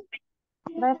Portillo.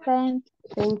 Present.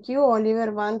 Thank you.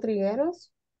 Oliver Van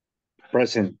Trigueros.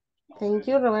 Present. Thank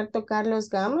you. Roberto Carlos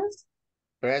Gámez.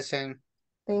 Present.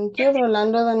 Thank you.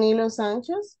 Rolando Danilo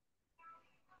Sánchez.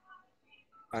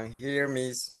 I'm here,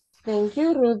 Miss. Thank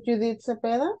you. Ruth Judith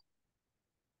Cepeda.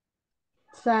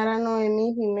 Sara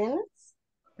Noemí Jiménez.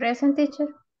 Present, teacher.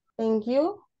 Thank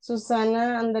you.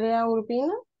 Susana Andrea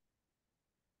Urbina.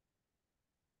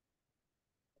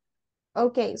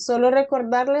 Ok, solo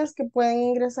recordarles que pueden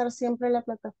ingresar siempre a la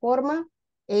plataforma.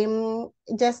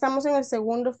 Ya estamos en el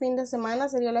segundo fin de semana,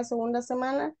 sería la segunda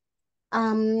semana.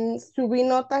 Subí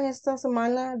notas esta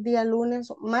semana, día lunes,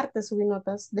 martes subí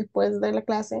notas después de la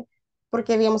clase,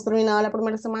 porque habíamos terminado la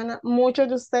primera semana. Muchos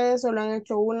de ustedes solo han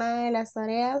hecho una de las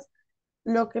tareas.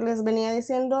 Lo que les venía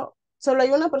diciendo, solo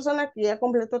hay una persona que ya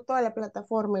completó toda la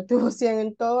plataforma y tuvo 100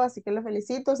 en todo, así que le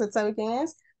felicito, usted sabe quién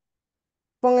es.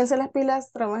 Pónganse las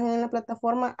pilas, trabajen en la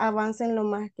plataforma, avancen lo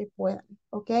más que puedan,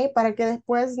 ¿ok? Para que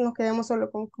después nos quedemos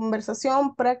solo con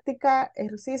conversación, práctica,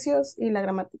 ejercicios y la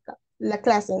gramática, la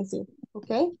clase en sí,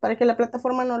 ¿ok? Para que la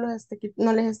plataforma no les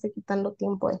esté quitando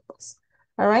tiempo después.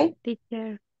 All right?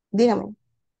 Teacher, Dígame.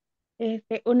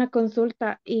 una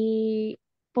consulta y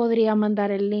podría mandar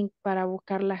el link para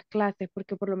buscar las clases,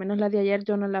 porque por lo menos la de ayer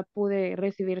yo no la pude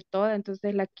recibir toda,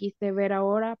 entonces la quise ver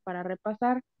ahora para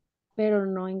repasar, pero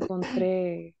no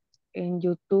encontré en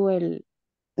YouTube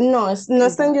No, no el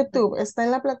está en dato. YouTube, está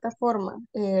en la plataforma.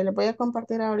 Le voy a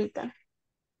compartir ahorita.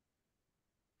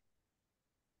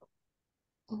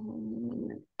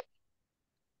 Mm,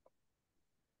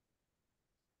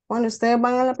 Bueno, ustedes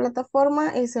van a la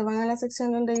plataforma y se van a la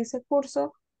sección donde dice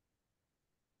curso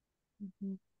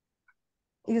Ujú.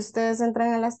 y ustedes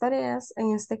entran a las tareas.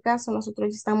 En este caso, nosotros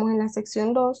ya estamos en la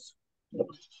sección 2.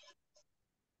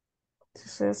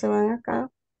 Ustedes se van acá.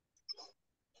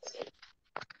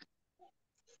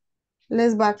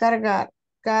 Les va a cargar.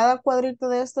 Cada cuadrito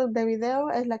de estos de video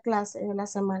es la clase de la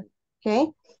semana.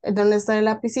 ¿Ok? Donde está el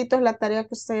lapicito es la tarea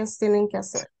que ustedes tienen que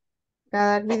hacer.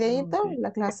 Cada videito, Ok.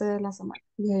 la clase de la semana.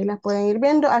 Y ahí las pueden ir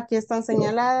viendo. Aquí están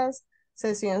señaladas,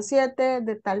 sesión 7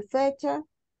 de tal fecha.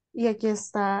 Y aquí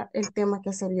está el tema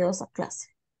que se vio esa clase.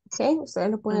 ¿Ok? Ustedes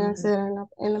lo pueden Ajá. acceder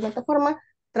en la plataforma.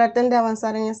 Traten de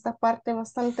avanzar en esta parte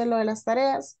bastante lo de las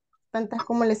tareas, tantas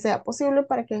como les sea posible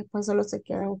para que después solo se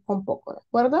queden con poco, ¿de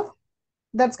acuerdo?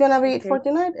 That's gonna be it Ok. for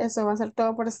tonight. Eso va a ser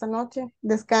todo por esta noche.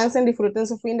 Descansen, disfruten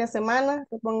su fin de semana,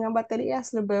 repongan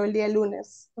baterías. Los veo el día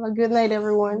lunes. Have a good night,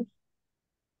 everyone.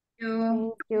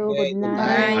 You. Thank you. Good Okay, good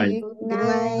night. night. Bye. Good Good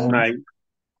night. night. Night.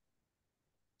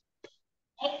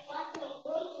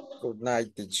 Good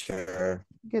night, teacher.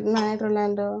 Good night,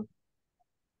 Rolando.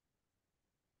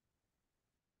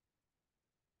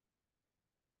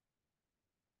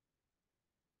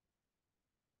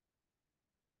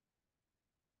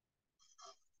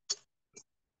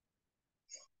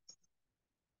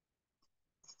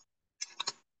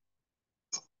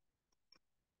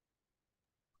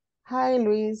 Hi,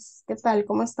 Luis. ¿Qué tal?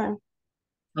 ¿Cómo están?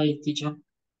 Ay, teacher.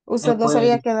 Usted no se Pues,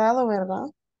 había quedado,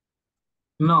 ¿verdad?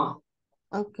 no,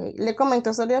 Ok. Le comento,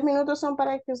 esos 10 minutos son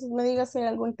para que usted me diga si hay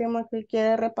algún tema que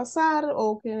quiere repasar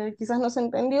o que quizás no se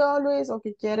entendió, Luis, o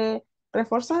que quiere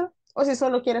reforzar, o si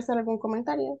solo quiere hacer algún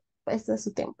comentario. Este es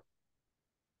su tiempo.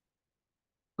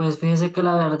 pues fíjese que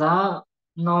la verdad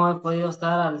no he podido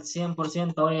estar al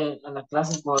 100% hoy en la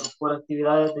clase por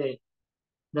actividades de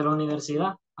la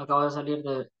universidad. Acabo de salir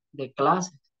de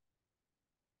clase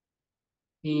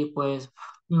y pues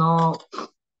no,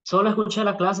 solo escuché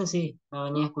la clase, sí, me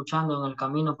venía escuchando en el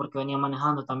camino porque venía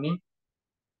manejando también,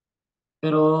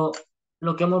 pero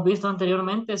lo que hemos visto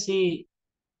anteriormente sí,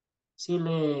 sí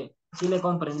le he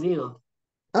comprendido.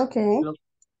 Ok. Lo,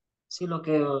 sí, lo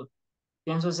que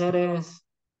pienso hacer es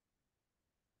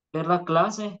ver la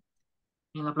clase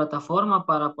en la plataforma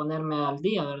para ponerme al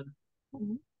día, ¿verdad?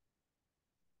 Ujú.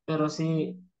 Pero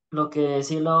sí,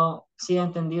 sí he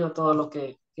entendido todo lo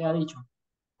que ha dicho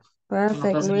en las Perfecto,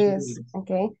 clases Luis. anteriores.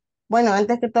 Ok. Bueno,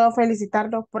 antes que todo,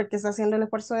 felicitarlo porque está haciendo el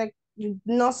esfuerzo de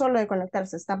no solo de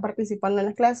conectarse, está participando en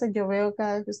las clases. Yo veo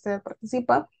cada vez que usted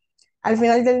participa. Al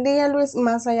final del día, Luis,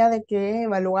 más allá de que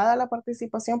evaluada la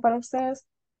participación para ustedes,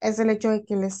 es el hecho de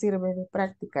que les sirve de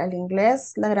práctica. El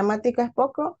inglés, la gramática es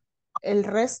poco, el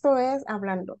resto es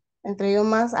hablando. Entre yo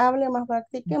más hable, más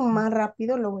practique, más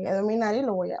rápido lo voy a dominar y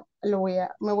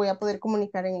me voy a poder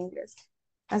comunicar en inglés.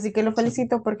 Así que lo Sí,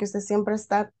 felicito porque usted siempre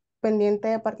está pendiente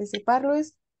de participar,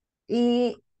 Luis.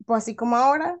 Y pues así como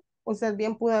ahora, usted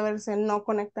bien pudo haberse no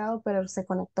conectado, pero se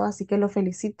conectó, así que lo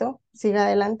felicito. Siga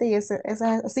adelante y es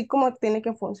así como tiene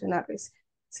que funcionar, Luis.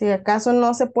 Si acaso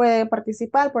no se puede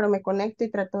participar, pero me conecto y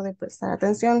trato de prestar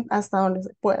atención hasta donde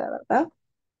se pueda, ¿verdad?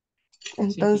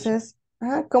 sí, teacher. Entonces,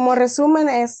 como resumen,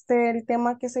 el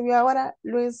tema que se vio ahora,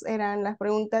 Luis, eran las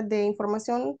preguntas de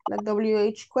información, las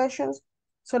WH questions.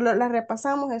 Solo las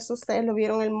repasamos, eso ustedes lo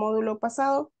vieron en el módulo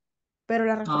pasado, pero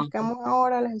las Ah, ok. refrescamos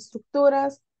ahora, las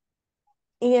estructuras,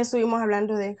 y estuvimos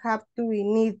hablando de have to y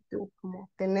need to, como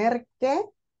tener que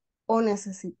o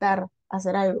necesitar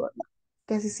hacer algo, ¿verdad?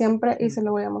 Que si siempre, y se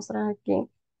lo voy a mostrar aquí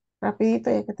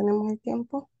rapidito, ya que tenemos el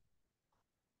tiempo.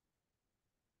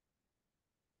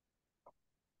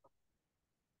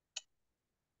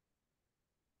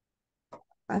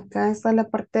 Acá está la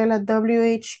parte de las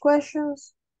WH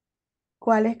questions.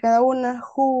 ¿Cuál es cada una?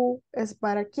 Who es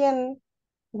para quién.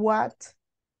 What,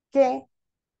 qué.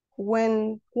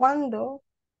 When, cuándo.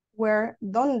 Where,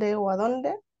 dónde o a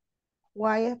dónde.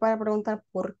 Why es para preguntar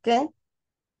por qué.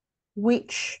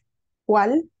 Which,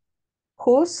 cuál.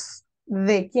 Whose,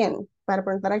 de quién, para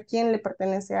preguntar a quién le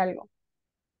pertenece algo.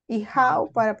 Y Ah,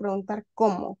 how, para preguntar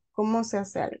cómo se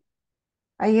hace algo.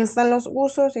 Ahí están los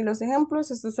usos y los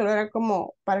ejemplos. Esto solo era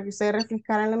como para que ustedes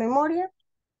refrescaran la memoria,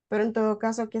 pero en todo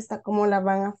caso aquí está cómo la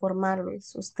van a formar,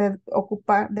 Luis. Usted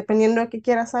ocupa, dependiendo de qué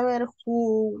quiera saber,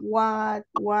 who, what,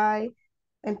 why,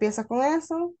 empieza con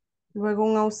eso. Luego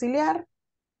un auxiliar.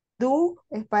 Do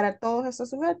es para todos esos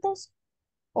sujetos.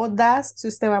 O das si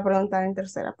usted va a preguntar en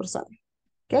tercera persona.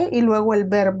 ¿Ok? Y luego el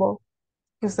verbo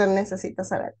que usted necesita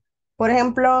saber. Por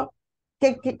ejemplo,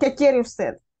 ¿qué quiere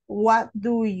usted? What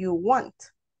do you want?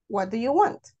 What do you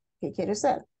want? ¿Qué quiere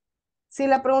usted? Si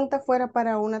la pregunta fuera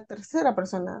para una tercera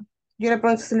persona, yo le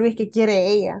pregunto a Luis qué quiere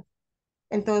ella.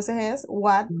 Entonces es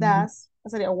ujú,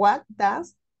 sería what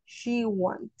does she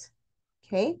want?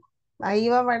 ¿Ok? Ahí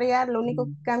va a variar, lo único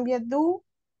que cambia es do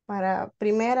para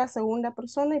primera, segunda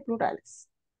persona y plurales.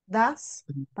 Das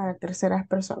para terceras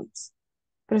personas.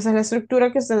 Pero esa es la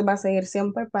estructura que usted va a seguir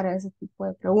siempre para ese tipo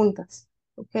de preguntas.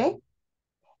 ¿Ok?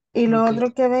 Y lo ok.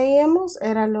 otro que veíamos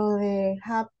era lo de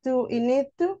have to y need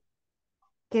to,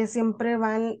 que siempre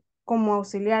van como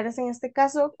auxiliares en este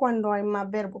caso cuando hay más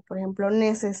verbos. Por ejemplo,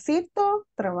 necesito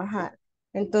trabajar.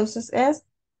 Entonces es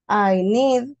I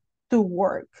need to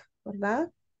work,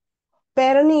 ¿verdad?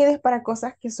 Pero need es para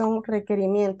cosas que son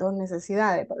requerimientos,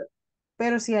 necesidades, ¿verdad?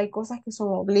 Pero si hay cosas que son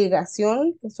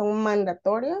obligación, que son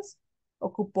mandatorias,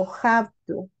 ocupo have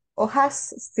to o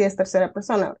has si es tercera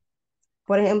persona.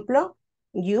 Por ejemplo,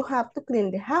 you have to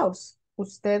clean the house.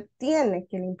 usted tiene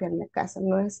que limpiar la casa.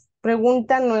 No es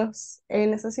pregunta, no es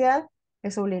necesidad,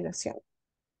 es obligación.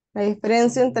 La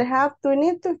diferencia entre have to y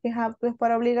need to es que have to es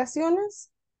para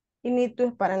obligaciones y need to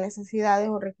es para necesidades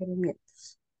o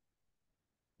requerimientos.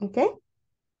 ¿Ok?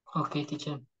 Ok,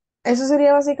 teacher. Eso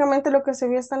sería básicamente lo que se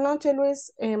vio esta noche,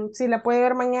 Luis. Si la puede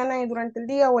ver mañana y durante el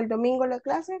día o el domingo la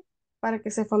clase para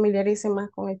que se familiarice más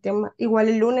con el tema. Igual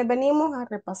el lunes venimos a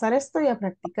repasar esto y a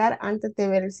practicar antes de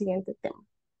ver el siguiente tema.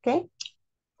 ¿Ok?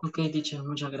 Ok, teacher,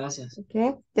 muchas gracias.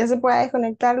 ¿Ok? Ya se puede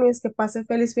desconectar, Luis. Que pase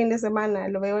feliz fin de semana.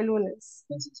 Lo veo el lunes.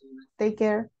 Gracias. Take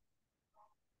care.